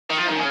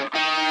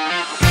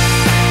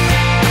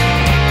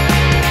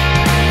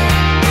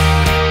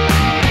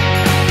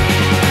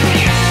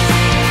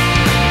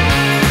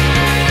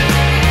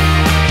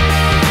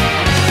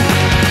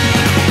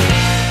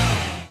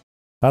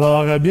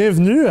Alors,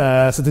 bienvenue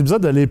à cet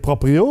épisode de Les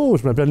Proprios.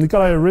 Je m'appelle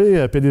Nikolaï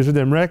Ray, PDG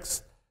de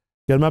MREX,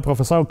 également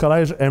professeur au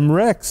Collège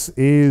MREX.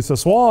 Et ce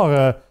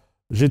soir,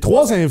 j'ai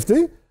trois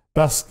invités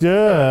parce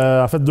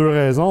que, en fait, deux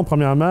raisons.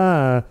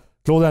 Premièrement,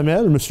 Claude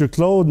Hamel, Monsieur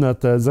Claude,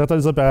 notre directeur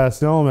des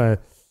opérations, mais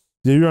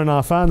il y a eu un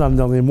enfant dans le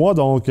dernier mois,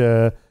 donc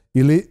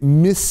il est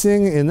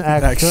missing in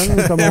action,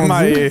 comme on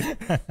dit.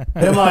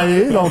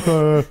 MIA. Donc,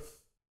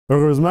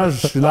 heureusement,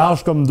 je suis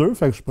large comme deux,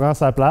 fait que je prends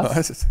sa place.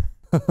 Ouais, c'est ça.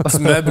 Tu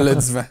meubles le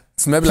divan.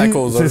 Tu meubles la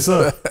cause. C'est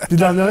ça. Puis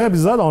dans le dernier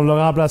épisode, on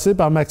l'a remplacé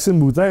par Maxime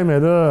Boutin, mais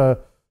là,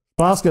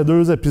 je pense que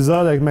 2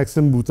 épisodes avec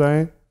Maxime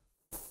Boutin,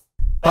 je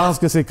pense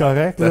que c'est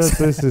correct. Là,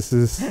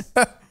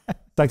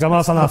 ça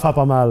commence à en faire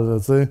pas mal. Là,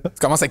 tu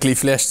commences avec les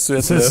flèches tout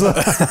de suite. C'est ça.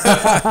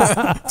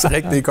 Tu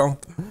règles tes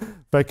comptes.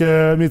 Fait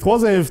que mes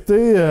trois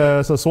invités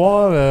ce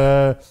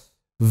soir,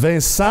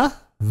 Vincent,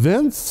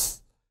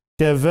 Vince,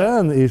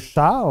 Kevin et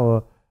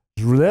Charles,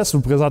 je vous laisse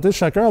vous présenter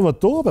chacun à votre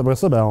tour. Puis après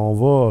ça, ben, on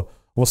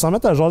va s'en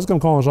mettre à jaser comme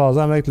quand on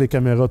jasait avec les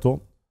caméras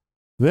tournent.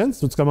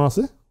 Vince, veux-tu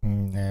commencer?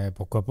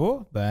 Pourquoi pas?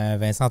 Ben,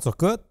 Vincent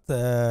Turcotte,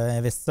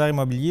 investisseur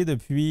immobilier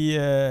depuis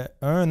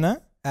 1 an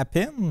à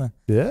peine.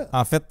 Yeah.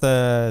 En fait,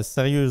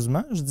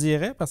 sérieusement, je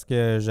dirais, parce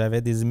que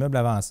j'avais des immeubles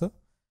avant ça.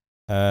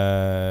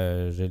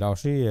 J'ai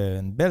lâché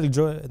une belle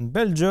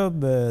job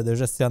de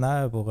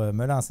gestionnaire pour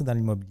me lancer dans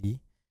l'immobilier.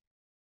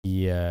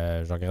 Puis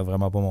je regrette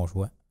vraiment pas mon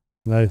choix.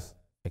 Nice.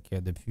 Fait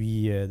que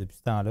depuis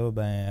ce temps-là,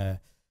 ben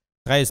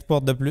 13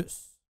 portes de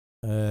plus.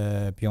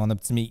 Puis on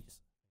optimise.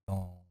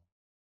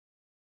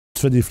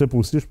 Tu fais des flips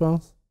aussi, je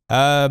pense?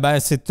 Ben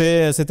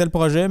c'était le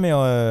projet, mais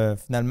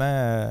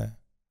finalement,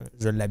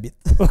 je l'habite.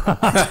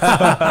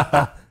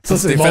 Ça,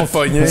 c'est bon.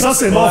 Ça,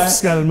 c'est bon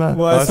fiscalement.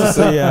 Ouais,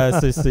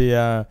 ça, c'est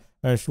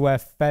un choix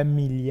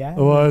familial.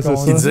 Ouais, c'est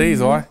ça. Ils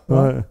disent, ouais.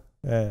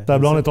 Ta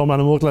blonde est tombée en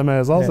amour avec la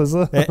maison, c'est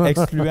ça?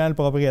 Excluant le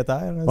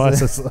propriétaire. Là, ouais,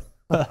 c'est ça.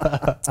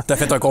 T'as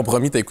fait un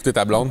compromis, t'as écouté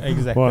ta blonde.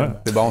 Exactement. Ouais.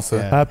 C'est bon,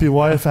 ça. Happy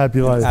wife, happy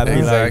life. Happy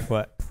exact. life,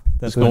 ouais.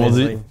 C'est ce qu'on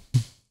dit.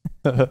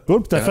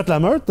 Cool, puis t'as fait la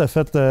meute, t'as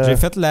fait... J'ai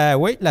fait la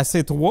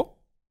C3.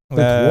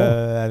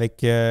 Avec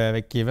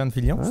Kevin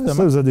Fillion, justement.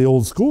 Ça, vous êtes des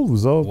old school,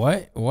 vous autres.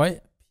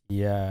 Ouais.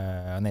 Puis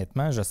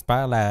honnêtement,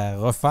 j'espère la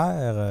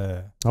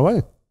refaire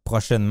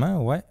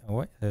prochainement. Ouais.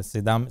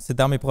 C'est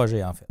dans mes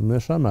projets, en fait.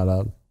 Méchant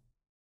malade.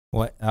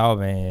 Ouais. Ah,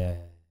 ben, il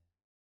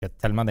y a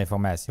tellement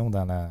d'informations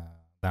dans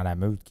la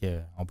meute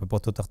qu'on peut pas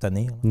tout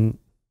retenir.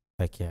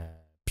 Fait que,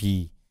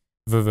 puis,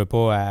 veux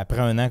pas, après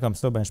 1 an comme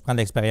ça, ben, je prends de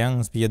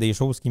l'expérience, puis il y a des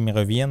choses qui me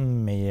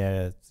reviennent,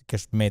 mais que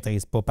je ne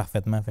maîtrise pas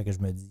parfaitement. Fait que je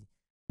me dis,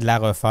 de la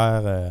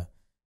refaire, je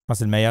pense que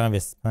c'est le meilleur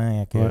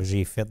investissement que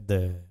j'ai fait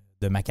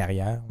de ma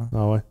carrière. Là.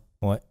 Ah ouais?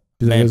 Ouais.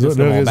 Puis le réseau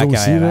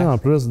aussi, là, en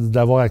plus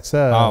d'avoir accès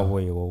à... Ah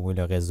oui,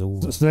 le réseau.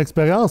 C'est une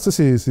expérience,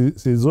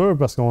 c'est dur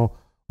parce qu'on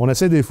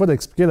essaie des fois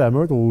d'expliquer la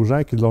meute aux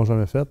gens qui ne l'ont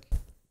jamais faite.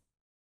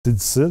 C'est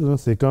difficile, là.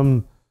 C'est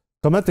comme...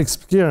 Comment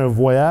t'expliquer un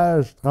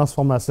voyage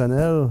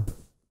transformationnel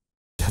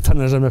que tu n'en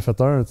as jamais fait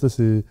un?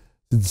 C'est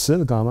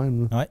difficile quand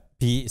même. Oui,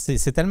 puis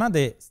c'est tellement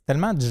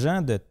de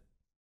gens de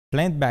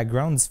plein de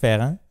backgrounds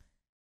différents.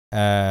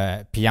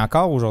 Puis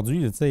encore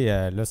aujourd'hui,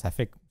 là, ça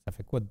fait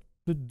quoi?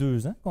 Plus de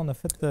 2 ans qu'on a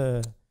fait...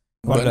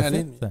 Bonne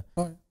année.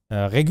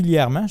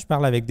 Régulièrement, je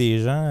parle avec des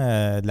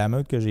gens de la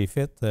meute que j'ai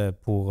faite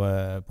pour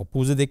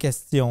poser des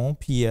questions,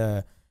 puis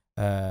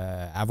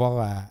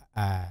avoir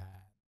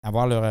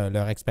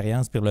leur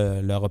expérience puis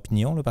leur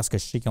opinion, là, parce que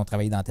je sais qu'ils ont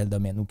travaillé dans tel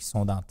domaine ou qu'ils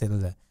sont dans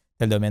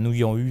tel domaine où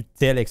ils ont eu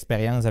telle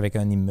expérience avec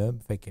un immeuble.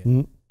 Fait que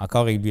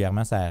encore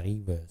régulièrement, ça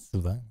arrive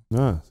souvent.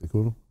 Ah, c'est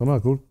cool. Vraiment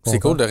cool. C'est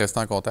cool de rester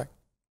en contact.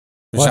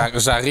 Ouais.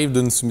 J'arrive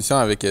d'une soumission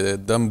avec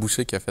Dom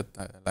Boucher qui a fait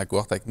la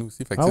cohorte avec nous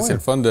aussi. Fait que c'est le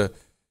fun de...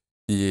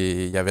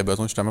 Puis il y avait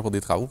besoin justement pour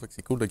des travaux. Fait que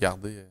c'est cool de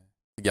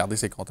garder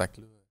ces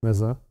contacts-là. Mais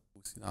ça.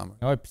 Aussi dans la main.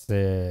 Oui, puis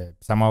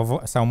ça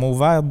m'a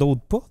ouvert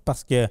d'autres portes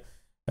parce que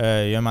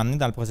il y a un moment donné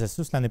dans le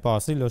processus l'année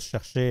passée, là, je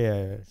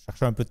cherchais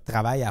un peu de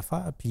travail à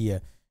faire. Puis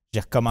j'ai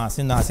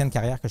recommencé une ancienne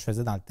carrière que je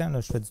faisais dans le temps.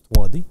 Là, je fais du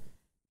 3D.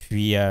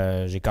 Puis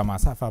j'ai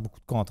commencé à faire beaucoup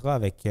de contrats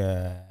avec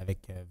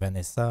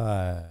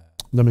Vanessa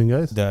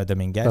Dominguez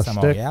à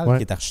Montréal,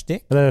 qui est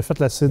architecte. Elle a fait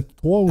la C3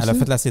 aussi? Elle a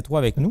fait la C3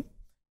 avec nous.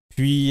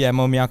 Puis elle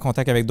m'a mis en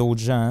contact avec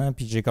d'autres gens. Hein,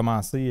 puis j'ai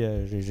commencé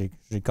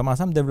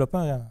à me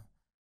développer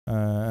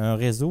un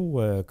réseau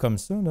comme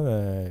ça.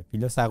 Là, puis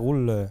là, ça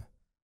roule.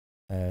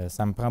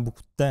 Ça me prend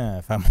beaucoup de temps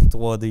à faire mon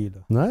 3D.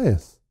 Là.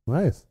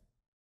 Nice.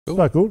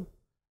 Super cool.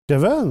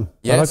 Kevin,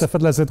 tu as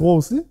fait la C3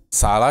 aussi?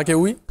 Ça a l'air que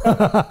oui.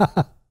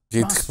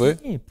 J'ai trippé.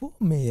 Je me souviens pas,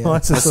 mais...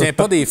 je me souviens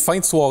pas des fins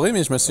de soirée,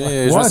 mais je me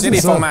souviens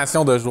des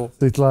formations de jour.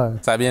 C'est clair.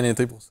 Ça a bien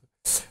été pour ça.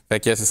 Fait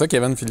que c'est ça,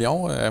 Kevin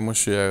Fillion. Moi, je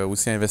suis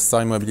aussi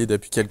investisseur immobilier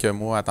depuis quelques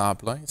mois à temps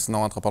plein.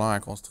 Sinon, entrepreneur en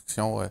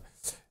construction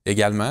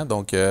également.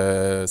 Donc,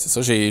 c'est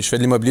ça. Je fais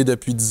de l'immobilier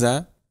depuis 10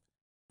 ans.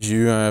 J'ai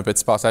eu un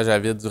petit passage à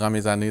vide durant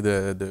mes années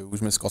où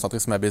je me suis concentré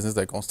sur ma business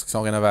de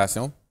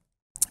construction-rénovation.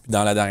 Puis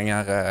dans la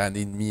dernière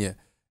année et demie,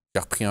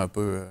 j'ai repris un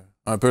peu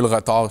le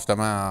retard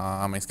justement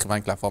en m'inscrivant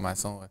avec la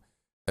formation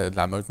de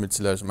la meute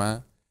multilogement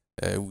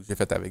où j'ai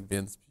fait avec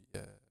Vince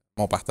puis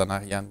mon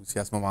partenaire Yann aussi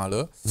à ce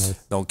moment-là.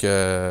 Donc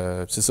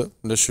c'est ça.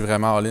 Là, je suis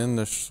vraiment all-in.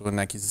 Je suis sur une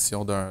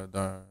acquisition d'un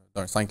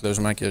 5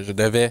 logements que je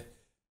devais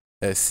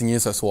signer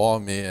ce soir,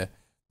 mais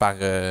par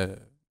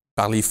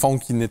les fonds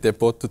qui n'étaient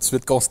pas tout de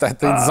suite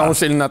constatés, disons,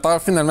 chez le notaire,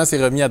 finalement,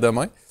 c'est remis à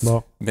demain.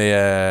 Bon.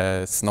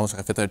 Mais sinon,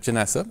 j'aurais fait un chin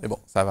à ça. Mais bon,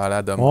 ça va aller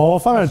à demain. On va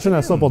faire un chin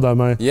à ça pour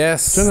demain.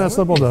 Yes! Chin à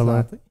ça pour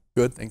demain.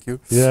 Good, thank you.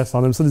 Yes,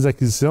 on aime ça, des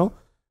acquisitions.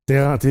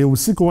 T'es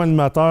aussi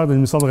co-animateur d'une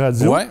émission de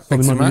radio sur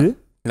l'immobilier.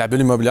 La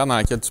bulle immobilière dans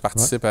laquelle tu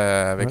participes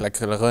avec la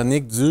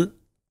chronique du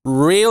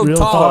Real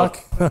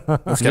Talk.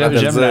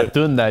 J'aime la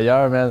toune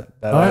d'ailleurs, man.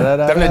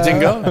 T'aimes le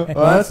jingle?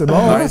 Ouais, c'est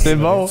bon. Ouais, c'est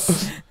bon.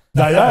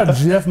 D'ailleurs,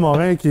 JF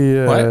Morin, qui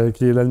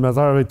est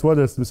l'animateur avec toi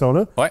de cette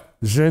émission-là,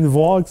 je viens de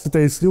voir que tu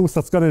t'es inscrit au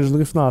certificat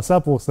d'ingénierie financière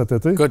pour cet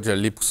été. Écoute, je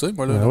l'ai poussé,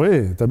 moi. Là. Ben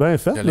oui, t'as bien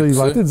fait. Là, il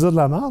va arrêter de dire de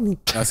la merde.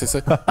 Ah, c'est ça.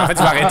 En fait,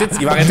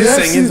 il va arrêter de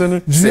saigner du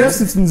nez. JF,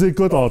 si tu nous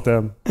écoutes, on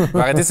t'aime. Il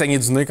va arrêter de saigner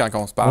du nez quand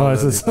on se parle. Ouais,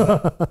 c'est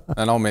ça.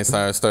 Non, mais c'est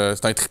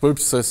un tripeux.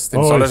 Puis ça, cette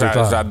émission-là,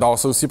 j'adore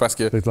ça aussi parce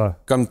que,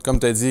 comme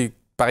tu as dit,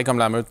 pareil comme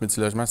la meute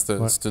multilogement,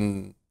 c'est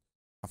une...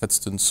 En fait,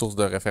 c'est une source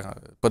de référence,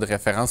 pas de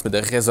référence, mais de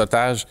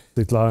réseautage.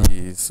 C'est clair.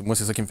 Moi,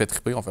 c'est ça qui me fait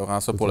triper. On fait vraiment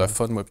ça pour le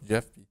fun, moi et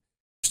Jeff. Puis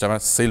justement,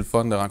 c'est le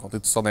fun de rencontrer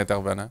toutes sortes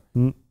d'intervenants.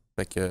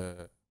 Fait que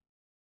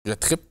je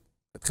trippe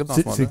dans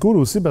ce moment-là. C'est cool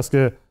aussi parce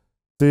que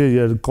il y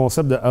a le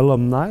concept de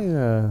alumni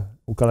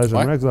au Collège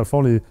MREX, dans le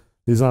fond,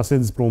 les anciens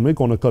diplômés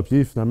qu'on a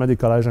copiés finalement des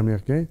collèges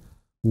américains.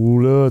 Où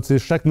là,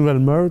 chaque nouvelle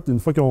meute, une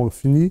fois qu'ils ont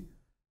fini,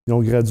 ils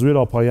ont gradué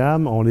leur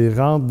programme, on les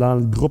rentre dans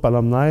le groupe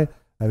alumni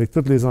avec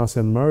toutes les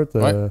anciennes meutes.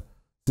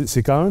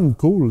 C'est quand même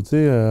cool,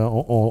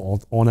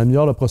 on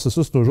améliore le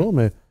processus toujours,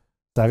 mais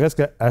ça reste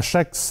qu'à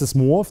chaque 6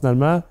 mois,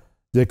 finalement,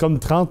 il y a comme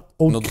 30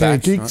 autres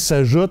crinqués qui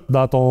s'ajoutent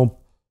dans ton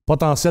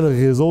potentiel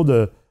réseau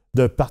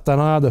de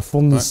partenaires, de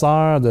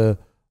fournisseurs,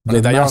 on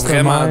est d'ailleurs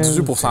vraiment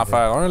dû pour s'en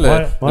faire un.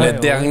 Le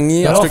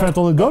dernier... Alors, on fait un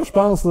tournoi de golf, je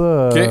pense.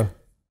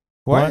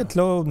 Là,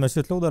 Claude, M.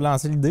 Claude a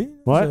lancé l'idée.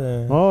 Oui,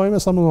 mais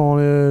ça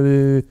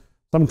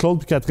Tom,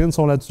 Claude et Catherine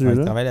sont là-dessus.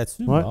 Ils travaillent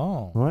là-dessus?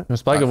 Bon.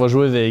 J'espère qu'on va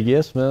jouer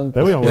Vegas, man.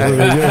 Ben oui, on va jouer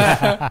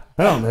Vegas.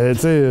 Non, mais tu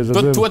sais...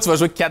 Toi, tu vas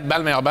jouer 4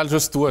 balles, meilleure balle,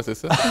 juste toi, c'est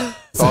ça?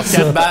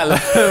 4 balles.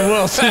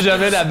 Moi, si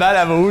jamais la balle,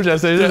 elle va où,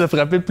 j'essaie juste de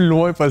frapper le plus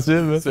loin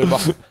possible. C'est bon.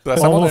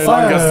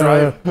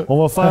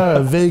 On va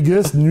faire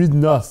Vegas nuit de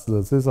noces, là.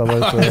 Tu sais, ça va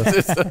être...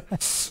 c'est ça.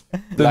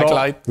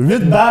 Blacklight.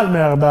 8 balles,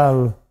 meilleure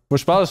balle. Moi,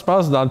 je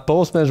pense dans le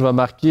post, man, je vais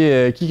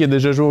marquer qui a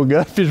déjà joué au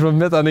golf, puis je vais me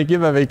mettre en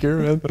équipe avec eux.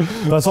 Man. De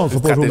toute façon, il ne faut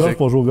pas jouer au golf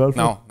pour jouer au golf.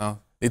 Non.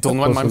 Les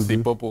tournois de même, c'est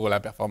pas pour la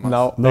performance.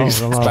 Non,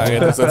 vraiment pas.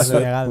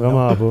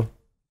 Vraiment pas.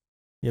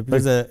 Il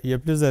y a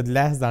plus de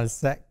glace dans le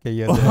sac qu'il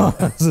y a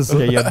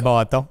de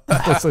bâtons.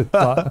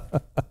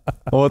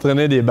 On va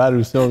traîner des balles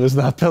aussi, on risque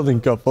d'en perdre une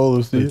couple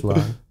aussi.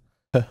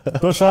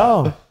 Toi,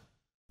 Charles?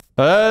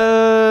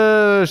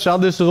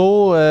 Charles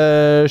Dessureault,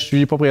 je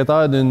suis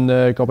propriétaire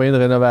d'une compagnie de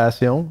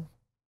rénovation.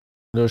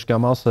 Là, je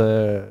commence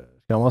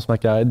ma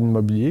carrière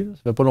d'immobilier.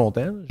 Ça fait pas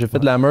longtemps. J'ai fait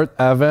de la meute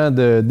avant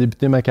de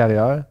débuter ma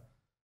carrière.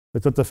 Et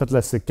toi, tu as fait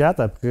la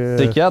C4 après...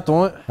 C4,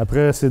 ouais.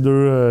 Après ces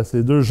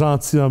deux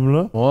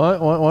gentilshommes-là.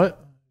 Ouais.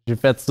 J'ai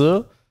fait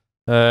ça.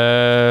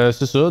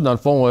 C'est ça. Dans le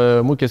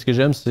fond, moi, qu'est-ce que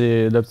j'aime,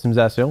 c'est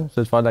l'optimisation.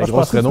 C'est de faire de la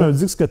grosse réno. Tu m'as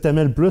dit que ce que tu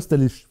aimais le plus, c'était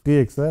les chiffres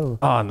Excel.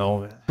 Ah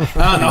non, mais... non.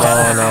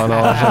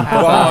 J'aime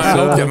pas un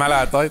autre qui a mal à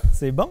la tête.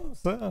 C'est bon,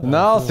 ça.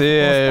 Non,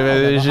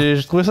 j'ai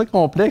trouvé ça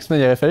complexe, mais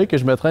il aurait fallu que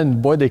je mettrais une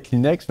boîte de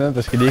Kleenex, man,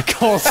 parce que les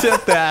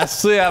concepts étaient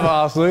assez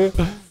avancés.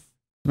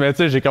 Mais tu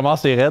sais, j'ai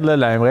commencé raide, là,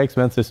 la MREX,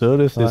 man, c'est ça.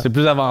 C'est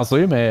plus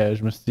avancé, mais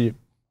je me suis dit...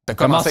 T'as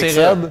commencé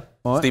raide?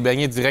 Tu t'es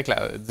baigné direct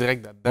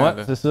là-dedans. Ouais,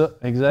 c'est ça,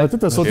 exact. Toi,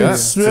 t'as sauté tout de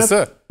suite. C'est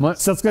ça.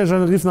 Certificat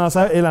d'ingénierie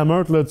financière et la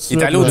meute, là, tout de suite.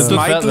 Il est allé au 10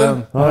 mètres,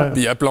 là.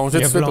 Puis il a plongé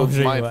tout de suite au 10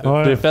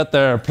 mètres. J'ai fait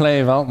un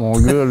plein ventre, mon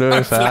gars,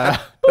 là. Ça...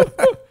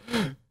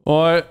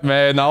 Ouais,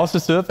 mais non, c'est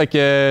ça. Fait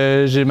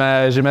que j'ai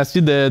ma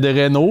scie de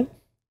réno.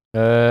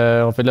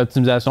 On fait de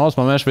l'optimisation. En ce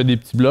moment, je fais des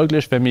petits blocs,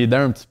 là. Je fais mes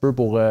dents un petit peu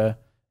pour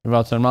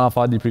éventuellement en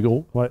faire des plus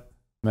gros. Ouais.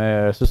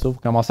 Mais c'est ça, faut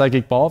commencer à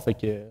quelque part. Fait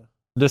que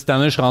là, cette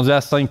année, je suis rendu à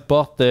 5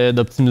 portes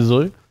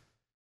d'optimiser.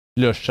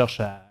 Puis là, je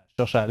cherche à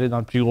aller dans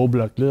le plus gros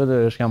bloc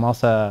là. Je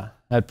commence à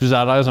être plus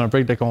à l'aise un peu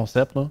avec le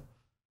concept. Là.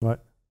 Ouais.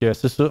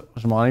 C'est ça,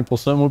 je m'enligne pour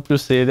ça. Moi, plus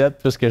c'est lettre,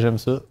 plus que j'aime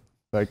ça.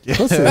 Ça,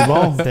 c'est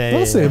bon.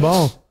 Ça, c'est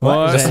bon.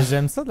 Ouais,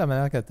 j'aime ça de la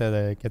manière que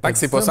tu Tant que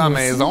c'est pas ça en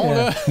maison,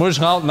 là. Moi, je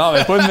rentre... Non,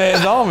 mais pas une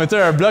maison, mais tu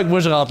sais, un bloc, moi,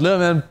 je rentre là,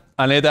 même.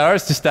 À l'intérieur,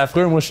 si c'est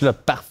affreux, moi, je suis là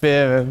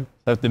parfait, man.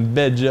 Ça va être une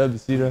belle job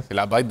ici, là. C'est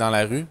la bête dans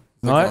la rue.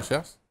 C'est ça qu'on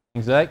cherche.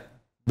 Exact.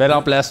 Bel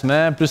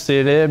emplacement, plus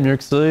c'est laid, mieux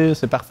que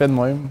c'est parfait de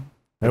même.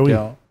 Ben oui.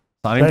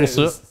 T'en es pour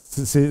ça.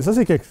 Ça,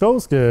 c'est quelque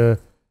chose que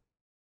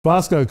je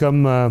pense que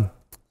comme...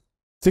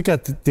 tu sais, quand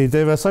t'es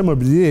investisseur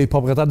immobilier et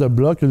propriétaire de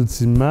bloc,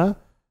 ultimement,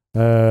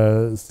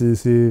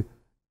 c'est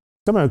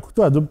comme un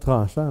couteau à double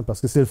tranchant. Parce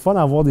que c'est le fun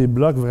d'avoir des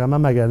blocs vraiment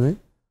maganés.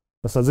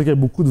 Ça veut dire qu'il y a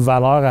beaucoup de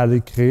valeur à aller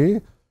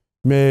créer.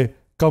 Mais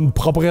comme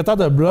propriétaire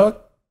de bloc,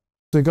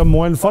 c'est comme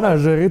moins le fun à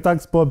gérer tant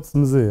que c'est pas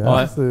optimisé.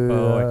 Hein?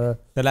 Ouais.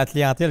 C'est la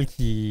clientèle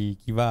qui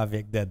va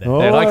avec dedans. Oh,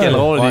 c'est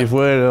rock'n'roll ouais. des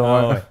fois.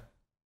 Là, ouais.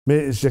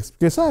 Mais j'ai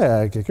expliqué ça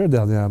à quelqu'un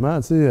dernièrement.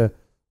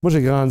 Moi,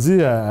 j'ai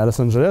grandi à Los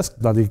Angeles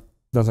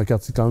dans un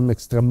quartier quand même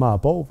extrêmement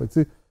pauvre. Fait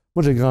que,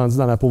 moi, j'ai grandi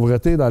dans la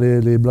pauvreté, dans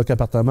les blocs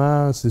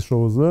appartements, ces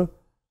choses-là.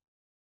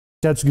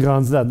 Quand tu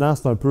grandis là-dedans,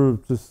 c'est un peu...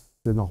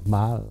 C'est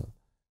normal.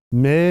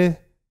 Mais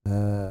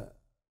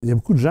il y a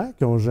beaucoup de gens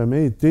qui n'ont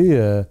jamais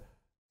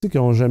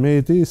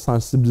été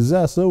sensibilisés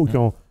à ça ou qui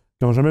ont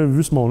jamais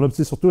vu ce monde-là.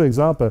 Surtout,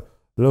 exemple,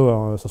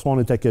 là, ce soir, on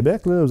est à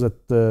Québec. Là, vous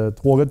êtes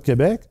 3 gars de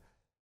Québec.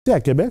 À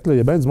Québec, il y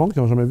a bien du monde qui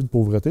n'ont jamais vu de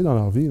pauvreté dans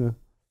leur vie. Là.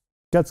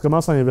 Quand tu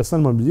commences à investir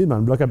dans l'immobilier, dans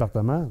le bloc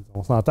appartement,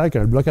 on s'entend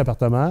qu'un bloc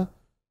appartement,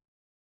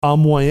 en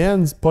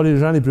moyenne, c'est pas les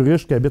gens les plus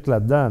riches qui habitent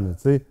là-dedans. Là,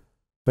 fait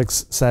que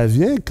ça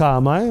vient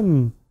quand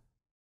même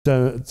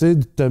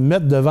te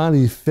mettre devant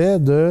les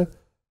faits de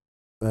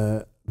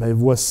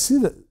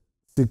voici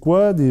c'est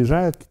quoi des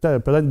gens qui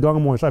peut-être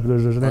gagnent moins cher. Puis là,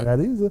 je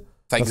généralise.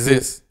 Ça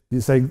existe.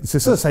 C'est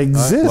ça, ça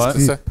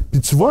existe. Puis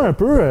tu vois un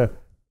peu...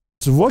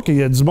 tu vois qu'il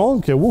y a du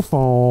monde que, ouf,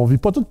 on vit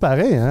pas tout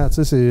pareil. Hein?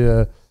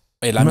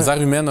 Et la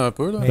misère humaine un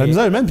peu. Là. La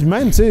misère humaine, puis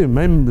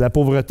même la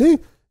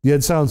pauvreté, il y a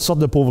différentes sortes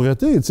de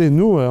pauvreté.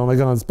 Nous, on a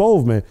grandi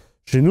pauvre, mais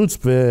chez nous, tu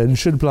pouvais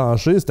nicher le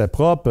plancher, c'était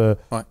propre,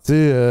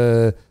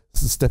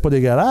 c'était pas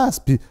dégueulasse.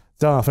 Puis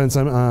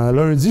en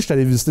lundi, j'étais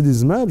allé visiter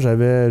des immeubles,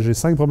 j'ai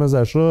 5 promesses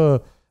d'achat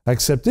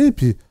acceptées,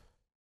 puis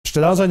j'étais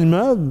dans un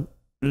immeuble,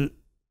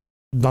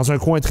 dans un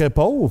coin très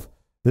pauvre.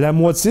 La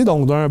moitié,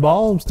 donc d'un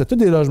bar, c'était tous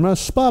des logements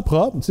super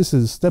propres.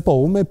 C'était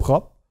pauvre, mais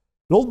propre.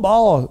 L'autre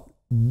bar,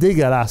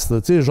 dégueulasse.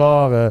 Là,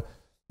 genre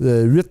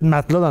 8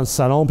 matelas dans le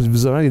salon, puis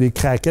visiblement, il y a des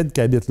craquettes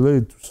qui habitent là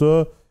et tout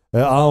ça.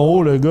 En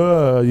haut, le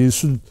gars,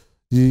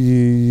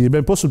 il est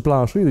même pas sur le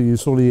plancher, il est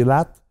sur les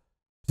lattes.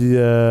 Puis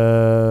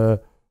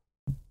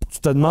tu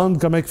te demandes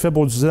comment il fait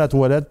pour utiliser la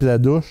toilette puis la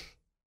douche.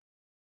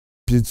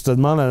 Puis tu te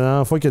demandes la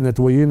dernière fois qu'il a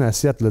nettoyé une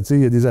assiette. Il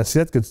y a des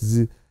assiettes que tu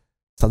dis,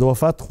 ça doit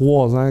faire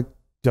 3 ans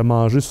qui a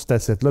mangé sur cette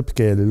assiette-là puis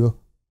qu'elle est là.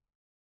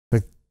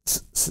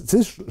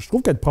 Je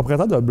trouve qu'être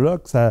propriétaire de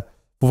bloc, ça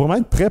faut vraiment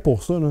être prêt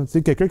pour ça.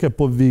 Quelqu'un qui n'a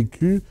pas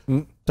vécu,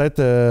 peut-être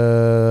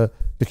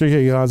quelqu'un qui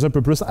a grandi un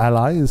peu plus à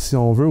l'aise, si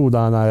on veut, ou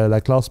dans la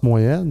classe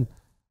moyenne.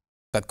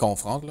 Ça te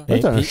confronte, là.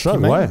 C'est un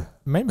choc,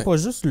 Même pas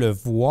juste le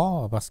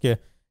voir, parce que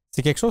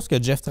c'est quelque chose que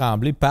Jeff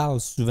Tremblay parle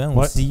souvent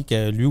aussi,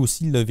 que lui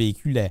aussi il l'a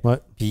vécu.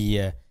 Puis,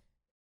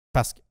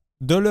 parce que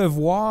de le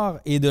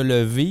voir et de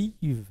le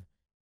vivre,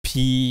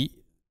 puis...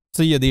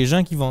 il y a des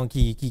gens qui vont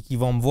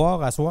me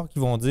voir à soir, qui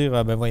vont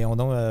dire ben voyons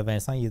donc,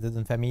 Vincent, il était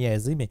d'une famille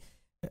aisée. Mais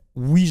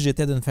oui,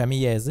 j'étais d'une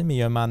famille aisée, mais il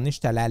y a un moment donné,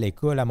 j'étais allé à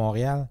l'école à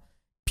Montréal,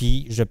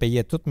 puis je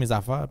payais toutes mes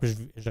affaires, puis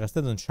je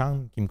restais dans une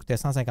chambre qui me coûtait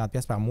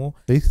 150$ par mois.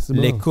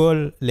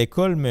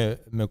 L'école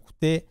me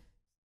coûtait,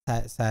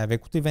 ça avait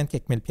coûté 20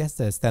 quelques mille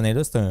piastres cette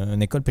année-là, c'était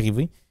une école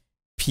privée.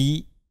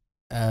 Puis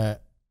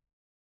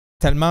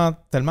tellement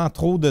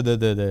trop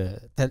de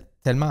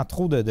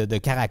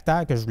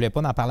caractère que je voulais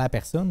pas en parler à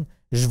personne.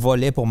 Je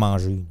volais pour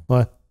manger.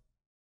 Ouais.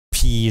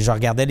 Puis je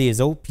regardais les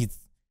autres, puis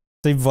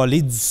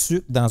voler du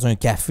sucre dans un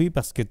café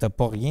parce que t'as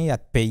pas rien à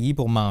te payer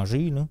pour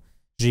manger. Là.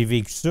 J'ai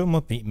vécu ça,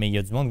 moi, mais il y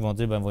a du monde qui vont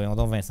dire, ben voyons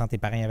donc, Vincent, tes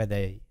parents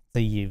avaient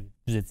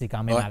vous étiez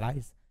quand même à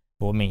l'aise.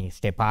 Bon, mais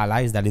j'étais pas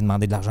à l'aise d'aller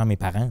demander de l'argent à mes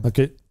parents.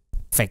 OK.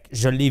 Fait que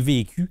je l'ai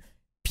vécu.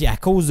 Puis à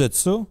cause de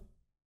ça,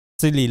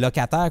 les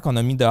locataires qu'on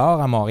a mis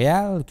dehors à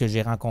Montréal, que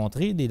j'ai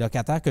rencontrés, des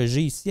locataires que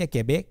j'ai ici à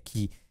Québec,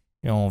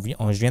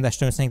 je viens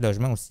d'acheter un 5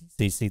 logements aussi.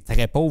 C'est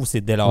très pauvre,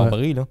 c'est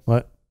délabré. Là.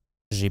 Ouais.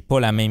 J'ai pas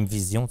la même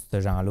vision de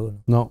ces gens-là.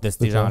 Non. De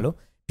ces gens-là.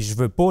 Puis je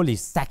veux pas les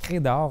sacrer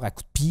dehors à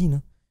coups de pied. Là.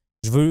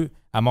 Je veux...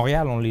 À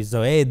Montréal, on les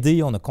a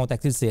aidés, on a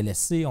contacté le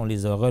CLSC, on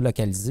les a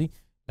relocalisés.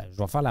 Ben, je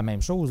vais faire la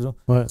même chose. Là.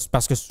 Ouais. C'est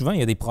parce que souvent, il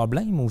y a des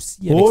problèmes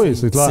aussi.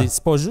 C'est clair.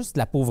 C'est pas juste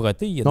la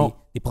pauvreté, il y a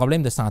des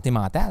problèmes de santé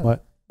mentale. Ouais.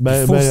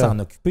 Il faut s'en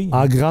occuper.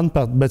 En grande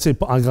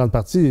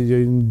partie, il y a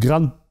une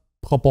grande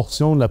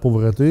proportion de la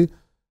pauvreté,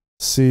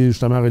 c'est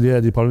justement relié à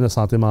des problèmes de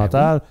santé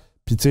mentale.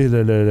 Puis, tu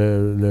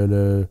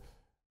sais,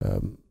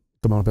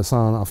 comment on appelle ça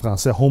en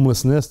français,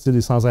 homelessness,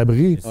 les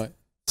sans-abri,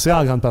 c'est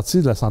en grande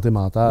partie de la santé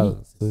mentale. Oui,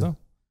 c'est ça.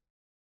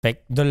 Fait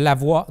que de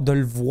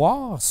le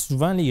voir,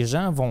 souvent les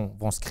gens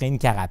vont se créer une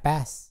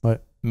carapace. Ouais.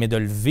 Mais de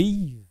le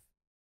vivre,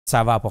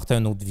 ça va apporter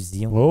une autre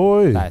vision.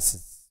 Oui. Ben,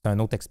 c'est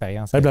une autre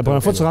expérience. La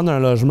première fois que tu rentres dans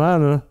un logement,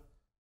 là,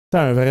 c'est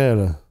un vrai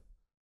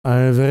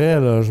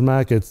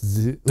logement que tu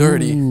dis.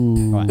 Dirty.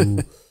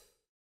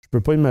 Je peux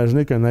pas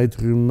imaginer qu'un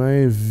être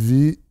humain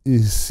vit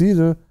ici.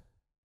 Là.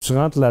 Tu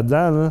rentres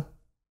là-dedans, là,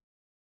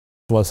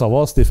 tu vas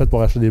savoir si t'es fait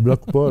pour acheter des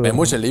blocs ou pas. Ben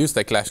moi, je l'ai eu,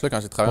 cette clash-là,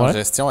 quand j'ai travaillé en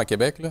gestion à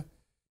Québec. Là.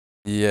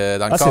 Puis,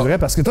 c'est vrai,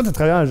 parce que toi, tu as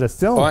travaillé en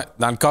gestion. Oui,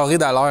 dans le carré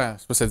d'Aléas.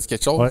 Je sais pas si ça dit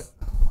quelque chose. Ouais.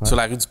 Sur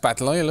la rue du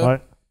Patelin. Là.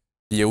 Ouais.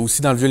 Il y a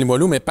aussi dans le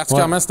Vieux-Limoilou, mais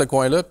particulièrement ce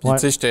coin-là. Puis, tu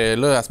sais, j'étais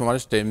là, à ce moment-là,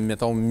 j'étais,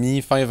 mettons,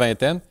 mi-fin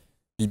vingtaine.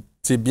 Puis, tu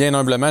sais, bien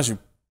humblement, j'ai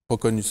pas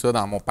connu ça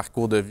dans mon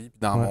parcours de vie, puis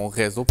dans mon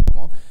réseau, pour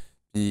le monde.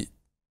 Puis,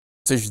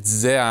 tu sais, je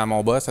disais à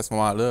mon boss à ce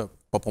moment-là,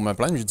 pas pour me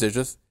plaindre, mais je disais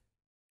juste,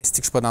 est-ce que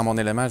je suis pas dans mon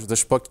élément? Je veux dire,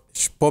 je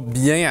suis pas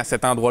bien à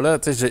cet endroit-là.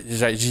 Tu sais,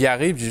 j'y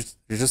arrive, j'ai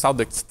juste hâte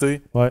de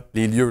quitter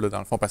les lieux, là, dans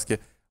le fond, parce que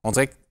on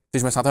dirait que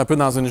je me sentais un peu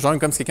dans une jungle,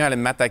 comme si quelqu'un allait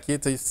m'attaquer.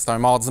 C'est un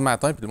mardi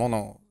matin, puis le monde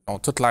ont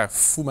tout l'air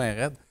fou, ben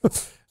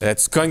raide.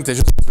 Tu cognes, tu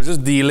veux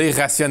juste dealer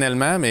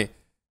rationnellement, mais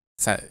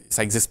ça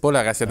n'existe pas,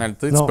 la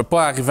rationalité. Non. Tu peux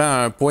pas arriver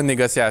à un point de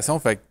négociation.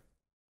 Fait que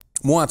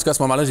moi, en tout cas, à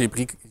ce moment-là, j'ai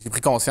pris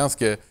conscience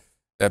que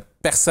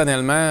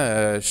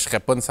personnellement, je serais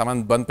pas nécessairement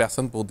une bonne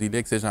personne pour dealer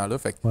avec ces gens-là.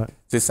 Fait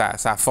que, ça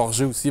a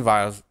forgé aussi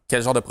vers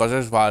quel genre de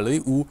projet je vais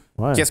aller ou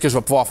qu'est-ce que je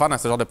vais pouvoir faire dans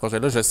ce genre de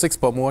projet-là. Je sais que c'est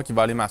pas moi qui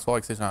vais aller m'asseoir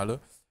avec ces gens-là.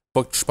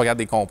 Pas que je suis pas capable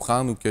de les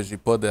comprendre ou que j'ai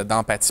pas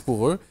d'empathie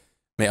pour eux.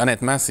 Mais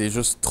honnêtement, c'est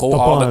juste trop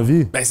hors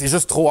de... Ben, c'est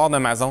juste trop hors de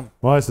ma zone.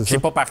 Ouais, c'est je sais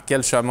pas par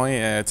quel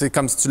chemin. Tu sais,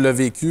 comme si tu l'as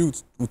vécu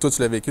ou toi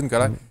tu l'as vécu,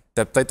 Nikolaï,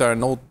 t'as peut-être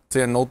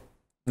une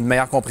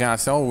meilleure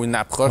compréhension ou une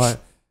approche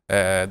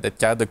d'être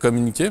capable de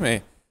communiquer,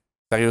 mais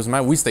sérieusement,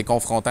 oui, c'était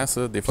confrontant,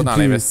 ça, des fois, dans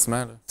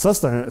l'investissement. Ça,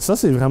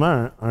 c'est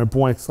vraiment un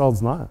point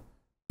extraordinaire.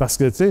 Parce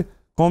que, tu sais,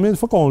 combien de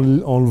fois qu'on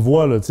le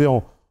voit, là, tu sais,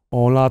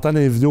 on l'entend dans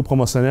les vidéos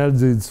promotionnelles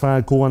des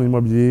différents cours en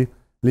immobilier,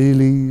 les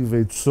livres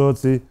et tout ça,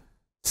 tu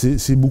sais,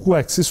 c'est beaucoup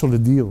axé sur le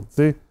deal,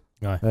 tu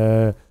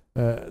sais.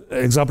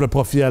 Exemple, le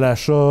profit à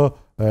l'achat,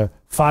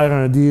 faire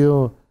un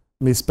deal,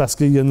 mais c'est parce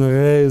qu'il y a une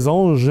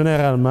raison,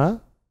 généralement,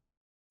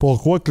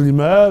 pourquoi que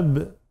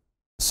l'immeuble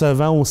se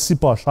vend aussi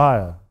pas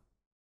cher.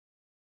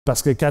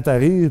 Parce que quand tu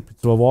arrives, puis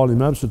tu vas voir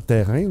l'immeuble sur le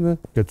terrain, là,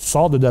 que tu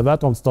sors de devant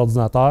ton petit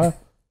ordinateur,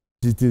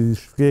 puis tes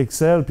chiffres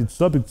Excel, puis tout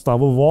ça, puis tu t'en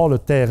vas voir le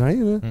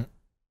terrain,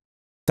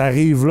 tu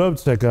arrives là, puis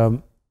tu fais comme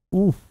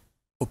ouf.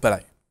 Au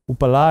palais. Au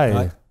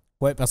palais.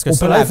 Ouais, parce que au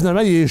ça, palais,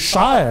 finalement, il est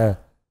cher.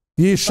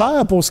 Il est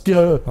cher pour ce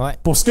que,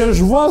 pour ce que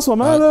je vois en ce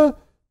moment, là.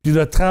 Puis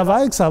le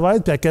travail que ça va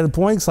être, puis à quel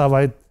point que ça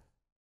va être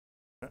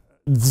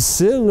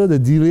difficile là, de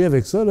dealer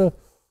avec ça, là.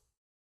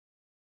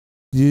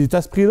 Il est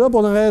à ce prix-là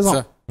pour une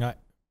raison.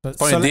 C'est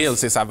pas un deal,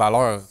 c'est sa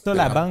valeur. Ça,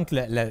 la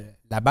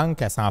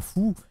banque, elle s'en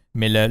fout,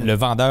 mais le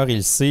vendeur, il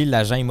le sait,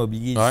 l'agent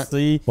immobilier, il le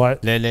sait.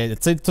 Tu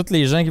sais, tous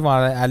les gens qui vont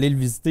aller le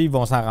visiter, ils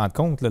vont s'en rendre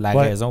compte, là, la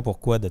raison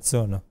pourquoi de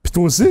ça. Là. Puis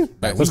toi aussi,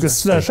 parce que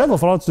si tu l'achètes, il va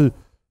falloir que tu...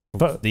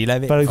 Il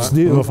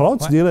va falloir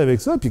que tu deals avec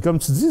ça. Puis comme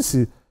tu dis,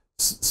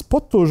 c'est pas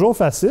toujours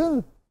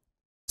facile.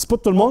 C'est pas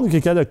tout le monde qui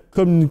est capable de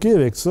communiquer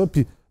avec ça.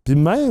 Puis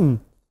même,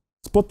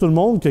 c'est pas tout le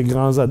monde qui a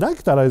grands Adam qui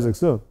est à l'aise avec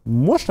ça.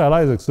 Moi, je suis à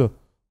l'aise avec ça.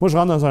 Moi, je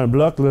rentre dans un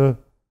bloc, là.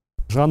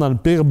 Je rentre dans le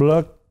pire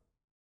bloc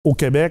au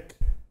Québec.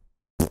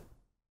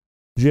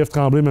 JF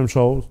Tremblay, même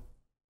chose.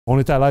 On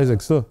est à l'aise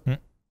avec ça.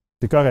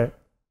 C'est correct.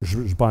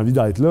 J'ai pas envie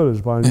d'être là.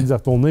 J'ai pas envie d'y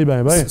retourner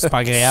ben. C'est pas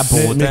agréable pour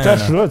autant. Mais quand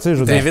je suis là, tu sais,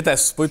 je t'invite à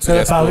souper, tu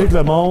restes parler avec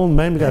le monde,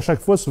 même qu'à chaque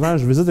fois, souvent,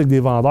 je visite avec des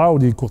vendeurs ou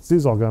des courtiers,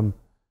 ils sont comme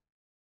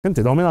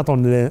t'es dormi dans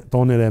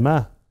ton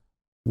élément.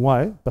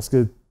 Ouais, parce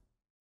que je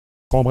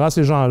comprends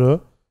ces gens-là.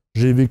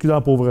 J'ai vécu dans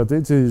la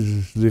pauvreté. Tu sais,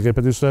 je l'ai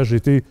répété souvent, j'ai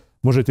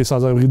été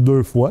sans abri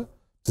 2 fois.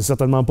 C'est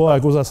certainement pas à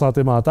cause de la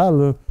santé mentale.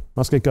 Là. Je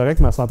pense que c'est correct,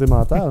 ma santé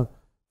mentale.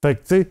 Fait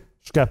que, tu sais,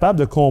 je suis capable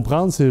de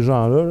comprendre ces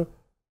gens-là. Là.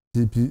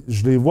 Puis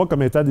je les vois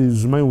comme étant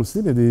des humains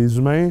aussi, mais des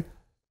humains,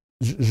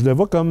 je les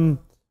vois comme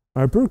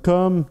un peu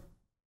comme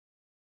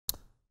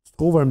tu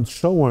trouves un petit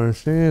chat ou un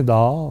chien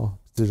dehors.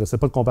 Je ne sais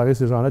pas de comparer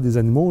ces gens-là à des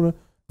animaux, là,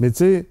 mais tu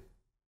sais,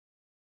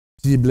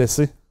 puis il est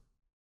blessé.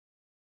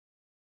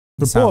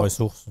 Sans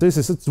ressources. Tu sais,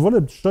 c'est ça. Tu vois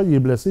le petit chat, il est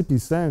blessé, puis il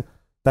saigne.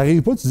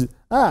 T'arrives pas, tu dis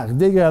ah,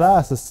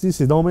 dégueulasse,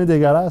 c'est donc bien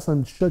dégueulasse, un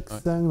petit chat qui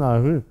saigne dans la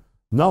rue.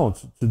 Non,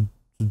 tu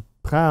te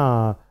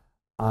prends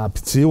en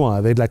pitié ou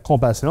avec de la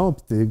compassion,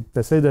 puis tu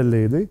essaies de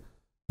l'aider.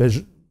 Ben,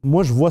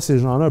 moi, je vois ces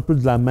gens-là un peu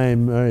de la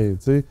même œil.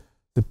 C'est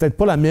peut-être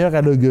pas la meilleure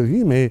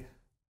allégorie, mais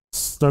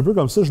c'est un peu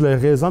comme ça, je le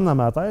raisonne dans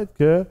ma tête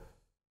que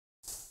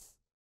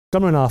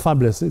comme un enfant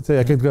blessé.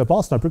 À quelque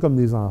part, c'est un peu comme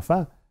des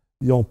enfants.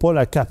 Ils n'ont pas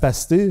la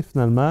capacité,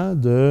 finalement,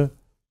 de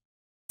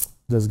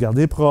se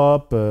garder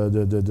propre,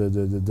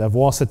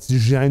 d'avoir cette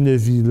hygiène de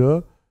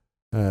vie-là.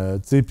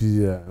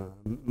 Puis,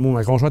 moi,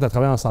 ma conjointe, elle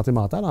travaille en santé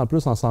mentale, en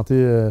plus, en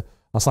santé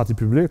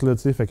publique, là,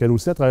 fait qu'elle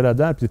aussi, elle travaille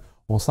là-dedans. Puis,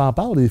 on s'en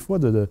parle des fois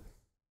de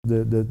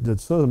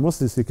ça. Moi,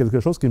 c'est quelque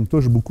chose qui me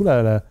touche beaucoup,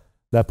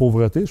 la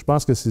pauvreté. Je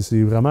pense que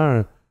c'est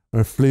vraiment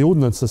un fléau de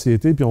notre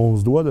société, puis on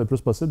se doit le plus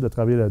possible de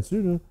travailler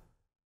là-dessus. Là.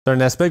 C'est un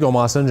aspect qu'on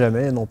mentionne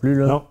jamais non plus.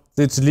 Là. Non.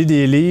 Tu lis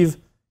des livres,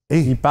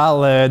 ils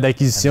parlent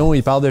d'acquisition,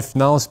 ils parlent de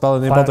finances, ils parlent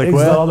de n'importe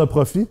quoi. $X de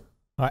profit.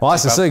 Ouais,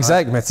 c'est ça,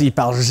 exact. Mais ils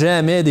parlent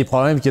jamais des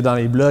problèmes qu'il y a dans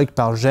les blogs, ils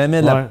parlent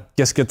jamais de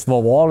qu'est-ce que tu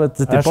vas voir.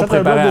 Tu n'es pas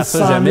préparé à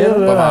ça jamais. Achète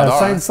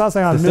un bloc de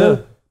 550 000,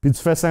 puis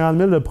tu fais 50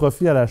 000 de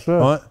profit à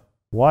l'achat.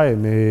 Ouais,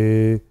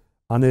 mais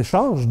en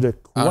échange de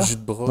quoi? En jus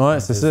de bras. Ouais,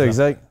 c'est ça,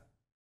 exact.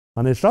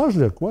 En échange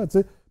de quoi, tu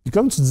sais? Puis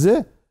comme tu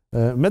disais,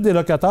 mettre des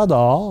locataires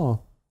dehors,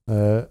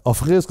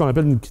 offrir ce qu'on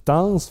appelle une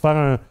quittance,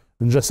 faire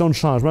une gestion de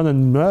changement d'un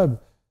immeuble,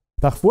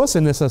 parfois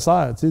c'est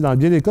nécessaire. Tu sais, dans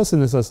bien des cas, c'est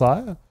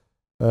nécessaire.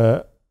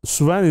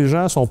 Souvent, les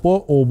gens ne sont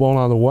pas au bon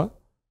endroit.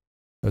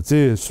 Tu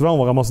sais, souvent, on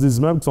va ramasser des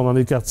immeubles qui sont dans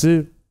des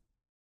quartiers,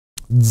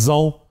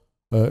 disons,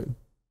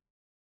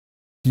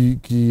 qui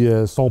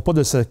ne sont pas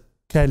de ce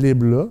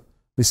calibre-là,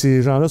 mais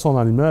ces gens-là sont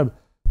dans l'immeuble.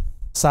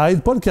 ça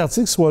aide pas le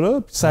quartier qui soit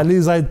là, puis ça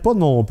les aide pas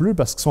non plus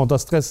parce qu'ils sont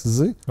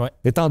ostracisés,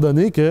 étant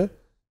donné que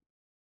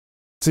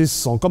ils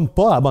sont comme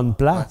pas à bonne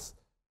place.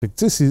 Fait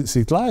que,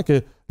 c'est clair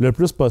que le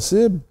plus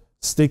possible,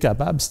 si tu es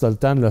capable, si tu as le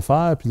temps de le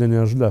faire puis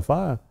l'énergie de le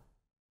faire,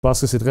 je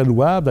pense que c'est très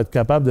louable d'être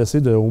capable d'essayer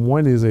de au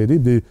moins les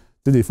aider.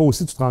 Des fois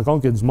aussi, tu te rends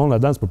compte qu'il y a du monde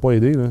là-dedans, tu peux pas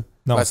aider. Là.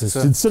 Non, c'est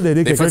ça. C'est difficile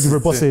d'aider quelqu'un qui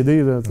veut pas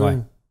s'aider.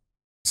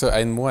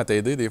 Ça, aide-moi à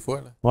t'aider des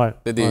fois.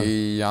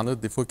 Il y en a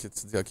des fois que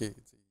tu dis, OK,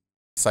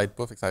 ça aide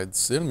pas, fait que ça va être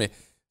difficile, mais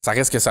ça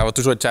reste que ça va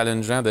toujours être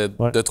challengeant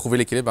de trouver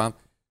l'équilibre entre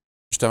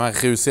justement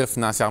réussir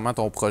financièrement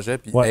ton projet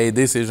puis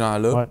aider ces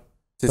gens-là.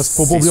 C'est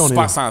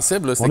super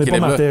sensible, on n'est pas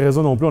Mère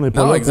Teresa non plus, on n'est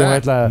pas là pour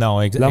être la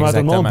mère de tout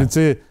le monde. Puis, tu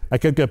sais, à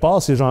quelque part,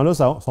 ces gens-là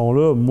sont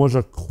là, moi, je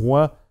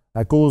crois,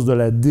 à cause de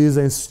la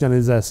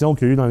désinstitutionnalisation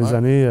qu'il y a eu dans les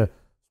années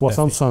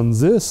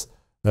 60-70.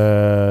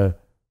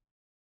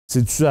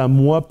 C'est-tu à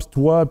moi, puis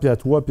toi, puis à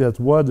toi, puis à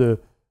toi de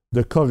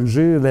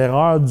corriger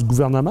l'erreur du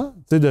gouvernement?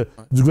 Tu sais,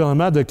 du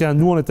gouvernement de quand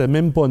nous, on n'était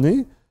même pas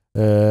nés.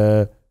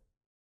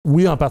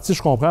 Oui, en partie,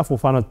 je comprends, il faut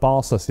faire notre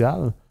part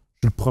sociale.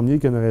 Je suis le premier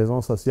qui a une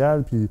raison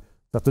sociale, puis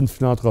certaines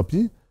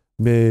philanthropies,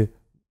 mais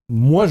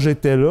moi,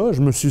 j'étais là,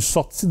 je me suis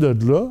sorti de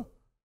là.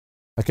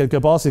 À quelque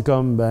part, c'est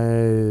comme,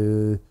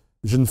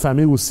 j'ai une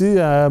famille aussi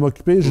à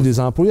m'occuper, j'ai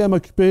des employés à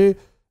m'occuper,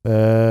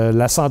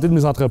 la santé de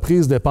mes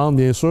entreprises dépend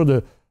bien sûr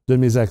de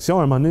mes actions.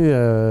 À un moment donné,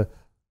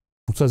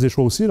 faut que tu fasses des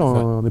choix aussi, là,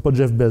 on n'est pas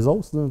Jeff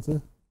Bezos. Là,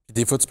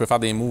 des fois, tu peux faire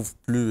des moves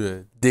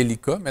plus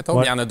délicats, mettons,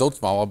 mais il y en a d'autres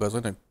qui vont avoir besoin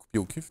d'un coup de pied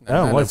au cul,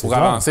 finalement, pour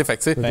avancer. Fait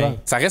que,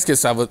 ça reste que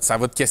ça va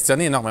te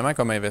questionner énormément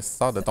comme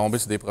investisseur de tomber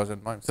sur des projets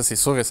de même. Ça, c'est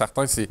sûr et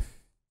certain.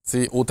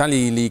 C'est autant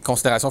les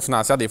considérations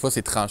financières, des fois,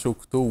 c'est tranché au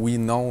couteau, oui,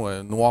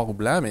 non, noir ou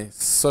blanc, mais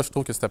ça, je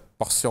trouve que cette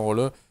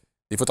portion-là,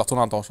 des fois, tu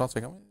retournes dans ton champ, tu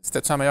fais comme,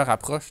 c'était-tu la meilleure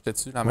approche?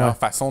 C'était-tu la meilleure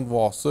façon de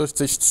voir ça?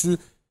 Je suis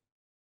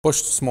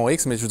sur mon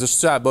X, mais je veux dire,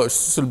 je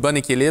suis sur le bon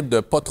équilibre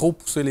de pas trop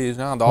pousser les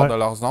gens en dehors de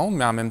leur zone,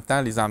 mais en même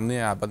temps, les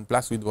amener à la bonne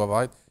place où ils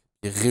doivent être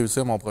et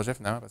réussir mon projet,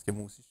 finalement, parce que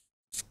moi aussi,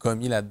 je suis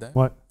commis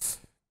là-dedans.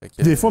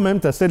 Des fois, même,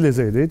 tu essaies de les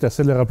aider, tu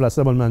essaies de les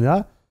replacer de la bonne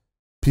manière,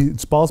 puis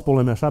tu passes pour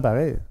le méchant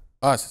pareil.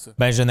 Ah, c'est ça.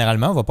 Ben,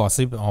 généralement, on va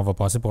passer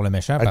pour le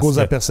méchant. À cause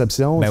de la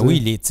perception. Ben oui,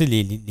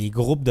 les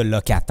groupes de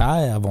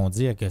locataires vont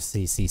dire que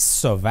c'est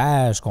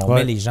sauvage, qu'on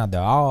met les gens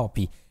dehors.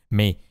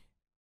 Mais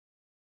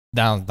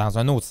dans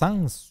un autre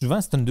sens, souvent,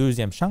 c'est une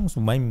deuxième chance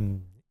ou même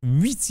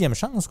 8e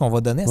chance qu'on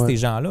va donner à ces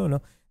gens-là. Là.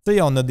 Tu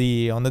sais, on a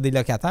des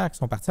locataires qui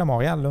sont partis à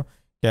Montréal, là,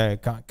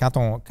 que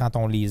quand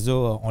on les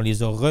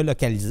a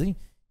relocalisés,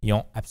 ils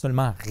n'ont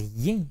absolument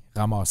rien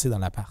ramassé dans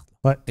l'appart.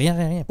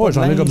 Rien.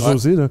 J'en ai comme ça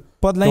aussi. Là.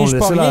 Pas de linge,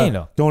 pas rien.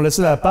 Là. Qui ont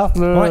laissé l'appart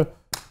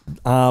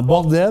en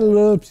bordel,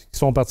 là, puis qui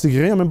sont partis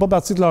gris. Ils n'ont même pas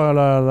parti de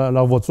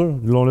leur voiture.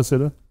 Ils l'ont laissé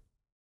là.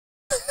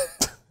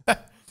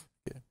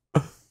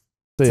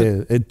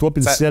 Aide-toi,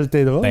 puis le ciel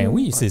t'aidera. Ben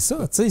oui, c'est ça.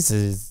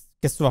 Qu'est-ce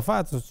que tu vas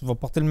faire? Tu vas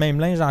porter le même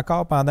linge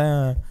encore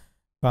pendant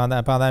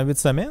 8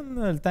 semaines,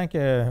 le temps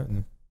que...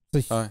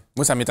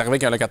 Moi, ça m'est arrivé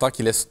avec un locataire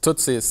qui laisse tout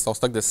son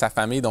stock de sa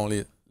famille, dont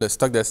le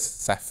stock de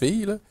sa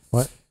fille. Là.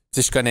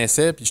 Je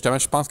connaissais, puis justement,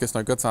 je pense que c'est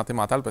un cas de santé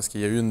mentale parce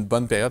qu'il y a eu une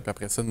bonne période, puis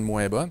après ça, une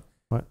moins bonne.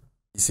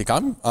 C'est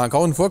quand même,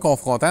 encore une fois,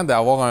 confrontant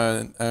d'avoir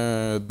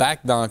un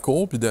bac dans le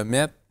cours, puis de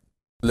mettre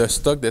le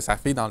stock de sa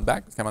fille dans le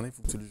bac, parce qu'à un moment donné,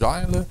 il faut que tu le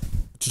gères. Là.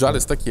 Tu gères le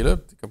stock qui est là,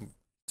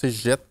 puis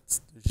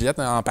jette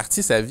en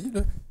partie sa vie.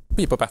 Là. Puis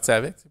il n'est pas parti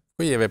avec.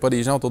 Pourquoi il n'y avait pas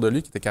des gens autour de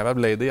lui qui étaient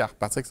capables de l'aider à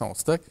repartir avec son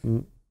stock?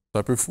 C'est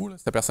un peu fou. Là.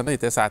 Cette personne-là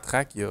était sur la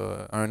track il y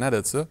a 1 an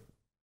de ça.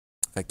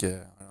 Fait que,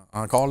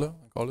 encore là,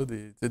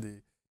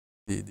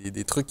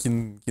 des trucs qui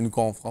nous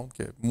confrontent.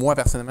 Que moi,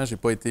 personnellement, j'ai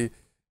pas été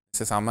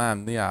nécessairement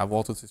amené à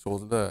avoir toutes ces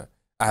choses-là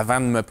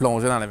avant de me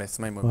plonger dans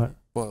l'investissement immobilier.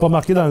 Pas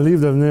marqué dans le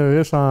livre Devenir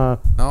riche en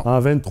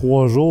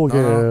 23 jours. Il n'y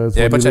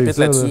avait pas de chapitre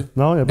là-dessus.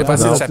 Non, il n'y a pas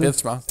de chapitre,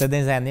 je pense. C'était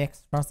des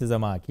annexes. Je pense que tu les as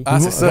manqués. Ah,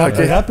 c'est ça.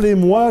 Okay.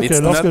 Rappelez-moi que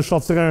lorsque je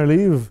sortirai un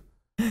livre,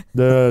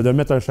 de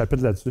mettre un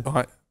chapitre là-dessus.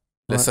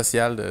 Le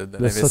social de l'investissement.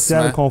 Le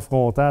social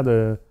confrontant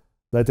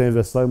d'être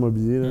investisseur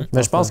immobilier.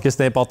 Mais je pense que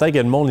c'est important que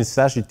le monde il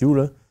sache et tout.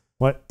 Là.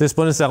 C'est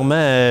pas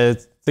nécessairement,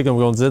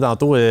 comme on disait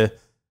tantôt, il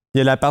y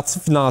a la partie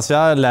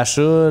financière,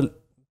 l'achat,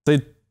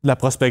 la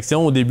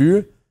prospection au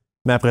début,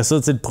 mais après ça,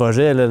 le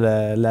projet,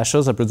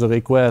 l'achat, ça peut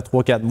durer quoi,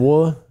 3-4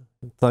 mois,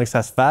 tant que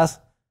ça se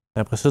fasse.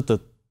 Après ça, tu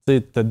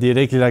as des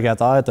avec les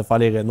locataires, tu as faire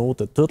les rénaux,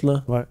 tu as tout.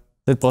 Là.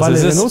 Les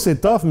rénaux, c'est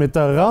tough, mais tu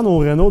rends aux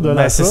rénaux de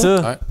l'achat. C'est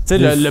ça.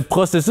 Le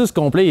processus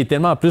complet est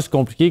tellement plus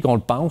compliqué qu'on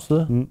le pense.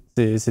 Là.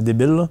 C'est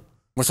débile. Là.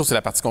 Moi, je trouve que c'est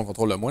la partie qu'on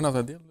contrôle le moins dans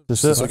un deal.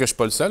 C'est sûr que je suis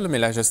pas le seul, mais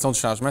la gestion du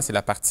changement, c'est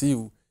la partie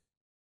où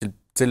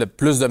j'ai le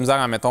plus de misère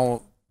à, mettons,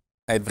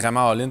 être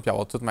vraiment all-in puis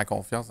avoir toute ma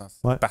confiance dans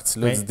cette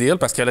partie-là du deal,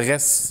 parce que le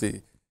reste,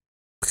 c'est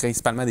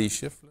principalement des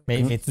chiffres. Là.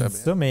 Mais tu dis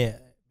ça, mais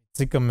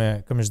comme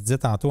je disais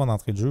tantôt en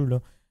entrée de jeu, là,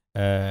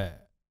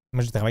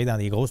 moi, j'ai travaillé dans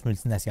des grosses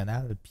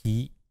multinationales,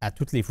 puis à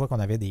toutes les fois qu'on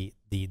avait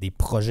des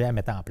projets à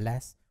mettre en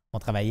place, on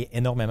travaillait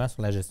énormément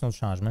sur la gestion du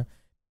changement.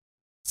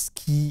 Ce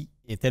qui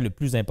était le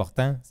plus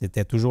important,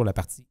 c'était toujours la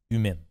partie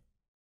humaine.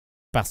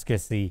 Parce que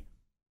c'est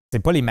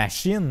pas les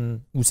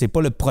machines ou c'est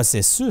pas le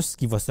processus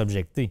qui va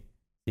s'objecter,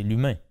 c'est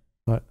l'humain.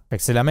 Ouais. Fait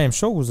que c'est la même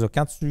chose. Là.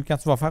 Quand tu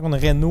vas faire une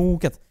réno,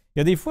 il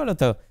y a des fois, là,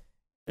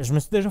 je me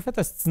suis déjà fait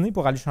ostiner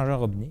pour aller changer un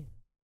robinet.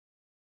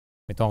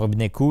 Mais ton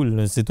robinet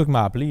cool, c'est toi qui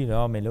m'as appelé,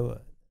 là, mais là,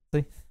 tu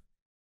sais.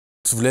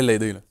 Tu voulais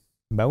l'aider, là.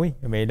 Ben oui,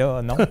 mais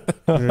là, non.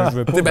 Je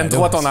veux pas. T'es ben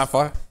trop à ton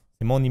affaire.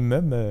 C'est mon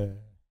immeuble.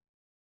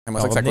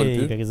 J'aimerais ça que ça colle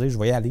plus. Brisé, je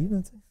vais y aller. Là,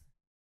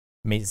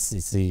 mais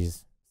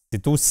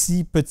c'est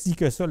aussi petit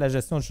que ça, la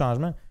gestion du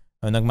changement.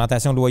 Une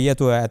augmentation de loyer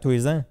à tous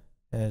les ans,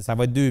 ça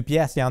va être 2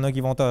 piastres. Il y en a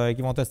qui vont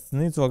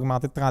t'ostiner. Tu vas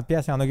augmenter de 30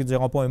 piastres. Il y en a qui ne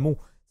diront pas un mot.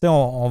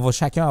 On va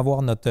chacun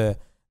avoir notre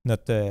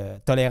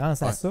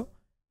tolérance à ça,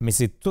 mais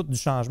c'est tout du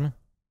changement.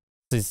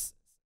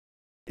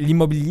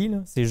 L'immobilier,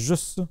 là, c'est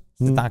juste ça.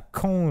 C'est en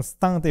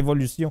constante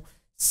évolution.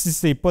 Si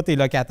c'est pas tes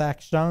locataires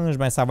qui changent,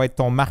 ben ça va être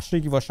ton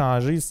marché qui va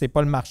changer. Si c'est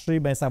pas le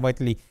marché, ben ça va être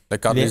le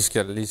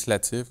cadre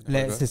législatif.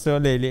 C'est ça,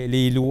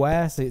 les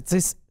lois. C'est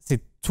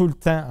tout le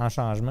temps en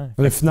changement.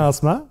 Le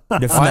financement.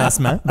 Le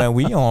financement, ben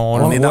oui, on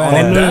l'a eu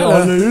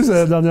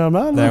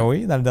dernièrement. Là. Ben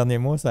oui, dans le dernier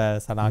mois, ça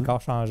a encore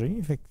changé.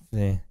 Fait que,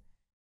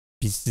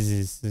 puis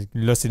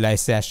là, c'est la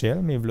SCHL,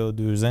 mais là,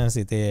 2 ans,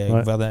 c'était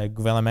le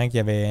gouvernement qui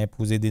avait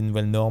imposé des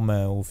nouvelles normes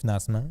au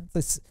financement.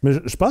 Mais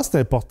je pense que c'est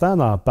important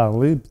d'en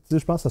parler.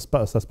 Je pense que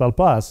ça se parle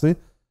pas assez.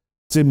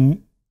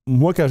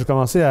 Moi, quand j'ai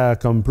commencé à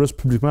comme plus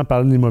publiquement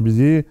parler de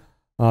l'immobilier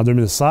en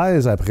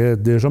 2016, après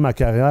déjà ma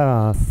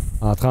carrière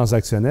en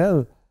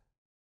transactionnel,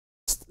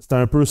 c'était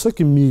un peu ça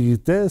qui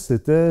m'irritait.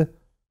 C'était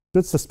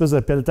toute cette espèce de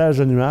pelletage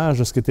de nuages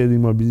de ce qu'était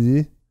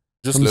l'immobilier.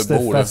 Juste comme le c'était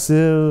beau,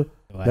 facile,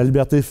 là. la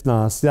liberté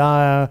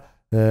financière,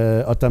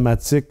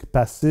 automatique,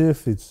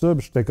 passif et tout ça.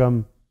 Puis j'étais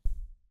comme,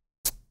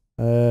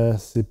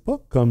 c'est pas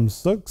comme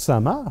ça que ça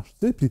marche.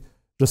 Tu sais? Puis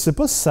je sais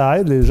pas si ça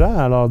aide les gens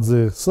à leur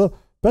dire ça.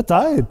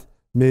 Peut-être,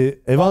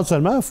 mais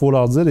éventuellement, il faut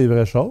leur dire les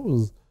vraies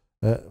choses.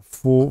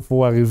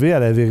 Faut arriver à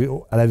la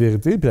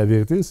vérité. Puis la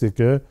vérité, c'est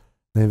que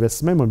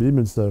l'investissement immobilier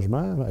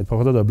multilogement, être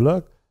propriétaire de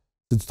bloc,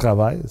 c'est du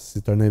travail,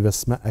 c'est un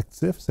investissement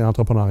actif, c'est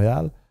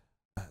entrepreneurial,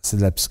 c'est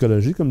de la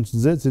psychologie, comme tu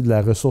disais, de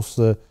la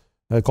ressource,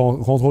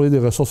 contrôler des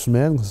ressources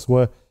humaines, que ce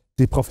soit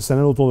tes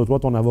professionnels autour de toi,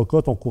 ton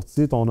avocat, ton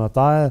courtier, ton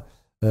notaire,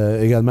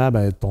 également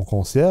ton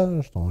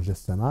concierge, ton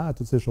gestionnaire,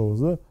 toutes ces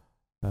choses-là.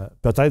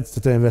 Peut-être si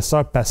tu es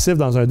investisseur passif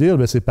dans un deal,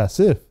 c'est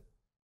passif,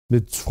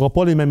 mais tu ne feras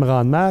pas les mêmes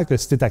rendements que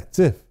si tu es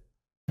actif.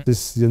 Il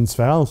y a une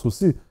différence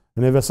aussi.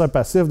 Un investisseur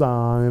passif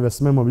dans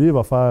l'investissement immobilier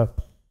va faire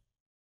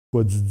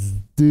quoi, du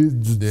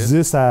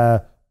 10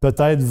 à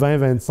peut-être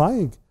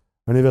 20-25.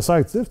 Un investisseur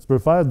actif, tu peux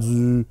faire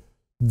du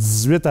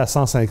 18 à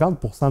 150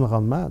 % de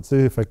rendement.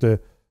 Fait que je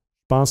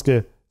pense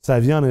que ça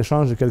vient en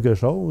échange de quelque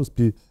chose.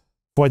 Puis il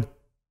faut être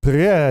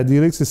prêt à dealer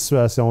avec ces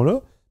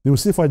situations-là, mais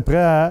aussi il faut être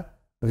prêt à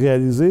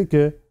réaliser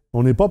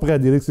qu'on n'est pas prêt à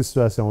dealer avec ces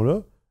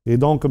situations-là. Et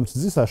donc, comme tu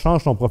dis, ça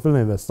change ton profil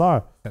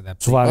d'investisseur.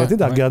 Tu vas arrêter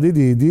de regarder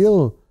des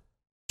deals.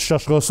 Tu ne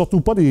chercheras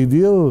surtout pas des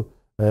deals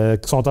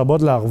qui sont en bas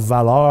de leur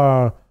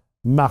valeur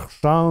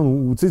marchande.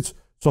 Ou, tu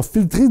vas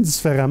filtrer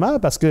différemment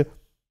parce que,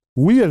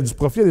 oui, il y a du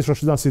profit à aller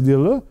chercher dans ces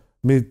deals-là,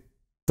 mais tu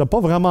n'as pas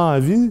vraiment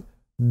envie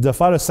de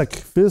faire le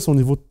sacrifice au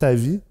niveau de ta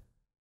vie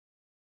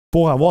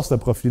pour avoir ce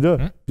profit-là.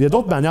 Puis il y a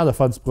d'autres manières de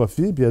faire du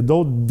profit, puis il y a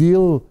d'autres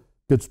deals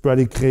que tu peux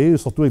aller créer,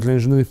 surtout avec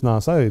l'ingénierie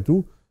financière et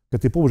tout, que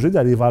tu n'es pas obligé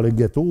d'aller vers le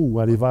ghetto ou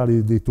aller vers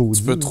des taux.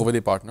 Tu peux trouver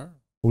des partenaires.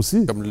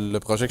 Aussi. Comme le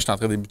projet que je suis en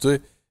train de débuter,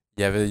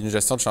 il y avait une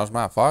gestion de changement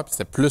à faire, puis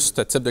c'était plus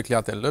ce type de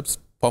clientèle-là, puis c'est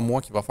pas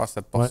moi qui va faire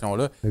cette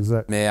portion-là.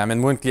 Exact. Mais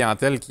amène-moi une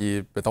clientèle qui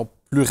est, peut-être,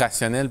 plus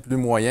rationnelle, plus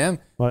moyenne.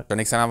 Je suis un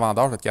excellent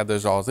vendeur, je vais être capable de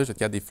jaser, je vais être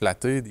capable de les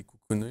flatter, des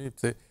coucouner,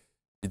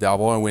 puis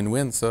d'avoir un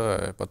win-win,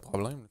 ça, pas de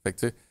problème. Fait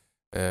que,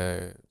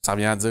 ça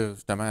revient à dire,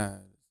 justement,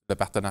 le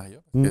partenariat.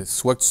 Parce que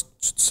soit que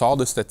tu te sors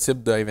de ce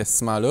type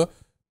d'investissement-là,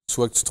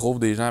 soit que tu trouves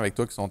des gens avec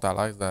toi qui sont à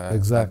l'aise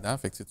là-dedans.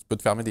 Fait que tu peux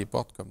te fermer des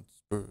portes comme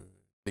tu peux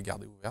les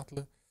garder ouvertes.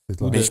 Là.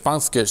 Mais je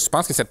pense que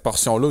cette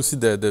portion-là aussi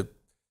de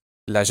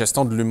la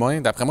gestion de l'humain,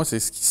 d'après moi, c'est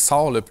ce qui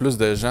sort le plus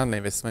de gens de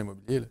l'investissement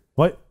immobilier.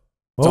 Oui.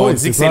 On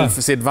dit que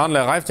c'est de vendre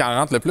le rêve qui en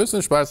rentre le plus. Là.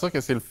 Je suis pas sûr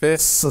que c'est le fait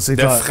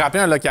de frapper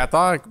un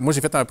locataire. Moi,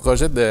 j'ai fait un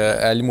projet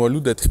à Limoilou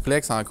de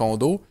triplex en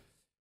condo.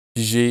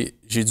 Puis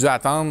j'ai dû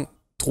attendre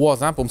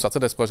 3 ans pour me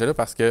sortir de ce projet-là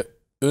parce que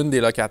une des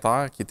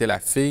locataires, qui était la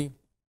fille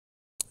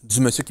du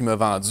monsieur qui m'a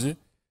vendu,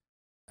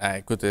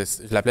 écoute,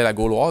 je l'appelais la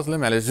Gauloise, là,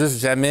 mais elle a juste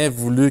jamais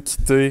voulu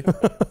quitter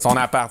son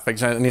appart. Fait que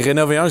j'en ai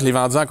rénové un, je l'ai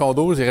vendu en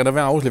condo, j'ai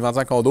rénové en haut, je l'ai vendu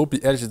en condo, puis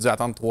elle, j'ai dû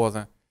attendre 3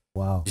 ans.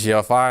 Wow. J'ai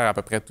offert à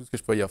peu près tout ce que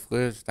je pouvais y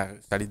offrir. J'étais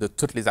allé de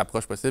toutes les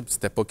approches possibles, puis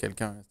c'était pas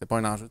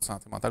un enjeu de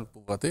santé mentale ou de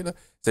pauvreté.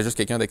 C'était juste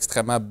quelqu'un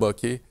d'extrêmement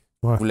boqué.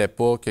 Ouais. Voulait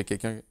pas que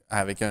quelqu'un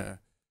avec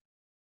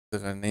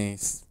une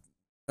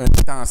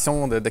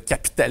intention de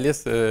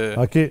capitaliste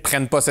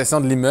prenne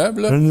possession de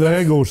l'immeuble. Une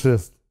vraie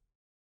gauchiste.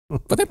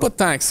 Peut-être pas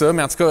tant que ça,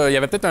 mais en tout cas, il y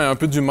avait peut-être un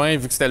peu d'humain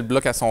vu que c'était le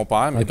bloc à son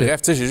père. Mais bref,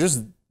 j'ai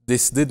juste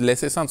décidé de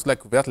laisser ça en dessous de la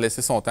couverte,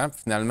 laisser son temps.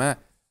 Puis finalement,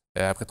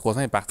 après 3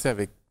 ans, il est parti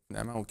avec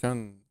finalement aucun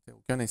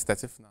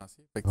incitatif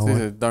financier. Fait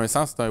que, d'un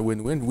sens, c'est un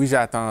win-win. Oui, j'ai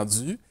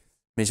attendu,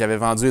 mais j'avais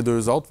vendu les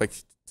 2 autres. Fait que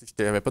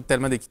je n'avais pas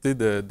tellement d'équité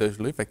de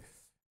geler. Fait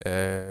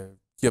que,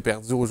 qui a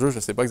perdu au jeu, je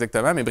ne sais pas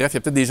exactement. Mais bref, il y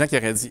a peut-être des gens qui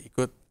auraient dit,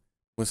 écoute,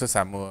 moi,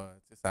 ça m'a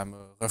ça m'a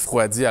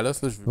refroidi à l'os.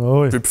 Je Ah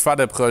oui. ne peux plus faire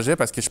de projet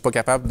parce que je suis pas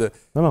capable de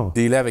Non.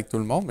 délai avec tout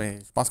le monde, mais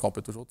je pense qu'on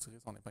peut toujours tirer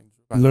son épingle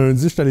du jeu.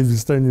 Lundi, je suis allé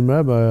visiter un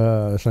immeuble,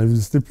 j'en ai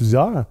visité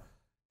plusieurs,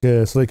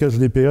 sur lesquels j'ai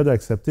des PA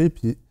d'accepter,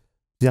 puis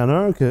il y en a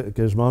un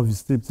que je m'en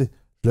visiter,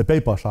 je le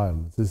paye pas cher.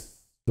 Je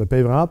le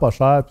paye vraiment pas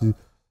cher, puis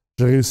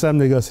j'ai réussi à me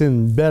négocier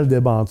une belle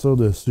débenture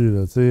dessus.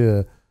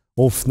 Là,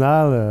 au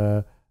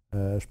final,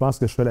 je pense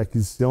que je fais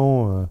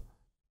l'acquisition.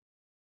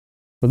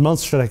 Je me demande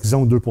si je fais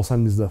l'acquisition de 2%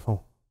 de mise de fonds.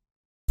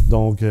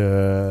 Donc,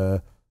 une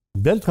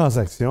belle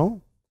transaction.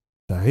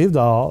 J'arrive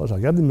dehors, je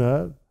regarde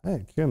l'immeuble.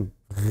 Hey,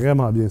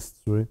 vraiment bien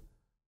situé.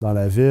 Dans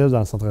la ville, dans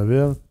le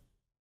centre-ville.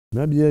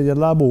 Mais il y a de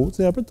la beau.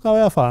 Il y a un peu de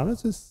travail à faire.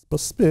 C'est pas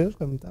si pire. Je suis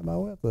comme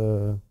tabarouette.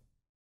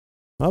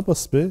 Non, pas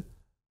si pire.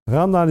 Je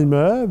rentre dans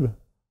l'immeuble.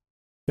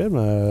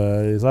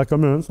 Les aires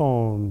communes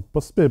sont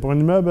pas si pire. Pour un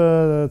immeuble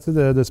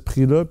de ce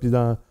prix-là, puis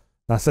dans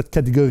cette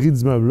catégorie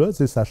d'immeubles-là,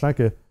 sachant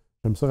que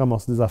j'aime ça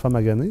ramasser des affaires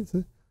maganées.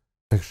 Fait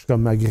que je suis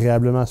comme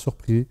agréablement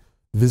surpris.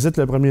 Visite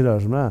le premier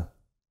logement.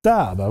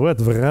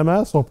 Tabarouette,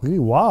 vraiment surpris.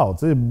 Wow,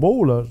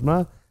 beau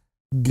logement.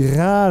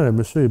 Grand, le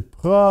monsieur est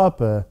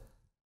propre.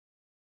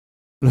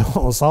 Là,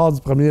 on sort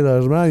du premier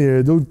logement, il y a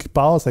un d'autre qui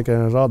passe avec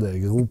un genre de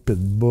gros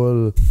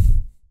pitbull.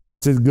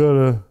 Le gars,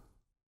 là,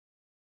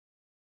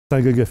 c'est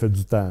un gars qui a fait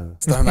du temps. Là.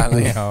 C'est un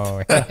malin.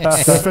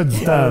 Ça fait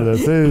du temps, là.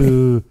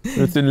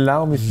 C'est une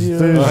larme ici.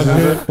 J'ai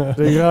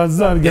grandi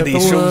dans le Il y a gâteau. des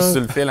choses là.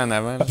 sur le fil en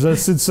avant. Là. Je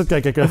sais tout de suite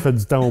quand quelqu'un fait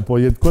du temps au pas.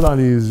 Il y a de quoi dans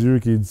les yeux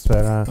qui est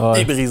différent.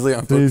 Il est brisé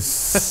un peu.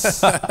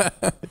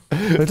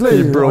 Fait que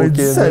là, il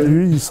dit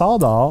salut, il sort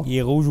dehors. Il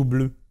est rouge ou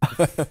bleu.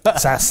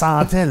 Ça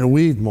sentait le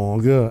weed, mon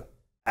gars.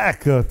 À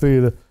côté,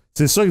 là.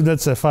 C'est sûr qu'il venait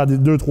de se faire des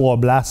 2-3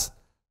 blasts.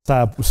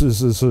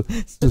 Sur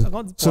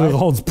le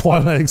rond du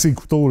poil avec ses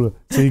couteaux, là.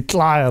 C'est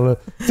clair, là.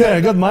 Tu sais,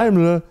 un gars de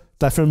même, là,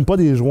 t'as fumes pas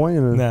des joints,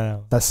 là.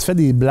 Non. Ça se fait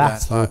des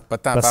blasts, là. Pas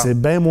de temps Parce que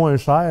c'est bien moins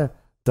cher.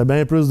 T'as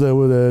bien plus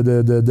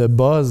de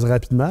buzz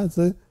rapidement, tu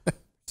sais.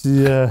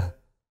 Puis,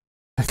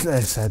 fait que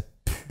là, ça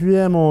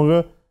puait, mon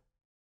gars.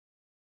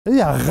 Là,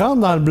 il rentre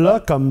dans le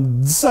bloc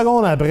comme 10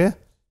 secondes après.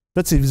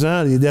 Là, ses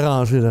visages, il est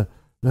dérangé, là.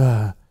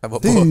 Ça va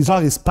Tu sais, pas.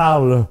 genre, il se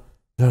parle, là.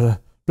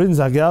 Puis là, il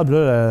nous regarde, puis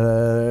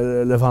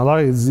là, le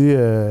vendeur, il dit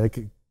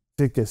tu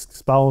sais, qu'est-ce qui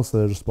se passe,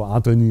 je sais pas,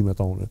 Anthony,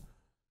 mettons, là.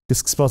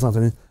 Qu'est-ce qui se passe,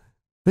 Anthony?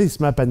 Là, il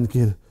se met à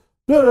paniquer, là.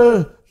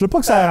 Là, je veux pas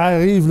que ça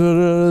arrive,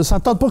 là. Ça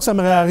ne tente pas que ça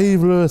me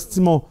réarrive, là. C'est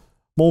mon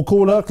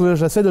coloc, là,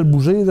 j'essaie de le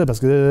bouger, là, parce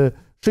que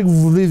je sais que vous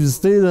voulez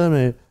visiter, là,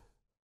 mais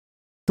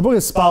je sais pas ce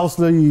qui se passe,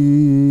 là.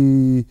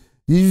 Il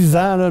est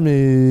vivant, là,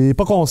 mais il est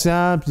pas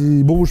conscient, puis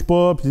il bouge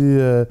pas, puis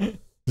je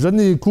donne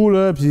des coups,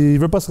 là, puis il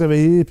veut pas se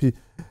réveiller, puis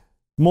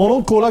mon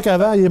autre coloc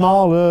avant, il est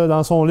mort, là,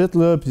 dans son lit,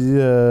 là, puis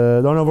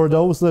d'un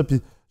overdose, là,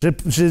 puis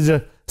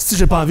si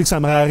j'ai pas envie que ça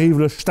me réarrive,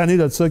 là, je suis tanné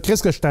de ça,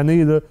 qu'est-ce que je suis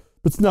tanné, là,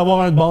 peux-tu en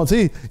avoir un de bon, tu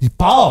sais, il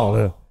part,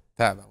 là.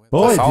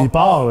 Ouais, puis il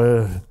part,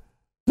 là.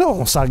 Là,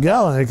 on s'en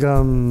regarde, on est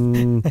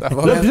comme.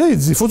 Là, puis là, il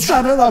dit, faut-tu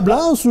changer la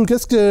blanche ou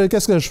qu'est-ce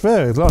que je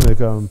fais? Là, on est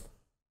comme.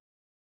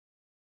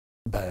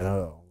 Ben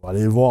là, on va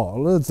aller voir,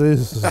 là, tu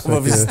sais. On va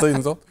visiter,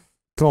 nous autres.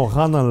 Là, on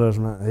rentre dans le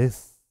logement. Et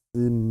c'est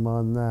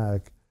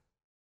monac.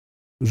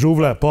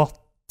 J'ouvre la porte.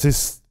 Tu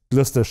sais,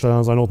 là, j'étais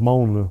dans un autre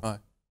monde, là.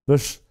 Ouais.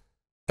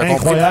 Là,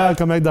 incroyable,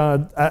 comme être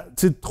dans.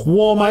 Tu sais,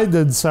 3 mètres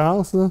de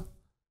différence, là.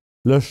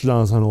 Là, je suis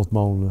dans un autre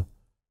monde,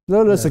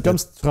 là. Là, c'est comme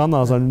si tu rentres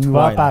dans un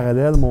univers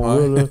parallèle, mon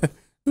gars, là.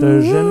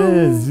 T'as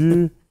jamais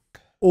vu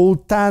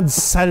autant de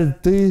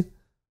saleté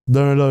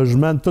d'un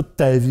logement de toute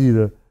ta vie,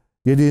 là.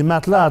 Il y a des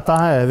matelas à terre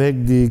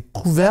avec des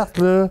couvertes,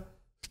 là.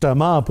 Je te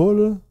mens pas,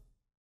 là.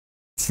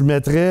 Tu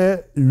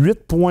mettrais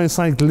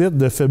 8,5 litres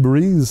de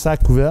Febreze sur la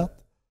couverte.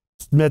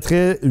 Tu te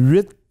mettrais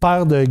 8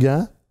 paires de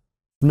gants.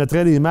 Tu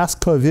mettrais des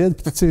masques COVID,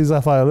 puis toutes ces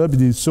affaires-là, puis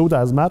des sauts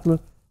d'asthmate, là.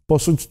 Pas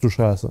sûr que tu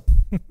toucherais à ça.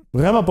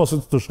 Vraiment pas sûr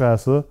que tu toucherais à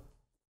ça.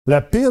 La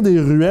pire des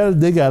ruelles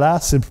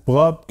dégueulasses, c'est plus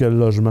propre que le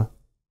logement.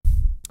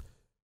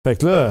 Fait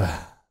que là,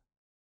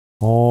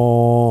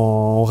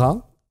 on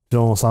rentre, puis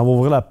on s'en va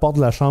ouvrir la porte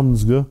de la chambre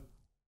du gars.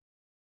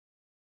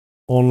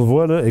 On le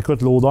voit, là.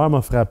 Écoute, l'odeur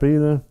m'a frappé,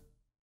 là.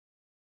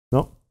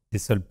 Non. C'est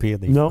ça le pire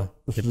des Non. fois.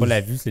 C'est pas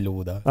la vue, c'est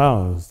l'odeur.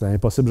 Ah, c'était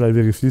impossible, j'avais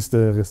vérifié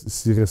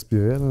s'il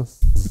respirait, là.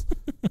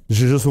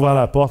 J'ai juste ouvert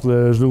la porte,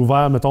 là. Je l'ai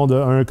ouvert, mettons, de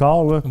un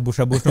quart, là.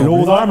 Bouche à bouche.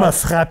 L'odeur m'a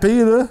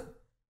frappé, là.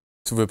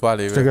 Tu veux pas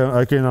aller. J'étais comme,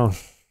 ok, non.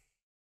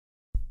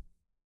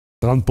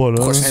 Je rentre pas là.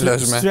 Prochain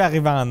logement. Tu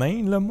arrives en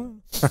Inde, là, moi?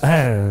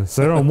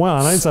 Sérieux, au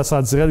moins en Inde, ça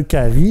sentirait le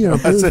curry un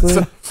peu. C'est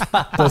ça.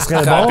 Ça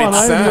serait bon en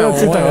Inde,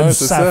 là. T'aurais du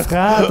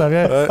safran,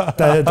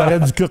 t'aurais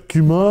du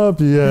curcuma,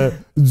 puis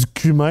du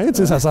cumin.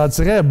 Ça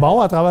sentirait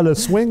bon à travers le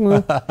swing,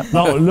 là.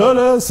 Non,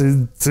 là,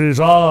 c'est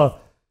genre.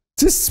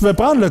 Tu sais, si tu peux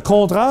prendre le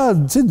contraire,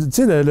 tu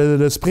sais,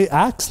 le spray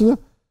Axe, là.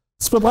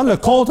 Si tu peux prendre le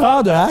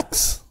contraire de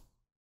Axe,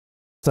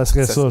 ça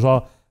serait ça,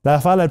 genre,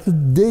 l'affaire la plus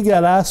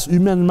dégueulasse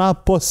humainement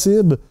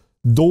possible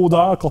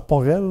d'odeur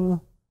corporelle. Là.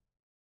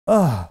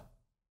 Ah!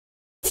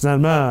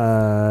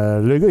 Finalement,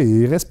 le gars,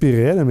 il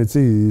respirait, là, mais tu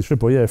sais, je sais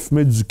pas, il a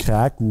fumé du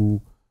crack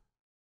ou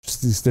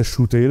il s'était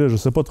shooté, là, je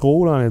sais pas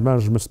trop, là, honnêtement,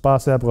 je me suis pas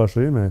assez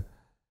approché, mais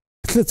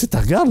que là, tu sais, tu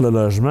regardes le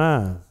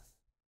logement,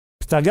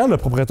 puis tu regardes le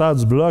propriétaire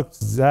du bloc, tu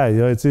te dis,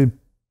 tu sais,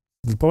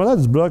 le propriétaire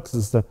du bloc,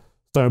 c'est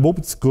un beau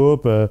petit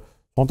couple,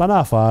 ils sont en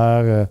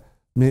affaires,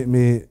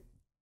 mais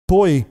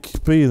pas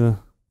équipé, là.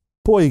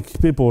 Pas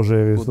équipé pour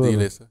gérer ça.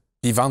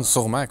 Puis ils vendent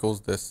sûrement à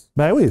cause de ça.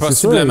 Ben oui, c'est ça.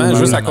 Possiblement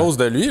juste à cause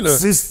de lui. Là.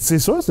 C'est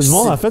ça, c'est du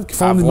monde en fait qui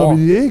font de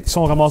l'immobilier, qui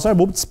sont ramassés un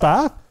beau petit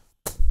parc,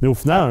 mais au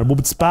final, un beau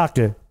petit parc,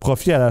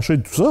 profit à l'achat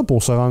et tout ça,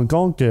 pour se rendre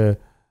compte que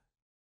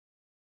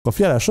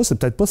profit à l'achat, c'est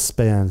peut-être pas si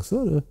payant que ça.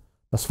 Là.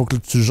 Parce qu'il faut que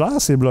tu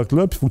gères ces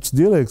blocs-là, puis il faut que tu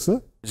deals avec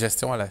ça.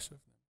 Gestion à l'achat.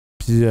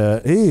 Puis,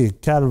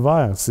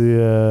 calvaire,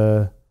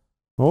 c'est...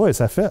 ouais,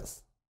 ça fait.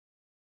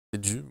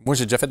 Moi,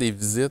 j'ai déjà fait des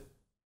visites,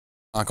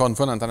 encore une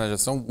fois, dans le temps de la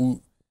gestion,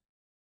 où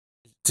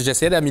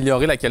j'essayais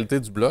d'améliorer la qualité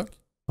du bloc.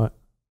 Ouais.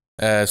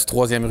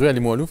 Sur 3e rue à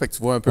Limoilou, fait que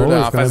tu vois un peu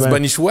là, en face du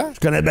Bonichois. Je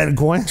connais bien le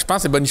coin. Je pense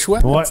que c'est Bonichois,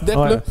 le petit dep,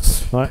 là.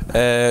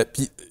 Ouais.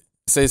 Puis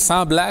c'est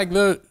sans blague,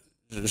 là,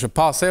 je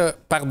passais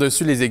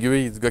par-dessus les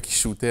aiguilles du gars qui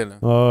shootait. Là.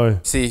 Ouais.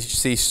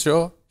 Ses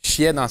chats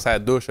chiaient dans sa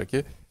douche, OK?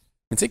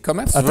 Mais tu sais,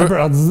 comment tu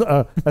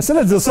veux... essaie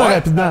de dire ça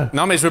rapidement.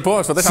 Non, mais je veux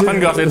pas. Je vais peut-être en faire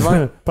une gorgée de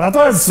vin.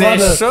 Prends-toi un petit verre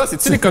de... Ces chats,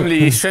 c'est-tu comme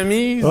les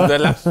chemises de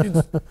l'archi?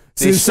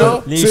 Ces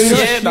chats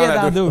chiaient dans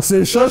la douche.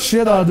 Ces chats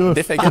chiaient dans la douche.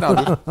 Déféquaient dans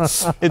la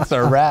douche. It's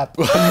a rap.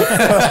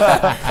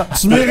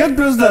 Tu mérites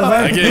plus de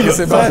vin. OK,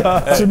 c'est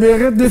bon. Tu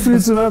mérites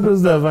définitivement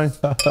plus de vin.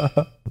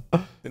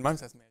 C'est de même que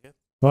ça se mérite.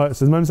 Ouais,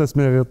 c'est de même que ça se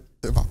mérite.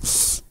 C'est bon.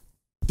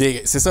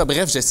 Puis c'est ça.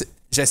 Bref,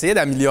 j'essayais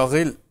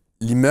d'améliorer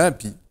l'immeuble.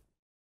 Puis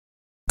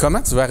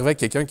comment tu vas arriver avec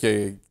quelqu'un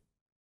qui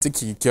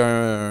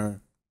a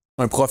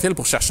un profil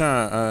pour chercher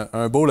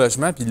un beau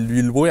logement puis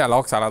lui louer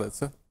alors que ça a l'air de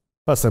ça?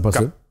 Ah, c'est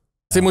impossible.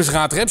 Tu sais, moi, je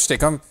rentrais puis j'étais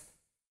comme...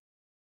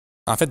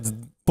 En fait,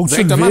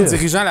 directement en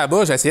dirigeant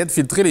là-bas, j'essayais de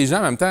filtrer les gens.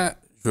 En même temps,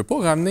 je veux pas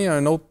ramener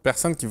une autre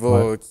personne qui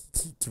va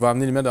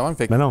amener l'immeuble de même.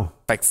 Mais non.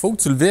 Fait qu'il faut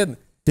que tu le vides.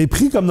 T'es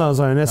pris comme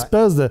dans une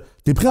espèce de...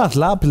 T'es pris entre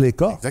l'arbre et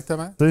l'écorce.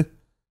 Exactement. T'sais.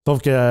 Sauf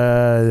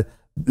que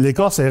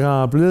l'écorce est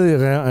remplie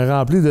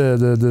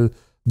de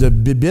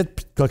bébites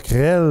puis de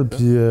coquerelles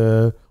puis...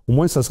 Au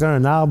moins, ce serait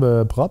un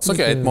arbre propre. C'est ça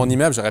qu'avec mon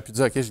immeuble, j'aurais pu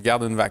dire, OK, je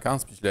garde une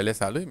vacance puis je le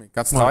laisse aller. Mais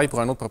quand tu travailles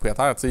pour un autre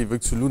propriétaire, tu sais, il veut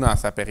que tu loues dans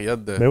sa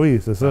période de... Ben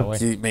oui, c'est ça.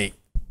 Mais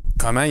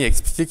comment il a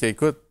expliqué que,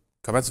 écoute,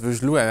 comment tu veux que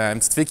je loue à une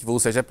petite fille qui va au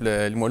cégep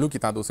Limoilou qui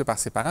est endossée par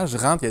ses parents? Je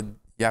rentre, il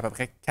y a à peu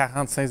près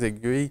 45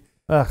 aiguilles.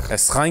 Elle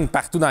se règne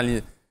partout dans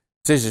les... Tu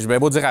sais, j'ai bien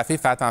beau dire à la fille,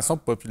 fais attention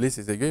pour populer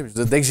ces aiguilles.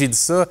 Je dis, dès que j'ai dit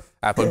ça,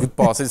 elle n'a pas le goût de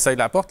passer le seuil de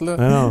la porte, là.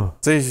 Non.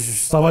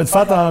 Ça va être fait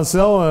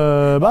attention,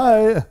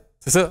 bye!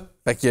 C'est ça.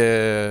 Fait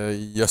que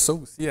il y a ça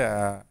aussi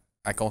à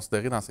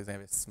considérer dans ces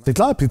investissements. C'est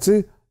clair, puis tu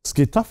sais, ce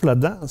qui est tough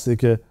là-dedans, c'est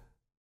que,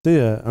 tu sais,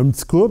 un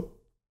petit couple,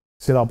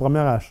 c'est leur premier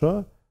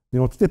achat,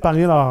 ils ont tout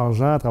épargné leur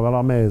argent à travers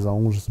leur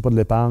maison, je sais pas, de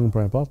l'épargne, peu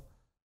importe.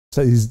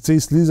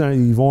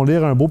 Ils vont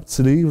lire un beau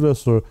petit livre là,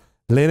 sur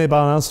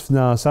l'indépendance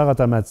financière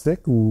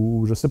automatique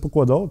ou je sais pas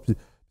quoi d'autre. Puis,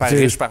 par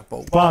riche, par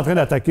pauvre. Je suis pas en train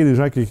d'attaquer les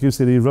gens qui écrivent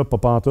ces livres-là, pas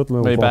pantoute.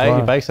 Là, mais il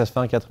paraît que ça se fait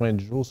en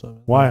 90 jours, ça.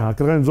 Ouais, en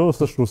 90 jours,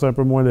 ça, je trouve ça un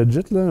peu moins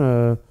legit,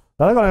 là.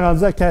 C'est vrai qu'on est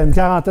rendu à une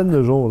quarantaine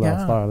de jours, là, à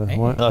cette heure, là.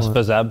 Ouais, c'est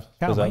faisable.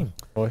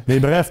 Ouais. Mais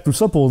bref, tout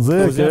ça pour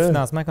dire que... un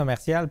financement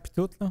commercial, puis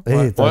tout, là.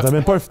 Hey, t'as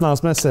même pas un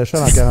financement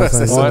séchal en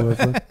 45 jours.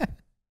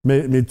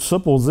 Mais tout ça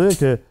pour dire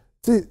que,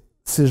 tu sais,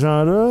 ces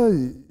gens-là,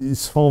 ils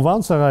se font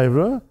vendre ce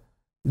rêve-là.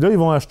 Là, ils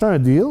vont acheter un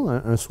deal,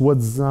 un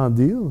soi-disant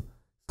deal. Ils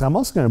se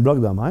ramassent qu'un bloc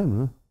de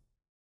même,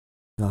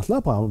 là.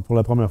 Là, pour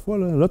la première fois,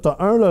 là t'as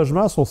un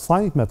logement sur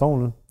 5, mettons,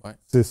 là. Ouais.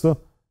 C'est ça.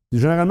 Puis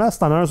généralement, si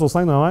t'en as un sur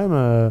 5 de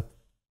même...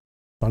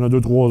 T'en as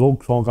 2-3 autres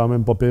qui sont quand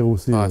même pas pires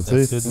aussi. Ah,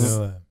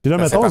 Puis là,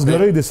 mettons, ce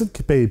gars-là, il décide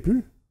qu'il paye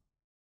plus.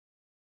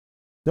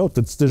 Yo,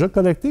 t'as-tu déjà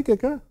collecté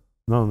quelqu'un?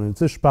 Non, mais tu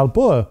sais, je parle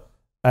pas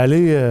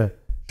aller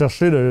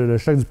chercher le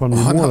chèque du premier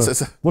mois. Non, c'est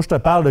ça. Moi, je te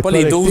parle de pas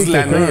collecter les 12 de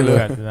l'année,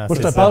 là. Moi,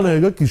 je te parle d'un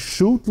gars qui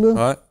shoot, là. Ouais.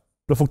 Là,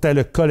 il faut que tu ailles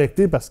le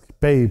collecter parce qu'il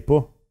paye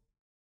pas.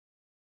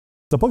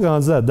 T'as pas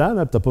grandi là-dedans,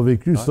 là, pis t'as pas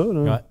vécu ça,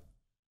 là. Ouais.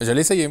 Je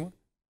l'ai essayé, moi.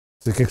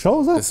 C'est quelque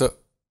chose, hein? C'est ça.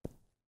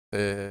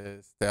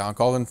 C'était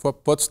encore une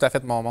fois pas tout à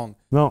fait mon monde.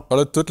 Non.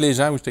 Là, tous les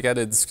gens où j'étais capable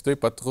de discuter,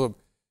 pas de trouble.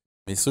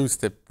 Mais ceux où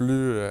c'était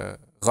plus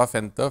rough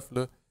and tough,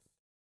 là,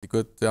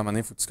 écoute, à un moment donné,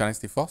 il faut que tu connaisses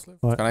tes forces. Là.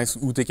 Faut que tu connaisses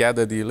où tu es capable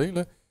de dealer.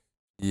 Là.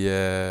 Puis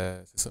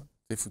c'est ça.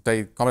 Il faut que tu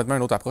aies complètement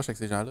une autre approche avec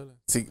ces gens-là.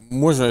 Là.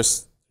 Moi,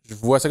 je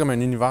vois ça comme un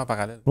univers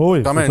parallèle.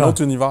 Oui, comme un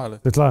autre univers. Là.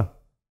 C'est clair.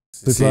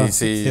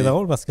 C'est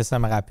drôle parce que ça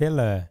me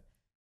rappelle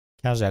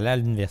quand j'allais à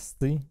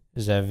l'université,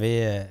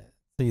 j'avais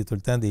il y a tout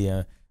le temps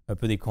un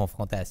peu des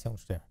confrontations.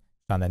 J'étais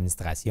en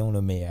administration, là,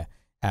 mais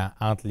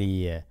entre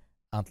les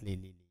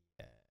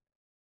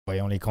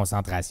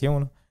concentrations,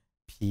 là,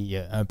 puis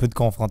un peu de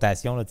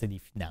confrontation, là, les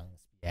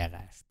finances, puis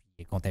RH, puis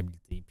les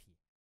comptabilités. Puis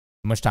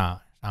moi, j'étais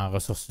en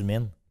ressources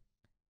humaines,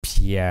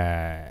 puis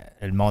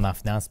le monde en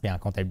finance et en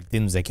comptabilité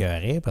nous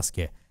écœurait parce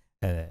que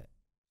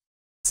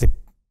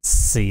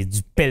c'est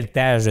du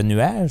pelletage de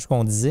nuages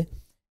qu'on disait.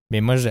 Mais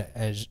moi, je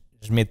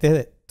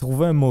m'étais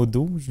trouvé un mot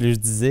d'eau. Je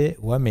disais,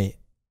 ouais, mais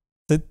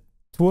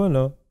toi,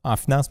 là, en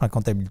finance et en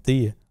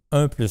comptabilité,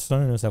 1 plus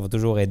 1, là, ça va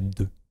toujours être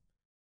 2.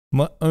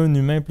 Moi, un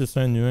humain plus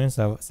un humain,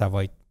 ça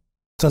va être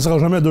Ça sera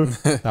jamais 2.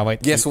 Ça va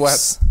être Guess X.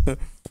 what?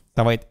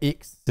 Ça va être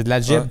X. C'est de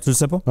l'algèbre, tu le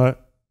sais pas? Ouais.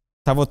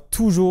 Ça va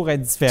toujours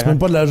être C'est différent. même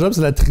pas de la job,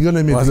 c'est la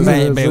trigonométrie.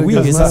 Ben oui,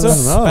 mais c'est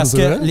ça. Non, Parce c'est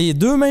que vrai. les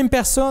deux mêmes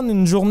personnes,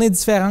 une journée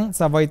différente,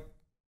 ça va être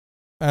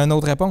une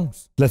autre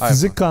réponse. La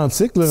physique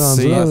quantique, là,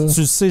 rendu là.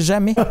 Tu le sais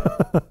jamais.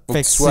 Faut que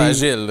tu sois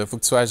agile. Faut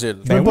que tu sois agile.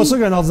 Je suis même pas sûr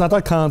qu'un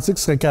ordinateur quantique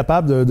serait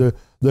capable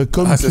de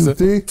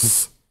computer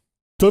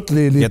toutes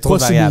les trop de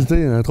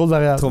possibilités. Hein, trop de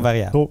variables. Trop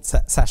variable. Trop.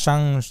 Ça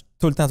change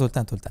tout le temps.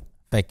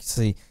 Fait que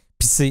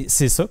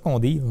c'est ça qu'on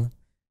dit. Là.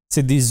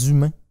 C'est des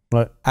humains.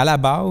 Ouais. À la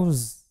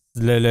base,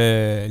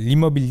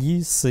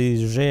 l'immobilier, c'est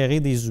gérer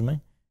des humains.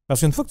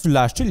 Parce qu'une fois que tu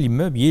l'as acheté,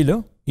 l'immeuble, il est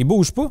là. Il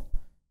bouge pas.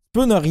 Tu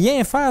peux ne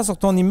rien faire sur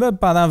ton immeuble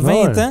pendant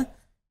 20 ans,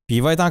 puis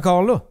il va être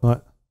encore là. Ouais.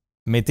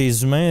 Mais tes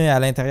humains à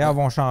l'intérieur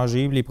vont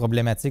changer, les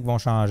problématiques vont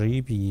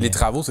changer. Puis, Les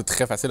travaux, c'est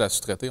très facile à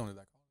sous-traiter, on est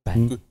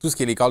d'accord. Tout ce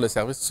qui est les calls de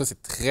service, tout ça,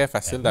 c'est très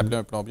facile d'appeler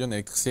un plombier, un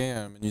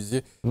électricien, un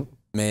menuisier.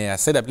 Mais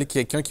essaie d'appeler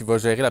quelqu'un qui va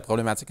gérer la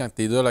problématique quand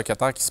t'es deux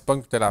locataires qui se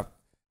pognent.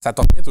 Ça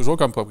t'en revient toujours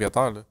comme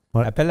propriétaire. Là.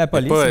 Ouais. Appelle la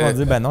police, ils vont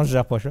dire ben non, je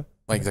gère pas ça.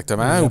 Ouais,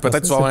 exactement. Ou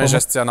peut-être tu vas avoir un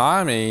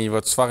gestionnaire, mais il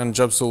va-tu faire une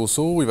job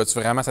so-so, il va-tu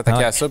vraiment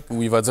s'attaquer à ça,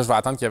 ou il va dire je vais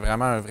attendre qu'il y ait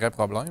vraiment un vrai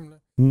problème.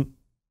 Là.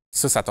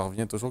 Ça te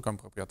revient toujours comme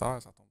propriétaire,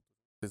 ça tombe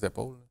sur tes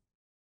épaules.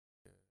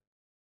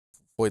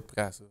 Faut être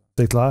prêt à ça.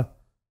 C'est clair.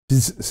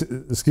 Puis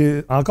ce qui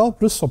est encore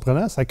plus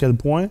surprenant, c'est à quel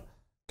point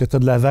que tu as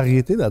de la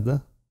variété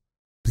là-dedans.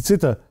 Puis tu sais,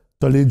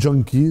 t'as les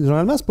junkies.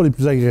 Généralement, c'est pas les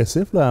plus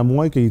agressifs, là, à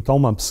moins qu'ils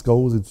tombent en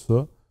psychose et tout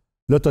ça.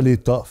 Là, t'as les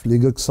toughs, les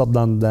gars qui sortent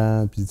dans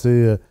dedans. Puis tu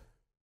sais...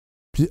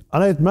 Puis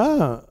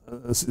honnêtement,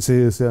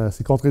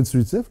 c'est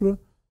contre-intuitif, là.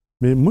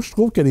 Mais moi, je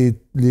trouve que les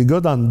gars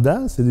dans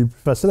dedans, c'est les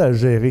plus faciles à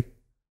gérer.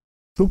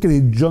 Je trouve que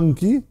les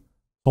junkies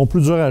sont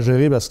plus durs à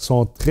gérer parce qu'ils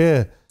sont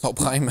très... Son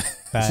prime.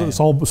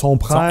 sont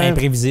prêts,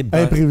 imprévisibles.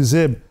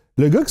 Imprévisibles.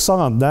 Le gars qui sort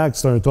en dedans,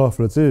 c'est un tough.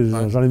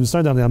 Là, j'en ai vu ça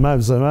un dernièrement,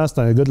 visiblement,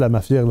 c'était un gars de la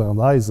mafia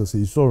irlandaise,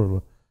 c'est sûr. Là.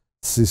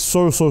 C'est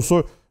sûr.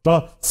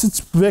 Genre, si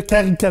tu pouvais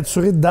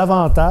caricaturer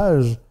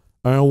davantage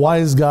un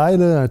wise guy,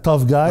 là, un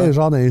tough guy,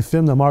 genre dans les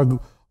films de Mark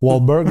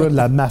Wahlberg, là, de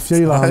la mafia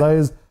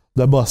irlandaise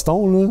de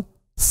Boston, là,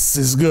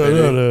 c'est ce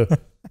gars-là. Là.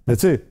 Mais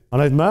tu sais,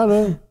 honnêtement,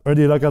 là, un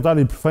des locataires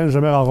les plus fins que j'ai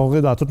jamais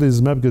rencontrés dans tous les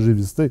immeubles que j'ai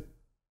visités.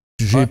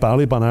 J'ai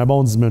parlé pendant un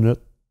bon 10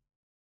 minutes.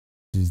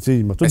 Puis,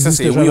 il m'a tout dit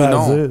ce que j'avais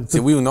à dire. C'est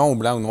oui ou non, ou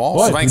blanc ou noir.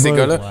 Ouais, souvent avec ces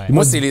gars-là. Ouais.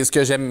 Moi, ce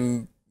que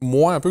j'aime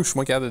moins un peu, que je suis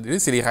moins capable de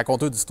dire, c'est les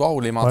raconteurs d'histoires ou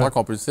les menteurs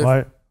compulsifs.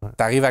 Ouais.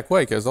 T'arrives à quoi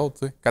avec eux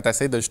autres, quand tu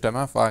essaies de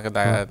justement faire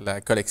de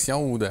la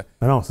collection ou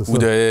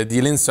de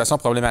dealer une situation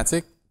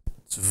problématique,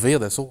 tu vires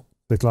de sourd.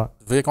 C'est clair.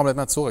 Tu vires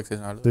complètement de sourd avec ces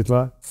gens-là. C'est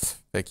clair.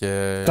 Fait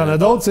que, T'en as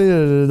d'autres, tu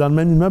sais, dans le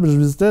même immeuble que je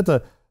visitais,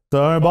 t'as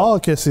un bar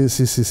que c'est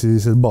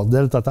le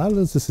bordel total,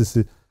 là,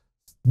 c'est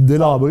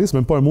délabré, c'est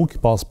même pas un mot qui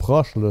passe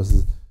proche, là,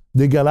 c'est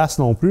dégueulasse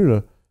non plus,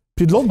 là.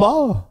 Puis de l'autre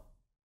bar,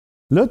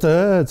 là, tu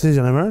sais,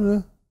 j'en ai un,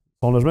 là,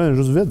 son logement est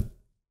juste vide.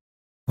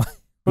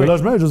 Le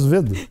logement est juste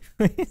vide.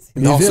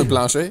 il dort sur le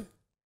plancher.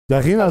 Il n'y a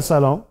rien dans le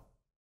salon.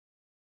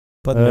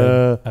 Pas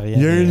de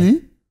il y a un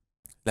lit.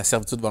 La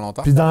servitude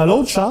volontaire. Puis dans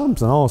l'autre chambre,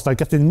 non, c'est un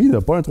 4,5,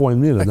 là, pas un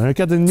 3,5. Là. Dans un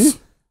 4,5,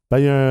 ben,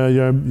 il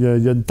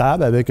y a une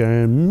table avec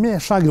un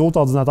méchant gros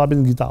ordinateur et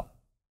une guitare.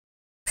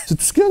 C'est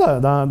tout ce qu'il y a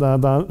dans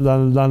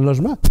le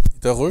logement.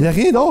 Il est heureux. Il n'y a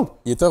rien d'autre.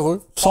 Il est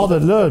heureux. Je sors de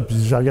là,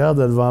 puis je regarde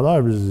le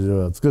vendeur, puis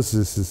en tout cas,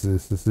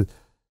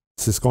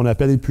 c'est ce qu'on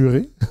appelle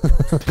épuré.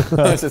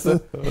 C'est ça.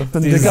 C'est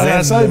une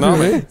décoration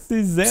épurée.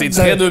 C'est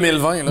très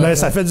 2020. Là. Ben,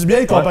 ça fait du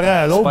bien comparé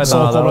à l'autre, qui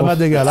sont complètement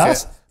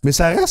dégueulasses. Mais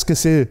ça reste que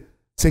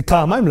c'est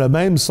quand même la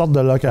même sorte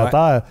de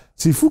locataire.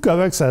 C'est fou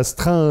comment que ça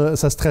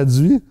se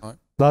traduit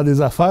dans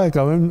des affaires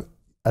quand même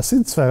assez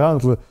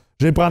différentes. Là.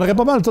 Je les prendrais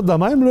pas mal tout de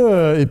même,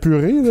 là,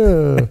 épuré.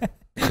 Là.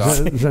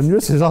 J'aime mieux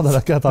ces genres de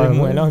locataires. C'est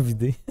moins long à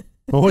vider.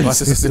 Oui,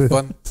 c'est le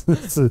fun.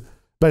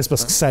 Ben, c'est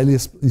parce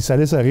qu'ils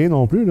salissent rien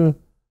non plus. Là.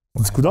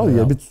 Du coup, il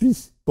habite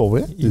ici, pour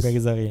vrai. Il ne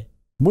brise rien.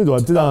 Moi, il doit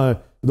habiter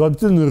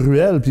dans une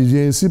ruelle, puis il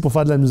vient ici pour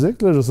faire de la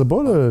musique. Là, je sais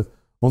pas. Là.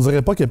 On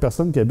dirait pas qu'il y a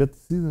personne qui habite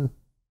ici. Là.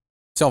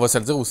 On va se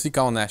le dire aussi,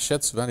 quand on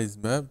achète souvent les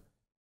immeubles,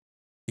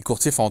 les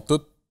courtiers font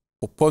tout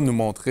pour pas nous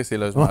montrer ces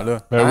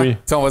logements-là. Ben oui.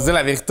 On va se dire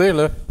la vérité,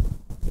 là.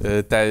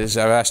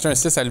 J'avais acheté un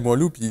 6 à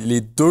Limoilou, puis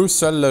les 2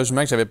 seuls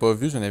logements que j'avais pas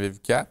vus, j'en avais vu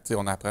 4.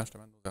 On apprend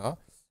justement de nos erreurs.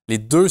 Les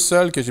 2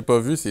 seuls que j'ai pas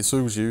vus, c'est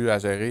ceux où j'ai eu à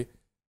gérer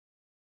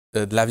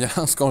de la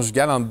violence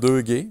conjugale entre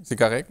 2 gays. C'est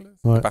correct,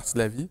 là. C'est partie de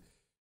la vie.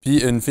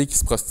 Puis une fille qui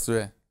se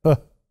prostituait. Tu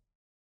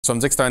vas me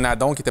dire que c'était un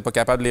addon qui était pas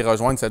capable de les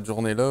rejoindre cette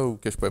journée-là ou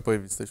que je pouvais pas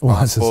éviter. Je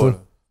pense pas.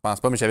 Je pense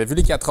pas, mais j'avais vu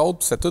les 4 autres,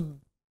 puis c'était tout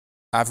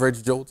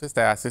average Joe.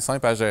 C'était assez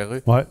simple à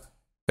gérer. Ouais.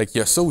 Fait qu'il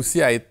y a ça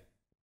aussi à être,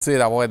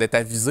 d'être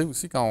avisé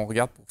aussi quand on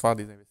regarde pour faire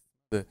des investissements.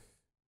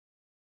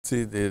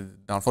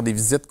 Dans le fond, des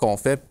visites qu'on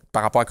fait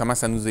par rapport à comment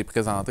ça nous est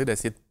présenté,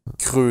 d'essayer de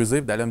creuser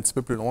et d'aller un petit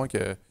peu plus loin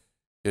que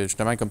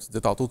justement, comme tu disais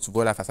tantôt, tu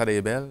vois la façade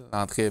est belle,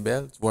 l'entrée est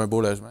belle, tu vois un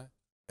beau logement.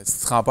 Si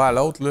tu ne te rends pas à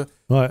l'autre,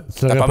 là,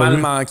 t'as pas mal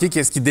manqué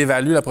qu'est-ce qui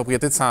dévalue la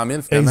propriété de 100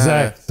 000. Finalement,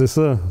 exact, c'est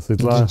ça, c'est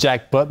clair. Du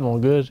jackpot, mon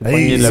gars. J'ai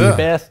Hey, pogné le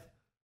best.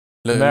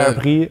 Meilleur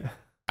prix.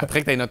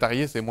 Après que tu aies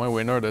notarié, c'est moins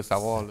winner de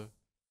savoir. Là.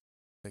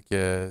 Fait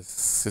que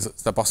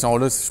cette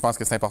portion-là, je pense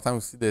que c'est important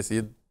aussi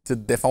d'essayer de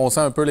défoncer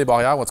un peu les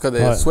barrières, ou en tout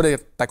cas, soit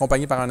d'être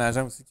accompagné par un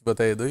agent aussi qui va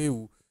t'aider,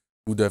 ou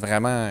de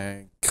vraiment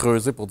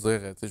creuser pour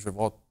dire, je vais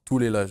voir tous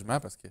les logements,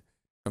 parce que,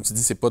 comme tu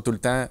dis, c'est pas tout le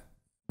temps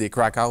des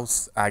crack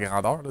house à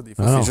grandeur. Là. Des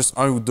fois, c'est juste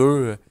un ou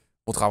deux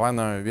au travers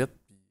d'un 8,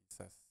 puis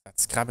ça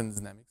te scrape une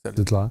dynamique.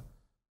 C'est clair.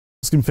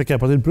 Ce qui me fait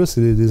capoter le plus,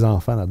 c'est les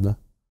enfants là-dedans.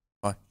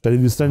 Ouais. Je suis allé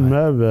visiter un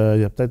immeuble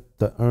il y a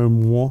peut-être un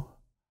mois,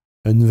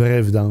 une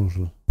vraie vidange.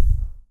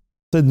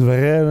 C'est une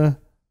vraie, là,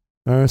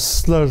 un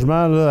 6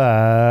 logements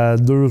là, à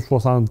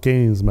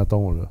 2,75,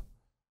 mettons. Là.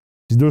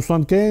 Puis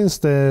 2,75,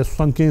 c'était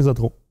 75 de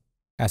trop.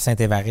 À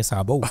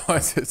Saint-Évariste-en-Beauce.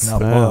 Ouais, c'est ça.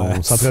 Non,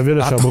 au centre-ville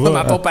de Sherbrooke.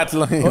 Dans ton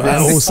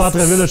patelin. Au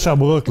centre-ville de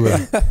Sherbrooke. Là.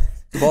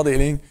 Tu bord des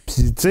lignes.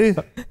 Puis, tu sais,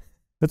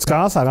 là, tu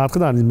commences à rentrer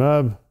dans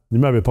l'immeuble.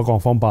 L'immeuble n'est pas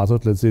conforme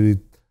pantoute. Là, les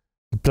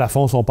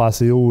plafonds sont pas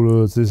assez hauts.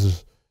 Là,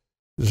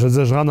 je veux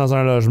dire, je rentre dans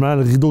un logement,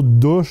 le rideau de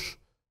douche,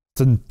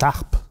 c'est une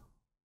tarpe.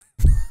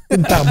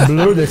 Une tarpe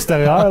bleue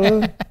d'extérieur.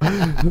 Là.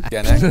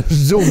 Je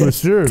dis au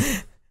monsieur,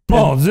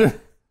 mon Dieu,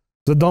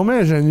 vous êtes donc bien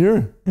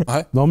ingénieux.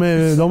 Ouais. Donc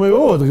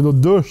haut, votre rideau de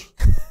douche.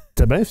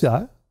 T'es bien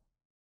fier.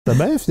 T'es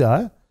bien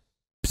fier.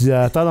 Puis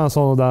à temps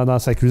dans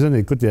sa cuisine,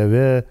 écoute, il y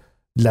avait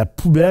de la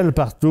poubelle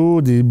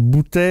partout, des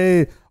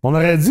bouteilles. On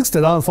aurait dit que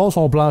c'était dans le fond,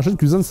 son plancher de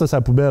cuisine, c'était sa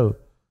poubelle.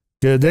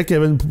 Que dès qu'il y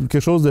avait quelque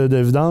chose de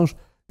vidange,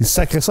 il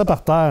sacrait ça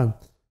par terre.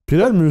 Puis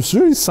là, le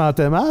monsieur, il se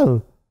sentait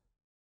mal.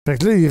 Fait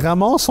que là, il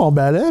ramasse son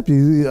balai, puis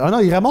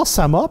il ramasse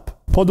sa mop,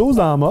 pas d'eau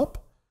dans la mop.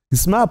 Il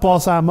se met à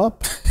passer à la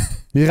mop.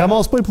 Mais il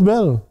ramasse pas les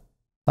poubelles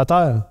à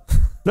terre.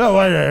 Là,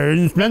 ouais,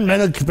 une semaine bien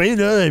occupée,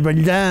 là, il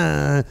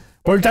va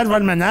pas le temps de voir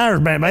le ménage,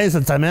 ben,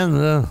 cette semaine,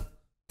 là.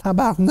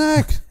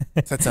 Tabarnak!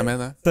 Cette semaine,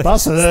 hein? Je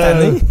pense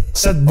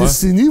cette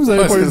décennie, vous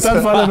avez pas eu le temps de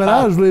faire le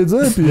ménage, je voulais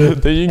dire.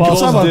 Puis, t'as eu une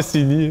grosse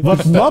décennie.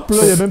 Votre mop, là,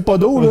 il n'y a même pas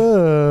d'eau,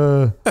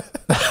 là.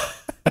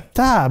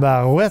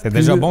 Tabarouette. C'est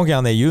déjà bon qu'il y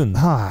en ait une.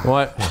 Ah.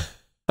 Ouais.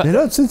 Mais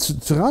là, tu sais,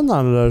 tu rentres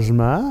dans le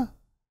logement,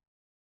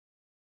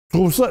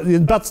 il y a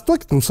une partie de toi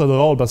qui trouve ça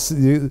drôle, parce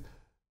que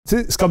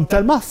c'est comme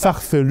tellement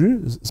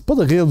farfelu, c'est pas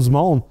de rire du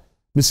monde,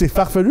 mais c'est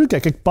farfelu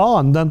qu'à quelque part,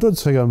 en dedans de toi,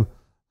 tu fais comme,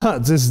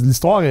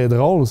 l'histoire est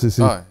drôle,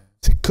 c'est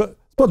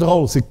pas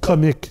drôle, c'est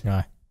comique.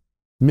 Ouais.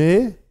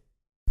 Mais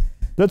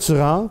là, tu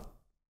rentres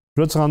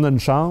dans une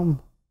chambre,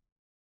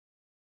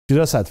 puis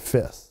là, ça te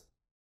fesse.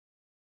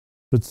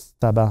 Là, tu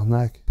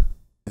tabarnak.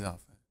 Les enfants.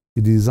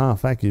 Il y a des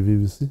enfants qui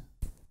vivent ici.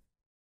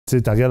 Tu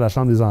sais, tu regardes la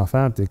chambre des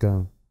enfants, t'es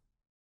comme,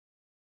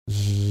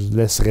 je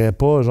laisserais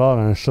pas, genre,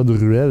 un chat de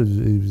ruelle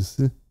vivre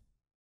ici.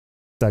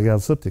 Tu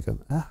regardes ça, t'es comme,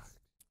 ah.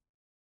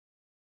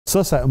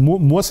 Ça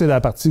moi, c'est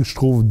la partie que je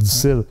trouve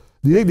difficile.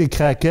 Dealer avec des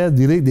craquettes,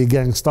 dealer avec des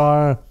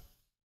gangsters,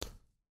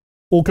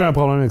 aucun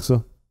problème avec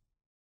ça.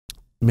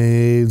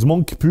 Mais du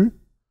monde qui pue,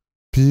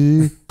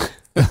 puis...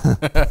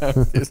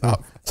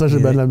 ça, j'ai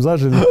bien de la misère,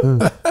 je suis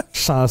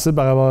chanceux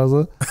par rapport à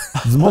ça.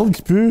 Du monde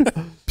qui pue,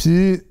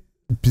 puis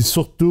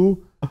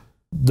surtout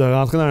de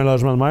rentrer dans un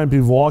logement de même, puis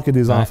voir qu'il y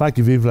a des enfants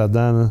qui vivent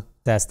là-dedans. Là.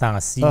 C'est à ce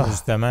temps-ci,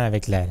 justement,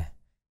 avec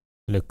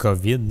le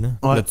COVID. Là,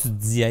 là tu te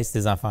dis, hey,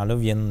 ces enfants-là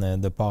viennent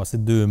de passer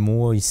 2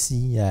 mois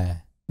ici à...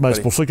 Ben,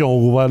 c'est pour ça qu'ils ont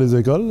rouvert les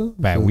écoles. Là.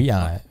 Ben oui,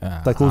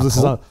 c'est à cause de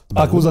c'est pas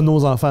à cause de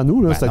nos enfants,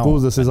 nous, là, c'est à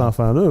cause de ces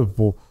enfants-là,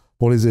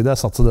 pour les aider à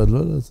sortir de là.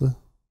 Là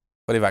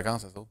pas les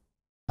vacances, c'est ça.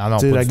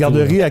 La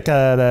garderie,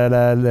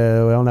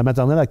 la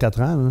maternelle à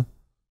 4 ans. Là.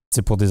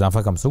 C'est pour des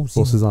enfants comme ça aussi.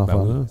 Pour ces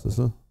enfants-là, c'est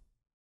ça.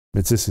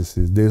 Mais tu sais,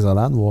 c'est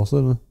désolant de voir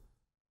ça. Là.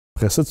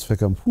 Après ça, tu fais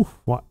comme,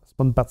 c'est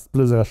pas une partie de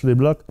plaisir d'acheter des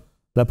blocs.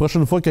 La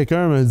prochaine fois que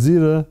quelqu'un me dit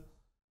là,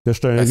 que je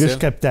suis un riche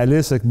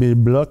capitaliste avec mes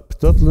blocs pis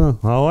tout, là,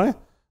 ah ouais?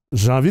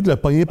 J'ai envie de le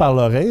pogner par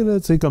l'oreille, là,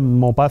 comme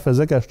mon père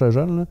faisait quand j'étais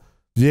jeune. Là.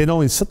 Viens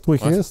donc ici, toi,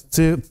 Chris.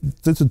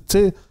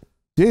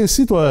 Viens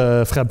ici,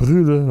 toi,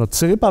 frappru, là. Va te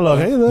tirer par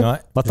l'oreille, là.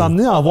 Va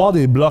t'emmener à en voir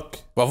des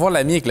blocs. Va voir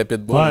l'ami avec le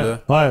pitbull,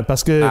 là. Ouais,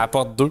 parce que... À la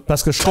porte 2.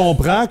 Parce que je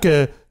comprends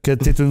que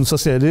t'es une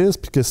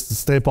socialiste, puis que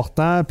c'est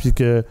important, puis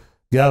que,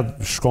 regarde,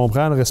 je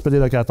comprends le respect des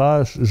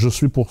locataires, je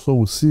suis pour ça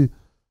aussi.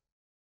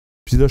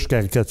 Puis là, je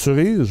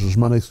caricaturise, je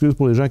m'en excuse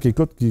pour les gens qui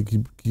écoutent, qui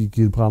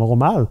le prendront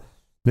mal.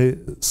 Mais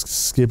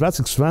ce qui est plate,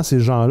 c'est que souvent, ces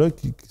gens-là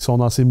qui sont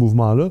dans ces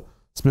mouvements-là,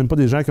 c'est même pas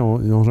des gens qui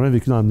n'ont jamais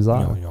vécu dans la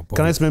misère. Ils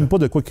connaissent même pas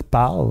de quoi ils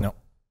parlent. Non.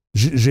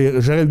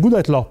 J'aurais le goût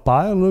d'être leur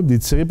père, là, de les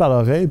tirer par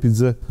l'oreille et de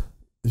dire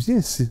viens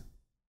ici.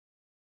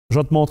 Je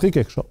vais te montrer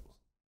quelque chose.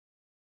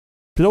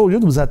 Puis là, au lieu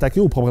de vous attaquer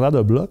aux propriétaires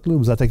de blocs, là,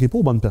 vous attaquez pas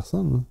aux bonnes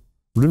personnes. Là.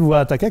 Au lieu de vous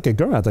attaquer à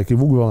quelqu'un,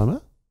 attaquez-vous au gouvernement.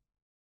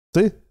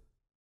 Tu sais,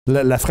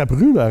 la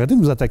frapperue, là, arrêtez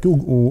de vous attaquer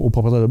aux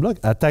propriétaires de blocs.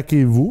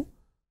 Attaquez-vous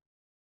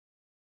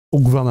au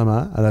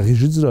gouvernement, à la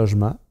régie du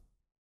logement.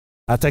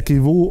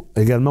 Attaquez-vous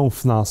également au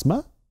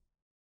financement.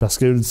 Parce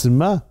que,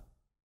 ultimement,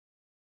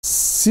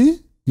 s'il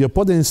n'y a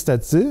pas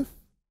d'incitatif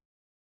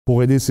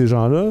pour aider ces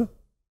gens-là,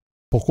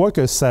 pourquoi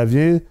que ça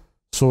vient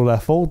sur la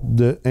faute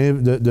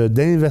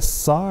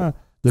d'investisseurs,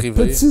 de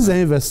Privé, petits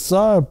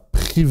investisseurs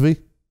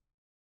privés?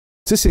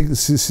 Tu sais,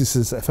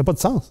 ça ne fait pas de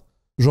sens.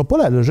 Je vois pas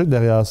la logique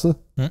derrière ça.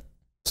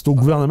 C'est au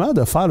gouvernement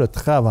de faire le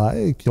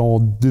travail qu'ils ont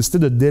décidé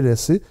de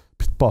délaisser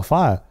puis de ne pas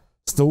faire.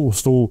 C'est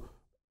aux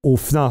au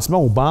financement,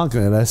 aux banques,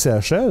 à la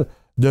CHL,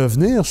 de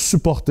venir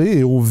supporter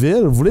et aux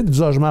villes. Vous voulez du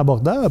logement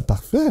abordable?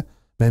 Parfait.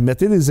 Bien,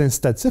 mettez des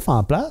incitatifs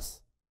en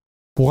place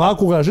pour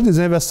encourager des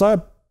investisseurs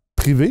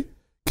privés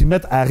qui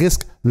mettent à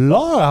risque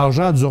leur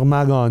argent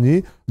durement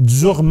gagné,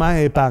 durement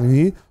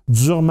épargné,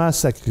 durement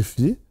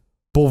sacrifié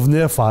pour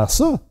venir faire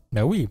ça.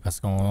 Ben oui, parce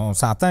qu'on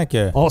s'entend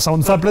que... Ça va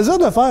nous faire plaisir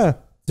de le faire.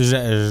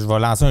 Je vais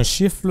lancer un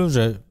chiffre,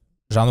 là.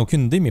 J'en ai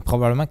aucune idée, mais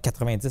probablement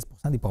 90%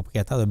 des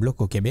propriétaires de blocs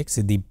au Québec,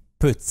 c'est des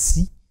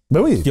petits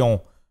qui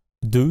ont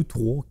 2,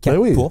 3,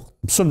 4 portes,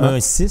 un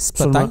 6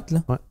 peut-être.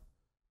 Ouais.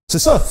 C'est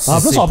ça. En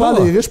plus, on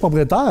parle des riches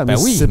propriétaires, mais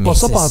c'est pas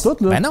ça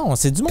pantoute. Ben non,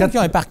 c'est du monde qui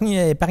a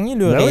épargné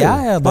le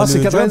REER.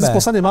 C'est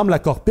 90% des membres de la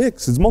Corpic.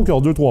 C'est du monde qui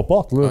ont 2-3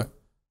 portes. Là. Ouais.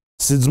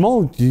 C'est du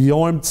monde qui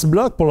ont un petit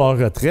bloc pour leur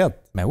retraite.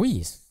 Ben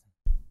oui.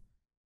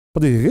 C'est pas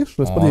des riches,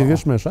 là. C'est pas des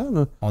riches méchants.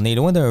 Là. On est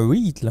loin d'un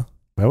REIT, là.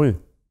 Ben oui.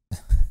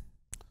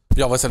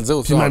 Puis on va se le dire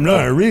aussi. Puis même là,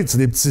 un REIT, c'est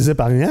des petits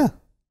épargnants.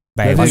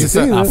 Ben, c'est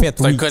ça. En fait,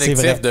 c'est un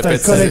collectif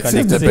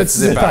de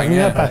petits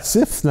épargnants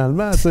passifs,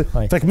 finalement.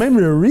 Ouais. Fait que même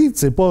le REIT,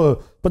 c'est pas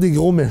des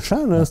gros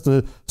méchants. Là.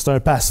 C'est un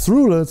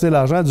pass-through.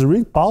 L'argent du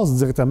REIT passe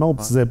directement aux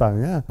petits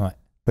épargnants. Ouais.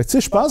 Fait que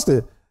je pense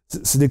que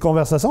c'est des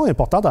conversations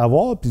importantes à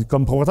avoir. Puis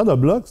comme propriétaire de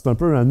bloc, c'est un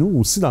peu à nous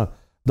aussi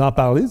d'en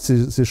parler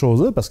de ces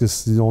choses-là. Parce que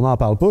si on n'en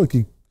parle pas,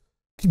 qui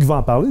va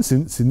en parler?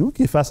 C'est nous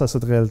qui est face à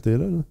cette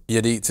réalité-là. Là. Il y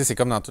a des, c'est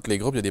comme dans tous les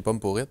groupes, il y a des pommes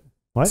pourrites.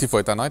 Ouais. S'il faut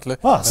être honnête, là.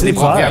 C'est des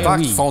propriétaires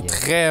qui font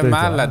très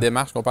mal la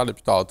démarche qu'on parle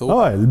depuis tantôt.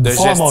 Le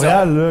gestion à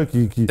Montréal, là,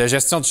 qui de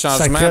gestion du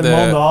changement. Le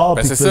monde dehors,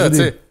 c'est ça,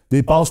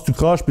 des passes tout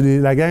croche,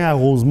 puis la gang à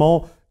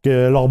Rosemont,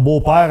 que leur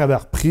beau-père avait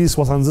repris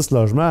 70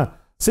 logements.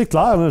 C'est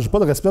clair, là, j'ai pas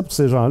de respect pour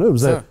ces gens-là.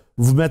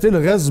 Vous mettez le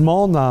reste du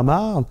monde dans la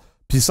merde.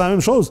 Puis c'est la même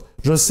chose.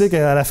 Je sais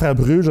qu'à la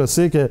Frabru, je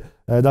sais que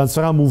dans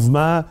différents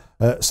mouvements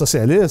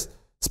socialistes,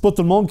 c'est pas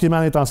tout le monde qui est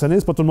mal intentionné,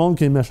 c'est pas tout le monde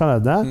qui est méchant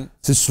là-dedans.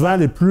 C'est souvent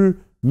les plus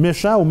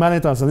méchants ou mal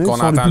intentionnés qui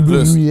sont les plus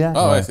bruyants.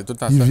 C'est tout le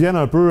temps qui viennent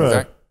un peu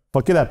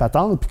fucker la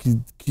patente puis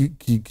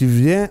qui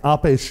vient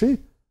empêcher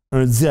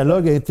un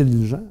dialogue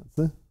intelligent.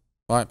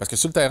 Oui, parce que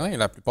sur le terrain,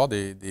 la plupart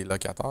des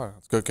locataires,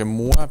 en tout cas que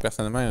moi,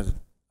 personnellement,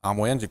 en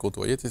moyenne, j'ai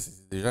côtoyé,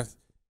 c'est des gens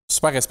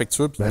super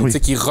respectueux puis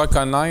qui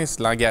reconnaissent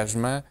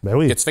l'engagement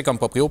que tu fais comme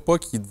proprio, pas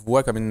qu'ils te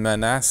voient comme une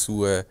menace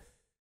ou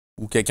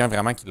quelqu'un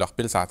vraiment qui leur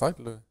pile sa tête.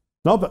 Là.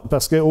 Non,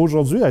 parce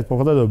qu'aujourd'hui, être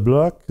propriétaire de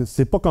bloc,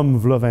 c'est pas comme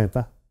v'là 20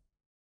 ans.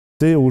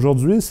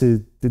 Aujourd'hui,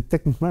 t'es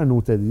techniquement un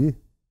hôtelier.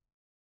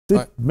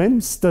 Même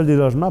si tu as des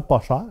logements pas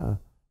chers,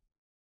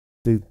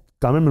 t'es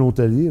quand même un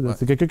hôtelier.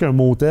 C'est quelqu'un qui a un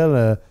motel,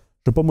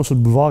 je sais pas moi, sur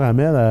le boulevard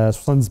Amel à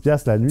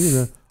 70$ la nuit.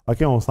 Là. OK,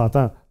 on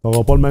s'entend. Tu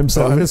n'auras pas le même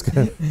service que...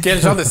 Quel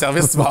genre de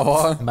service tu vas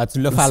avoir? Ben, tu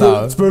l'as fait à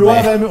l'heure. Tu peux louer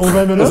aux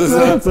 20 minutes. C'est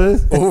là,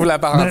 ça. Ouvre la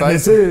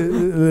parenthèse.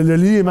 Mais le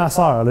lit est ma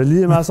soeur.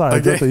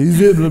 Okay. Il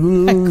vibre.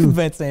 Un coup de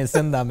 25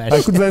 cents dans la machine.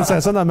 Un coup de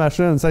 25 cents dans la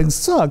machine. Ça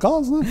existe ça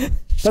encore, ça?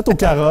 Peut-être au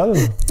Carole.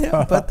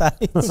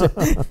 Peut-être.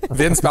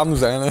 Vince,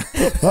 parle-nous-en. Là.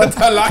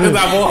 T'as l'air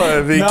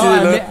d'avoir vécu.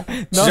 Là.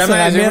 Je suis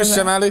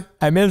jamais allé.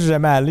 Amel, je suis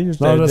jamais allé.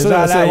 Non, je sais,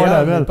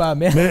 ailleurs, mais pas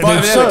Amel.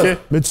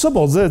 Mais tout ça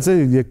pour dire,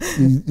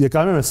 il y a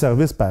quand même un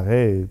service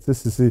pareil.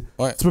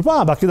 Tu peux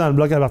pas embarquer dans le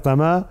bloc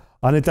appartement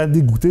en étant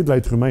dégoûté de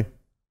l'être humain.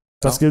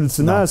 Parce que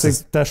ultimement, c'est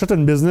que tu achètes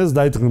une business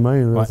d'être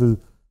humain.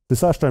 C'est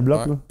ça, acheter un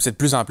bloc. Là. C'est de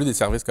plus en plus des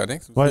services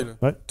connexes aussi.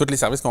 Tous les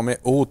services qu'on met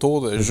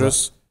autour de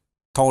juste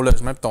ton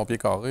logement et ton pied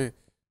carré,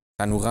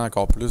 ça nous rend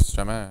encore plus,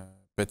 justement,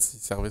 petit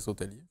service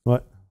hôtelier.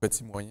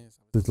 Petit moyen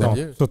service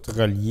hôtelier. Tout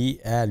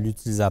relié à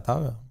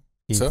l'utilisateur,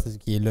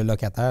 qui est le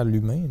locataire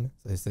lui-même.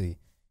 C'est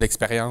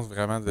l'expérience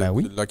vraiment du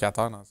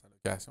locataire dans sa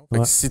location. Fait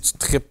que si tu ne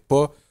tripes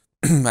pas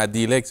à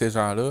dealer avec ces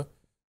gens-là,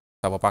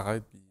 ça va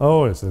paraître.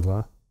 Oui, c'est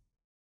clair.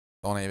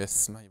 Ton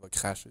investissement, il va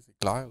cracher, c'est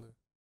clair. Là.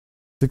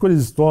 C'est quoi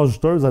les histoires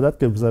juteuses à date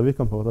que vous avez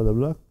comme propriétaire de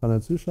bloc? T'en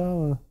as-tu,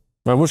 Charles?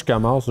 Ben moi, je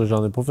commence.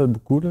 J'en ai pas fait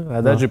beaucoup. Là.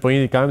 À date, j'ai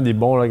pris quand même des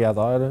bons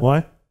locataires. Là.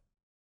 Ouais.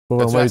 Tu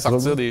vas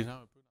sortir des gens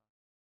un peu?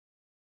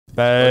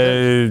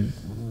 Ben,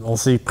 on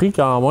s'est pris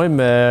quand même.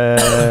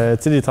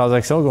 Tu sais, les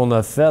transactions qu'on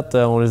a faites,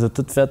 on les a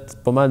toutes faites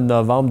pas mal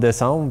novembre,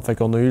 décembre. Fait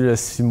qu'on a eu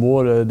 6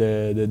 mois là,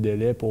 de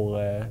délai pour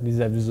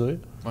les aviser.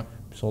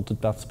 Puis ils sont tous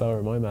partis par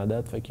eux-mêmes à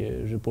date. Fait que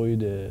j'ai pas eu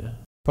de.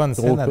 Pas une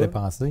scène à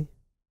dépenser.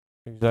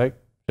 Exact.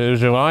 J'ai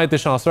vraiment été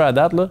chanceux à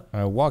date. Là.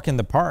 Un walk in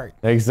the park.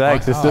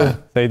 Exact, c'est ça. Ça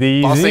a été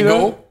easy. Passez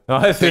go.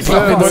 Ouais, c'est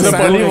ça.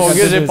 Monopoly, mon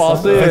gars, j'ai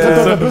passé.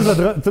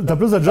 T'as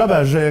plus de job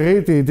à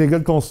gérer tes gars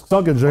de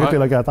construction que de gérer tes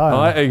locataires.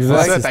 Ouais,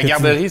 exact. Ta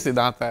garderie, c'est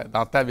dans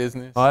ta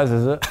business. Ouais,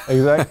 c'est ça.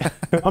 Exact.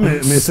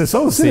 Mais c'est ça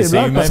aussi, les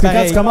blocs. Parce que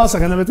quand tu commences à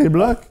rénover tes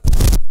blocs,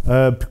 puis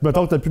que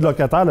mettons que t'as plus de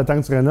locataires le temps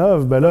que tu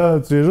rénoves, ben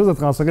là, tu viens juste de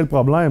transférer le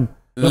problème.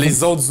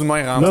 Les autres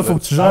humains rentrent. Là, il faut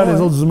que tu gères les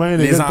autres humains,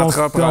 les gars de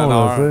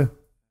entrepreneurs.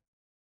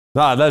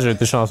 Non, là, j'ai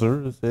été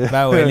chanceux.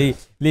 Ben oui,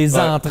 les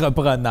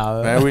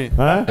entrepreneurs. Ben oui.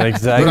 Hein?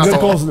 Exact. Les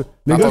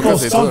gars de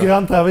construction qui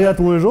rentrent travailler à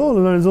tous les jours,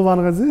 le lundi au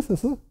vendredi, c'est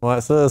ça?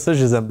 Ouais, ça,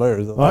 je les aime bien,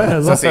 eux.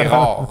 Ça, c'est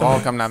rare.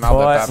 Rare comme la merde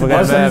de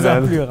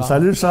table.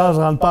 Salut, Charles, je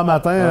rentre pas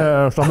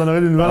matin, je te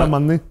redonnerai des nouvelles à un moment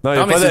donné. Non,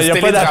 il n'y a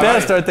pas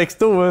d'appel, c'est un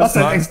texto. Ah, c'est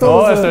un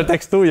texto? Ouais, c'est un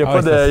texto, il n'y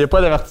a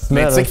pas d'avertissement.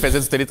 Mais tu sais qu'il faisait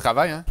du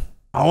télétravail, hein?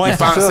 Ah ouais, il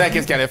pensait à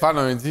qu'est-ce qu'il allait faire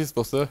lundi, c'est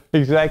pour ça.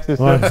 Exact, c'est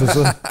Ouais, ça. c'est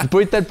ça. Il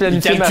peut peut-être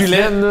planifier ma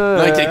semaine, là.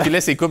 Non, il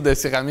calculait ses coupes de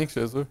céramique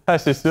chez eux. Ah,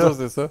 c'est ça.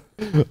 C'est ça.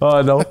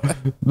 Ah non.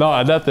 Non,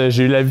 à date,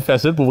 j'ai eu la vie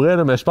facile pour vrai,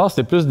 là, mais je pense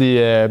que c'est plus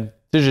des...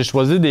 tu sais, j'ai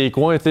choisi des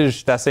coins, tu sais,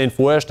 j'étais à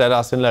Sainte-Foy, j'étais à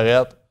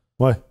l'Ancienne-Lorette.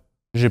 Ouais.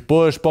 Je suis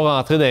pas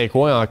rentré dans les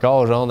coins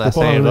encore, genre à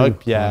Saint-Roch,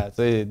 puis à, tu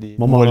sais, des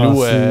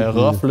Montmorency,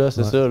 rough, là,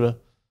 c'est ça, là.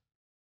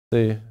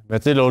 T'sais, mais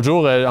tu sais, l'autre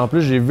jour, en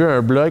plus, j'ai vu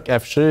un bloc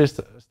affiché,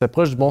 c'était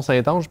proche du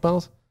Mont-Saint-Ange, je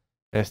pense.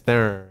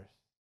 C'était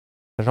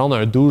genre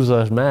d'un 12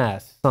 logements à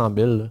 600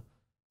 000, là.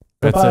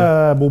 C'est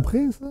pas à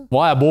Beaupré, ça?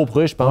 Ouais, à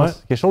Beaupré, je pense. Ouais.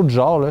 Quelque chose du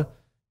genre, là.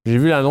 J'ai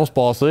vu l'annonce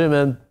passer,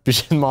 man. Puis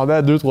j'ai demandé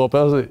à 2-3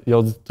 personnes, ils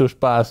ont dit touche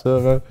pas à ça,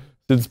 man.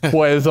 C'est du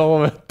poison,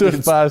 man.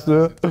 Touche pas à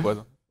ça.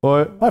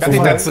 Ouais. Quand t'es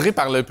attiré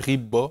par le prix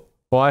bas,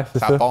 ouais, c'est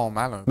ça part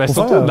mal. Mais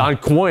surtout dans le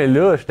coin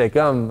là, j'étais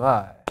comme.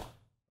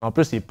 En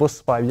plus, il est pas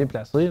super bien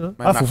placé. Là.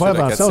 Faut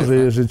faire attention.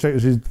 J'ai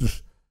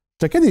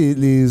checké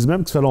les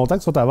immeubles qui fait longtemps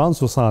qui sont à vendre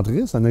sur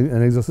Centris. C'est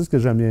un exercice que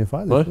j'aime bien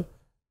faire. Ouais.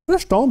 Là,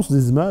 je tombe sur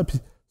des immeubles. Puis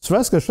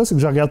souvent, ce que je fais, c'est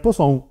que je regarde pas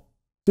son.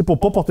 Tu sais, pour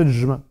pas porter de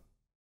jugement.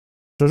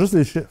 Je fais juste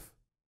les chiffres.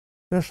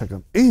 Là, je suis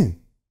comme.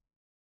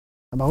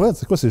 Ah ben ouais,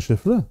 c'est quoi ces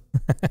chiffres-là?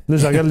 Là,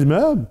 je regarde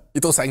l'immeuble. Il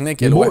est au Saguenay,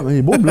 Il y a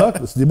des beaux blocs.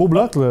 C'est des beaux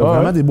blocs, là,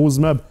 vraiment des beaux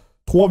immeubles.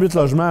 3-8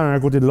 logements un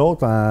côté de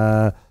l'autre.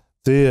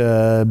 Tu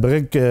sais,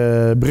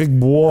 briques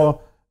bois,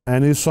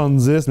 années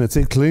 70, mais tu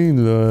sais, clean,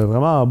 là,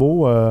 vraiment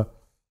beau. Là,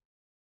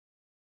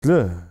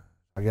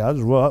 je regarde,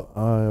 je vois,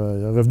 il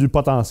y a un revenu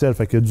potentiel,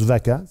 fait qu'il y a du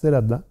vacant, tu sais,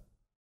 là-dedans.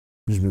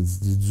 Puis je me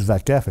dis, du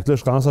vacant, fait que là,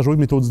 je commence à jouer avec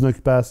mes taux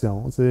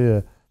d'inoccupation, tu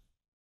sais.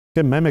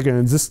 Même avec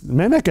un 10,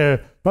 je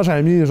pense que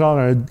j'avais mis genre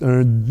un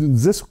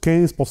 10 ou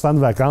 15% de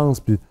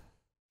vacances, puis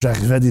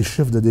j'arrivais à des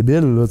chiffres de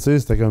débiles, là, tu sais,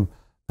 c'était comme,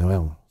 ouais,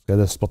 on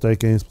se supporter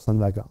avec 15% de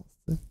vacances,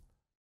 tu sais.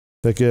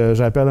 Fait que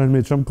j'appelle un de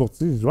mes chums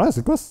courtiers, je dis, ouais,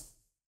 c'est quoi,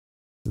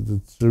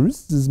 j'ai vu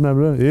ces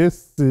immeubles-là, et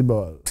c'est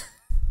bol.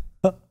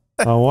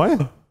 Ah ouais?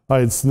 Ah,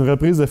 c'est une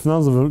reprise de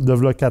finances de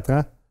v'là 4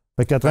 ans.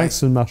 Fait 4 ans que c'est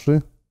sur le marché.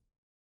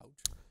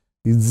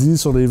 Il dit,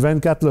 sur les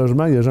 24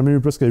 logements, il n'y a jamais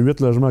eu plus que 8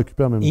 logements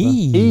occupés en même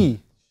temps.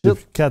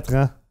 Depuis 4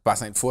 ans. Pas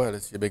 5 fois, là,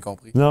 si j'ai bien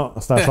compris. Non,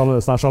 c'est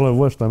en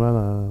Charlevoix,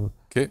 justement,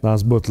 dans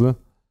ce bout-là.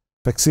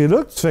 Fait que c'est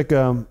là que tu fais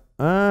comme,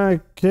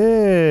 OK, tu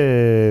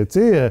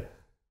sais,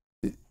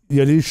 il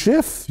y a les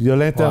chiffres, il y a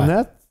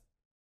l'Internet,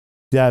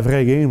 puis il y a la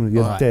vraie game, il y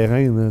a le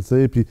terrain, tu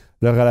sais, puis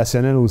le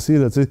relationnel aussi,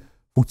 tu sais.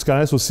 Faut que tu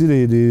connaisses aussi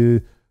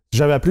les...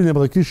 J'avais appelé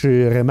n'importe qui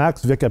chez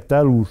Remax, Via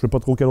Capital, ou je sais pas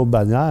trop quelle autre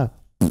bannière.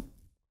 Si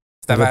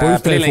t'avais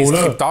appelé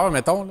l'inscripteur,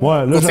 mettons, là.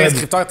 Ouais, là, quand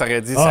l'inscripteur,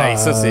 t'aurais dit,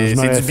 ça, c'est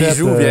du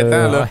bijou,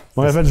 viens-t'en, là.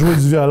 On aurait fait jouer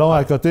du violon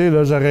à côté,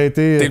 là, j'aurais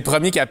été... T'es le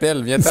premier qui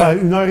appelle, viens-t'en.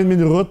 Faire 1h30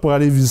 de route pour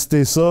aller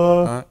visiter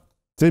ça.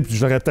 Tu sais, puis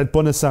je l'aurais peut-être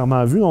pas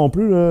nécessairement vu non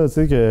plus, là, tu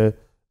sais,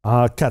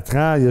 qu'en 4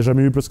 ans, il n'y a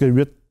jamais eu plus que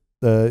 8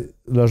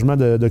 logements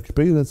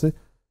d'occupés, là, tu sais.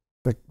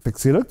 Fait que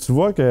c'est là que tu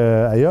vois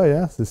que, aïe,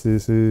 hein,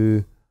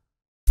 c'est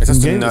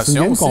une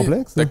notion aussi,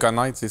 complexe, de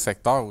connaître ces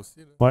secteurs aussi.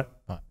 Là.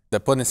 Ouais. De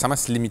pas nécessairement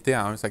se limiter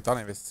à un secteur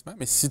d'investissement,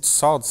 mais si tu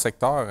sors du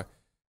secteur,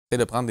 essaie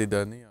de prendre des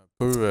données un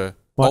peu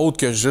autres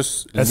que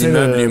juste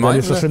l'immeuble lui-même.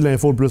 Aller chercher de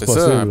l'info le plus possible.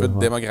 C'est ça, un peu de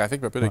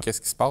démographique, un peu de qu'est-ce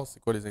qui se passe, c'est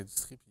quoi les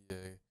industries. Puis,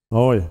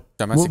 oui.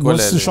 Moi,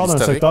 si je sors d'un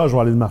secteur, je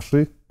vais aller le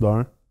marcher,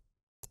 d'un.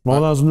 Je vais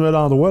dans un nouvel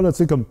endroit, là, tu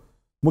sais, comme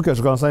moi, quand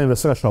je commençais à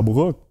investir à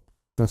Sherbrooke,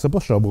 je connaissais pas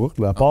Sherbrooke,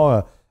 là, à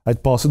part être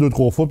passé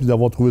 2-3 fois puis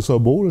d'avoir trouvé ça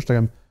beau, j'étais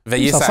comme...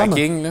 Veiller sa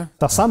king, là.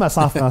 Ça ressemble à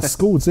San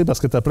Francisco, tu sais, parce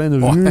que t'as plein de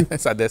vues. Ouais,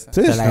 ça descend.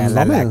 Tu sais,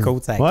 la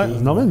côte, ça ouais,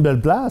 non, mais une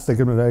belle place,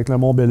 avec le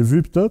Mont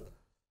Bellevue puis tout.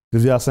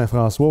 Rivière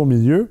Saint-François au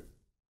milieu.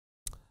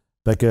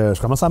 Fait que je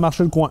commence à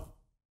marcher le coin.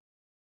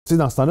 Tu sais,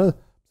 dans ce temps-là,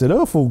 c'est là,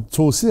 il faut que tu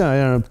sois aussi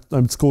un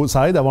petit côté.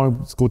 Ça aide d'avoir un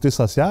petit côté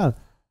social.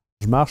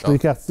 Je marche les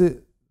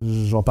quartiers.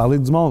 Je vais parler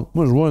du monde.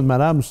 Moi, je vois une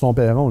madame sur son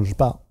perron, je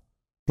parle.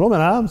 Bonjour,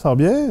 madame, ça va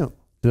bien?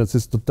 Puis là, tu sais,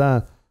 c'est tout le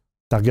temps.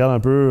 Tu regardes un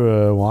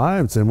peu,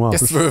 ouais, tu sais, moi, en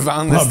qu'est-ce que tu veux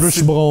vendre? En plus,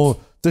 je suis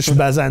tu sais, je suis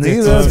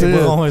basané, là.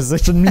 Je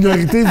suis une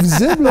minorité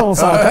visible, là, on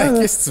s'entend.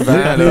 Qu'est-ce que tu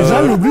vends, les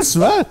gens l'oublient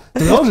souvent.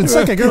 Non, j'ai dit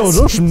ça à quelqu'un l'autre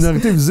jour, je suis une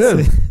minorité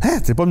visible. Hein,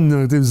 t'es pas une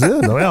minorité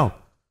visible? Voyons.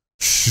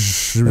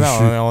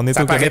 On est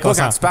ça paraît pas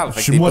quand tu parles. Je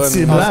suis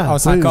moitié blanc. On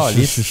s'en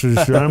calisse. Je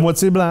suis un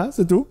moitié blanc,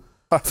 c'est tout.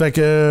 Fait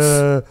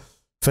que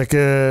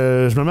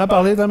je me mets à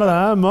parler de la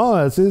madame.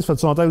 Moi, tu sais, ça fait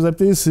du longtemps que vous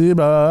habitez ici.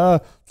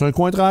 C'est un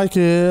coin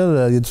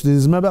tranquille. Il y a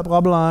des immeubles à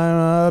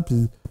problème.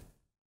 Puis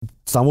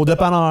tu t'en vas au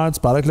dépanneur. Tu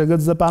parles avec le gars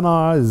du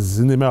dépanneur.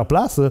 C'est une des meilleures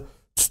places.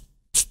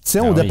 Tu te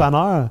tiens au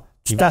dépanneur.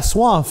 Tu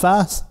t'assois en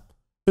face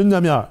une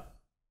demi-heure.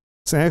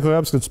 C'est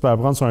incroyable ce que tu peux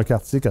apprendre sur un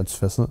quartier quand tu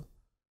fais ça.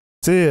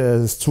 Tu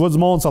sais, si tu vois du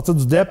monde sortir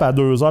du DEP à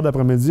 2h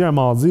d'après-midi, un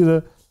mardi,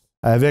 là,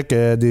 avec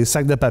des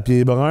sacs de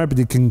papier brun, puis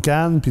des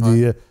king-cans, puis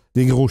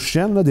des grosses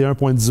chiennes, là, des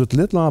 1,18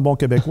 litres là, en bon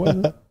québécois.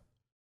 Là.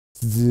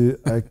 Tu dis,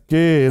 OK,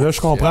 là, je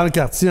comprends le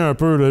quartier un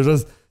peu.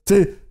 Tu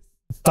sais,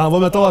 tu t'en vas,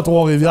 mettons, à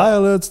Trois-Rivières,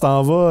 là, tu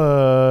t'en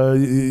vas...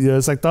 Il y a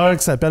un secteur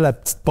qui s'appelle la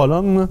Petite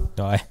Pologne.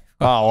 Là. Ouais.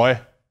 Ah ouais.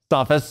 Tu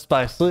t'en fais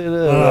super ça, là.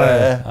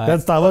 Ouais. Quand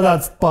tu t'en vas dans la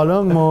Petite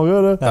Pologne, mon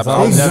gars, là...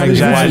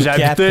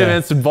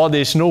 J'habitais sur le bord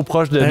des chenaux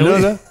proches de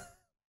là.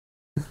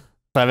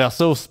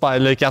 traversais au super.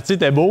 Le quartier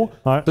était beau.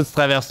 Ouais. Puis tu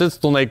traversais, tu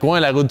tournais le coin,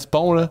 la route du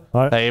pont. Là.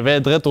 Ouais. T'arrivais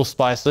direct au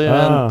Super C,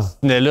 man.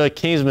 Tu venais là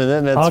 15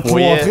 minutes, man. Tu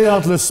voyais...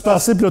 entre le Super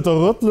C et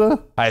l'autoroute, là.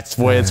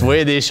 Ouais, tu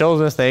voyais des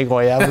choses, là, c'était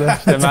incroyable. Là.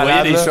 Tu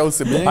voyais des choses,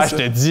 c'est bien. Je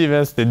te dis,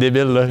 man, c'était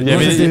débile. Là.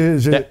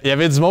 Il y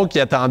avait du monde qui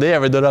attendait, il y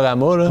avait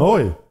Dollarama. Là. Oh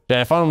oui.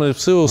 J'allais faire mon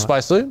épicerie au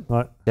Super C.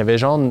 Ouais. Il y avait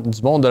genre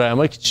du monde de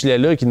Dollarama qui chillait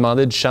là, qui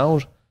demandait du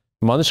change. À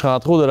un moment donné, je suis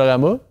rentré au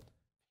Dollarama.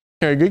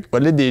 Il y a un gars qui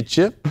volait des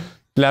chips.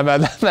 La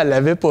madame, elle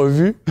l'avait pas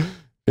vu.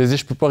 Je disais,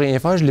 je peux pas rien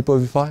faire, je l'ai pas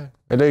vu faire.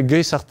 Et là, le gars,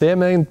 il sortait,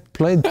 man,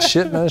 plein de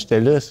chips, man.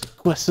 J'étais là, c'est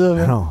quoi ça,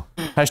 man? Non.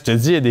 Je te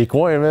dis, il y a des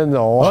coins, man.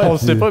 On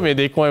sait pas, mais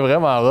des coins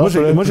vraiment rough.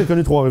 Moi, j'ai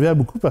connu Trois-Rivières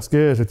beaucoup parce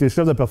que j'étais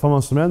chef de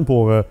performance humaine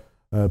pour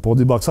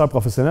des boxeurs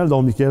professionnels,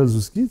 dont Michael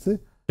Zuski, tu sais.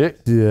 Okay.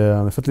 Puis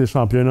on a fait les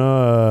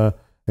championnats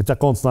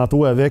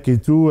intercontinentaux avec et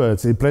tout. Tu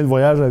sais, plein de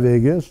voyages à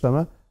Vegas,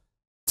 justement.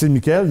 Tu sais,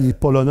 Michael, il est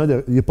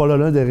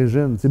polonais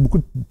d'origine. Tu sais, beaucoup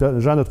de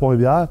gens de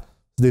Trois-Rivières,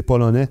 c'est des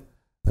Polonais.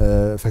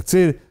 Fait que, tu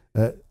sais,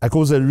 à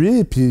cause de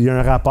lui, puis il y a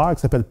un rappeur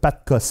qui s'appelle Pat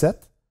K7.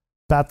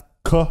 Pat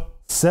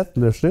K7,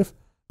 le chiffre.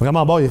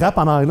 Vraiment bon. Il rappe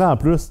en anglais en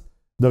plus,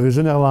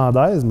 d'origine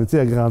irlandaise, mais tu sais,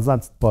 il a grandi en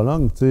petite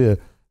Pologne. Tu sais,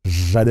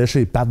 j'allais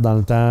chez Pat dans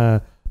le temps.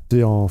 Tu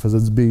sais, on faisait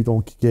du beat,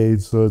 on kickait,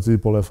 tout ça, tu sais,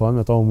 pour le fun.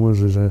 Mettons, moi,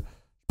 je suis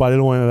pas allé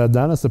loin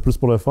là-dedans, là, c'était plus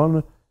pour le fun.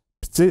 Là.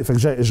 Puis, tu sais, fait que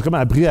j'ai comme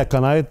appris à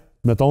connaître,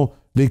 mettons,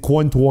 les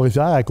coins de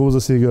Trois-Rivières à cause de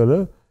ces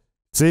gars-là. Tu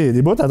sais,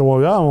 les bouts à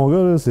Trois-Rivières, mon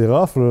gars, là, c'est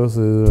rough, là.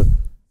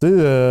 Tu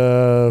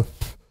sais,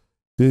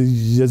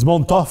 il y a du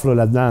monde tough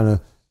là-dedans. Là.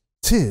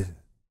 Tu sais,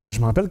 je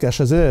me rappelle quand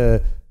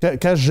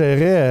je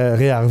gérais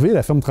Réarvé,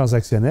 la firme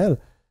transactionnelle,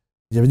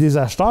 il y avait des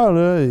acheteurs,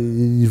 là,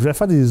 ils voulaient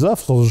faire des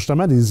offres sur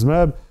justement des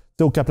immeubles, tu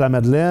sais, au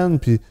Cap-la-Madeleine,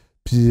 puis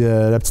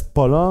la petite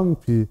Pologne,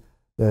 puis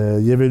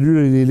il avait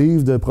lu les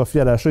livres de profit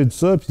à l'achat et tout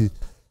ça, puis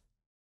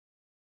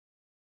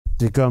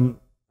c'est comme,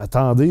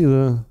 attendez,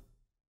 là,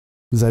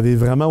 vous avez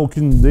vraiment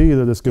aucune idée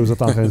là, de ce que vous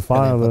êtes en train de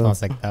faire. Pas là. ton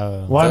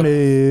secteur. Ouais,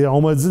 mais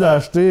on m'a dit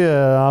d'acheter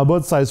en bas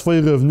de 16 fois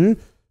les revenus,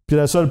 puis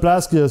la seule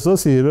place qu'il y a ça,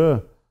 c'est là.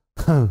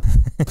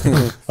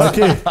 OK.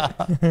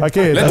 Là,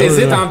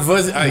 t'hésites entre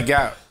vas-y. Ah,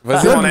 gars,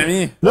 vas-y, mon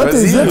ami. Là, vas-y,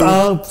 t'hésites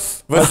entre.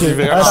 Vas-y,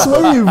 vraiment.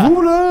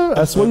 Asseyez-vous, là.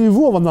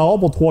 Asseyez-vous, on va en avoir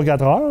pour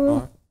 3-4 heures. Là.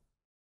 Ouais.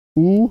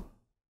 Ou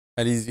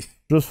Allez-y.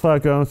 juste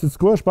faire comme. Sais-tu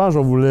quoi? Je pense que je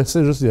vais vous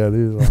laisser juste y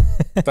aller. Genre.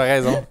 T'as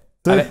raison.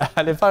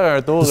 Allez faire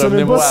un tour, Je sais même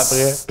revenez-moi pas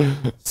après.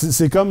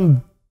 C'est comme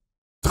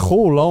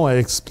trop long à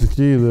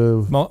expliquer.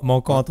 Là.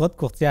 Mon contrat de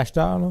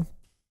courtier-acheteur, là.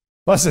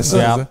 Ouais, c'est ça.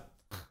 Regarde.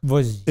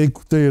 Vas-y.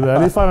 Écoutez, là,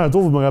 allez faire un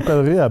tour, vous me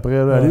rappellerez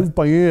après. Là.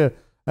 Ouais.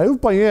 Allez vous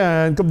pogner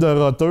une coupe de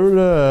roteux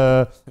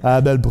là, à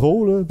la Belle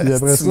Pro. Là, puis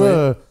après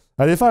ça,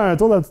 allez faire un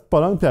tour dans la petite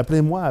Pologne, puis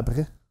appelez-moi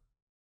après.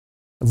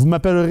 Vous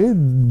m'appellerez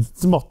du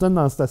Tim Hortons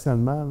dans le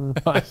stationnement.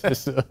 Là. Ouais, c'est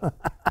ça.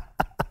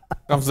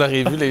 Quand vous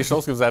aurez vu les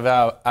choses que vous avez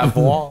à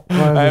voir.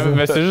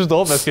 Mais c'est juste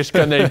drôle parce que je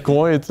connais le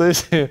coin, tu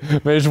sais.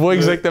 Mais je vois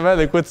exactement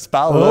de quoi tu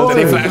parles. Oh, T'as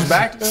des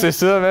flashbacks, là? C'est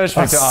ça, mais je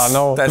fais que, ah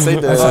non. T'essayes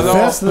de. Ça non.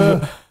 fesse, là.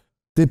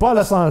 T'es pas à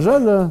Los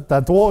Angeles, là. T'es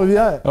à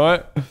Trois-Rivières.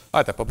 Ouais.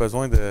 Ah, t'as pas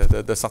besoin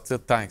de sortir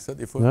de temps que ça,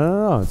 des fois.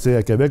 Non, tu sais,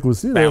 à Québec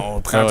aussi. Là. Ben, on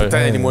prend tout le temps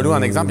Limoilou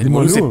en exemple.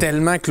 Limoilou. Limoilou, c'est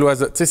tellement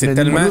cloisonné. Tu sais, c'est Mais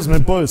tellement.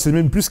 Limoilou, c'est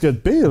même plus ce qu'il y a de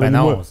pire. Ben là,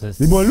 non.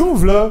 Limoilou.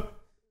 Limoilou, là,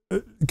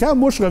 quand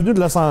moi je suis revenu de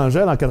Los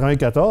Angeles en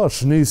 94, je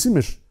suis né ici,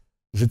 mais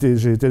j'ai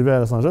été élevé à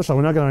Los Angeles, je suis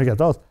revenu en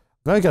 94.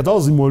 En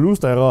 94, Limoilou,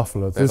 c'était rough.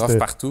 Là, C'est rough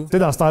partout. Tu sais,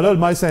 dans ce temps-là, le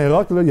Maïs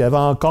Saint-Roch, là, il y avait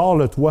encore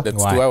le toit. Le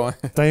petit toit, ouais.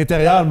 C'était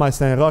intérieur, le Maïs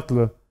Saint-Roch.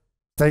 Là.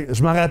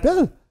 Je me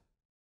rappelle,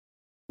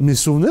 mes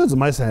souvenirs du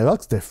Maïs Saint-Roch,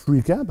 c'était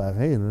freakant,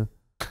 pareil. Là.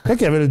 Quand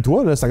il y avait le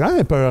toit, là, c'était quand même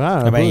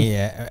épeurant.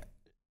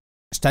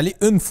 J'étais allé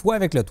une fois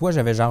avec le toit,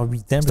 j'avais genre 8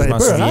 ans, puis C'était je m'en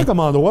épeurant souviens. comme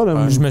endroit.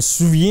 Là. Je me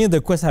souviens de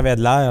quoi ça avait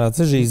de l'air. Tu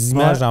sais, j'ai les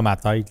images dans ma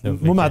tête. Là,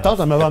 Moi, ma tante,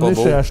 elle m'avait emmené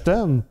chez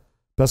Ashton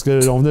parce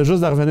qu'on venait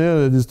juste de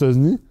revenir des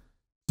États-Unis.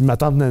 Puis ma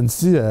tante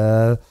Nancy,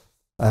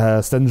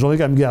 c'était une journée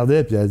qu'elle me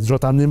gardait, puis elle a dit « Je vais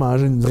t'emmener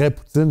manger une vraie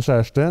poutine chez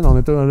Ashton. » On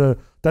était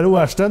allé au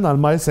Ashton dans le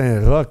Maïs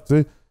Saint-Roch, tu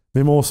sais.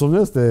 Mais mon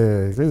souvenir,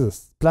 c'était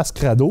place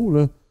crado,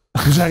 là.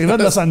 Puis j'arrivais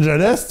de Los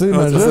Angeles, tu sais,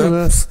 imagine,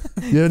 là.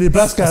 Il y avait des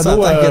places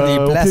cadeaux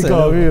au pied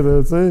carré,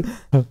 là, tu sais.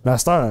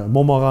 Master,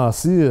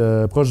 Montmorency,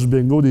 proche du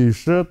bingo des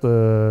chutes,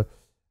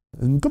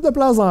 une couple de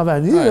places dans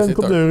Vanier, Ouais, là, une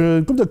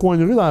couple de coins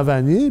de rue dans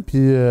Vanier,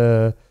 puis...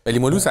 Ben,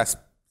 Limoilou, ça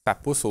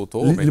pousse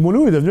autour.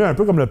 Limoilou est devenu un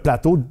peu comme le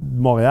plateau de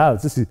Montréal,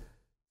 tu sais,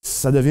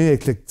 ça devient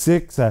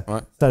éclectique, ça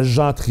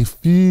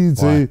gentrifie,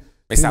 tu sais.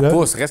 Mais ça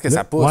pousse, reste que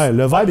ça pousse. Ouais,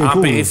 le vibe est en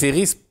cool.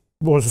 périphérie,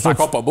 c'est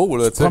encore pas beau,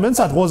 là, tu sais. Promènes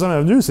sur la 3e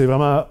avenue, c'est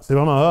vraiment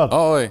hot.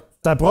 Ah ouais.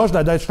 T'approches de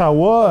la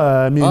Dessureault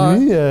à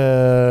minuit,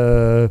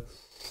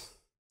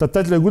 t'as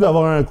peut-être le goût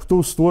d'avoir un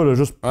couteau sur toi, là,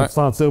 juste pour te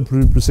sentir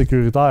plus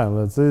sécuritaire.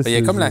 Là, il y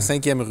a comme la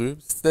 5e rue.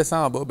 Si tu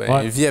descends en bas,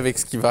 ben vis avec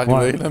ce qui va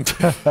arriver.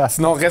 Là.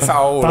 Sinon, reste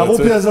en haut. T'en vas au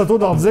pièces auto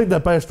nordique,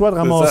 dépêche-toi de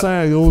ramasser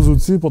un gros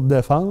outil pour te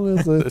défendre.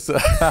 Là, c'est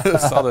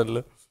ça. Sors de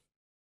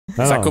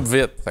là. Ça coupe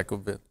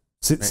vite.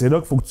 C'est là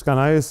qu'il faut que tu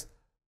connaisses.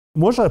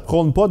 Moi, je ne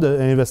prône pas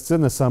d'investir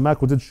nécessairement à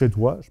côté de chez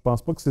toi. Je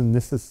pense pas que c'est une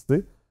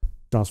nécessité.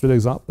 J'en suis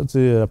l'exemple.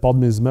 La part de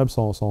mes immeubles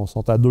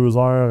sont à 2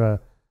 heures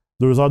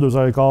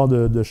et quart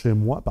de chez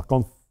moi. Par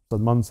contre, ça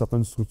demande une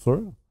certaine structure.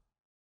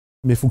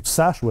 Mais il faut que tu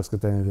saches où est-ce que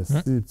tu as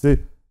investi. Tu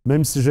sais,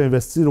 même si j'ai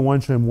investi loin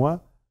de chez moi,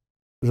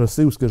 je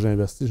sais où est-ce que j'ai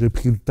investi. J'ai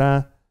pris le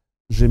temps,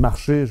 j'ai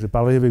marché, j'ai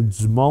parlé avec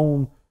du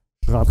monde,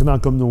 je suis rentré dans la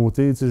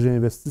communauté, tu sais, j'ai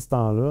investi ce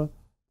temps-là,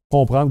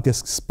 comprendre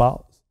qu'est-ce qui se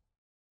passe.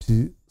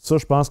 Puis ça,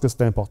 je pense que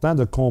c'est important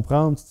de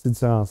comprendre ces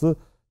différences-là. Tu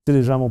sais,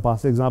 les gens vont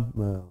penser, exemple,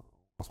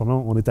 en ce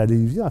moment, on est à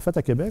Lévis, en fait,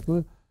 à Québec.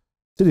 Là.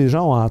 Tu sais, les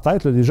gens ont en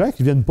tête, là, les gens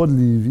qui viennent pas de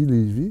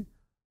Lévis,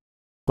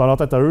 dans leur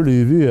tête à eux,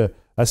 Lévis,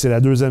 c'est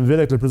la deuxième ville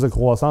avec le plus de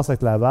croissance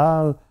avec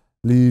Laval.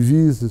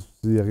 Lévis,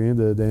 c'est rien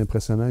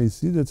d'impressionnant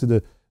ici, là,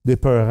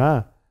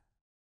 d'épeurant.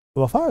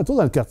 On va faire un tour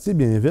dans le quartier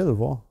Bienville,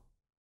 voir.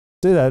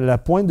 Tu sais, la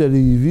pointe de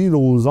Lévis,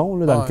 Lauson,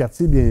 là, dans le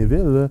quartier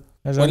Bienville. Là.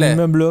 J'ai un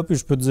immeuble là, puis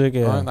je peux te dire que...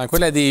 Ouais, dans quoi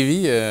la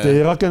Davy?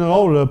 C'est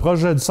rock'n'roll, là,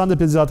 proche du centre de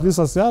pédiatrie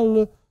sociale.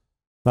 Là.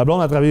 Ma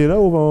blonde a travaillé là,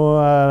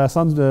 au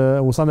centre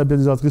de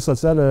pédiatrie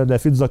sociale de la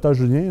fille du docteur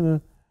Julien. Là.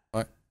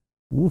 Ouais.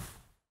 Ouf.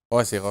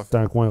 Ouais, c'est rough. C'est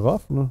un coin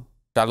rough, là.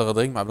 Charles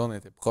Rodrigue, ma blonde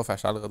était prof à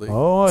Charles Rodrigue.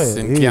 Oh, ouais,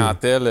 c'est une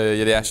clientèle, il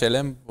y a des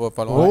HLM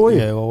pas loin.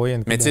 Oh, oui.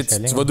 Mais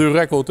tu vas 2 rues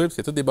à côté, puis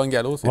c'est tous des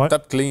bungalows, c'est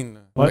top clean.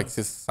 Ouais.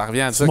 Ça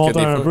revient à tu ça montes que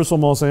des un fois... peu sur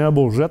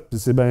Monseigneur-Bourgette, puis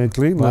c'est bien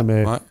clean, là,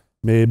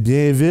 mais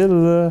Bienville,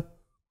 là,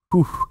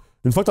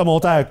 une fois que tu as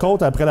monté à la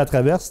côte après la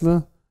traverse,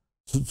 là,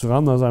 tu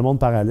rentres dans un monde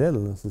parallèle.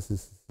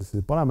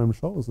 C'est pas la même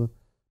chose. Là.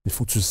 Il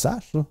faut que tu le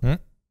saches. Là. Tu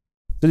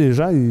sais, les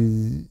gens,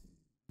 ils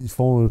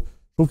font... Je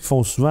trouve qu'ils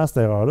font souvent cette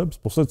erreur-là.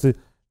 C'est pour ça que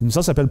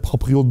ça s'appelle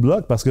Proprios de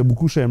bloc, parce que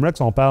beaucoup chez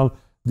MREX, on parle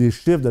des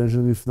chiffres de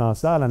l'ingénierie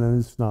financière,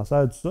 l'analyse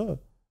financière, tout ça.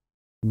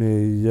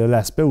 Mais il y a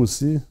l'aspect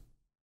aussi.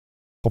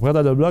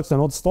 Propriétaire de bloc, c'est une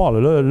autre histoire.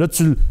 Là,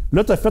 tu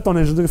as fait ton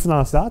ingénierie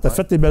financière, tu as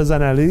fait tes belles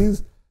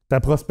analyses, ta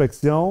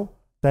prospection,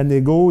 ta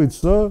négo et tout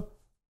ça.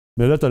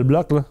 Mais là, tu as le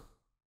bloc, là.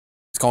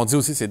 Ce qu'on dit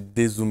aussi, c'est de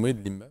dézoomer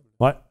de l'immeuble.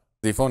 Ouais.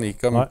 Des fois, on est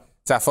comme... Tu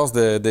sais, à force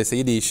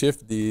d'essayer des chiffres,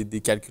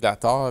 des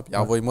calculateurs, puis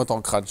envoie-moi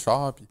ton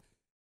cruncher, puis... Tu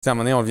sais, à un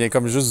moment donné, on vient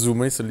comme juste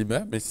zoomer sur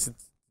l'immeuble, mais si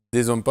tu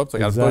dézoomes pas, tu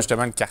regardes pas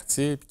justement le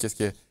quartier, puis qu'est-ce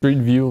que... Street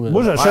view.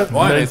 Moi, j'achète...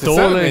 Ouais, c'est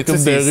ça, mais tu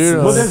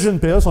sais, moi, dès que j'ai une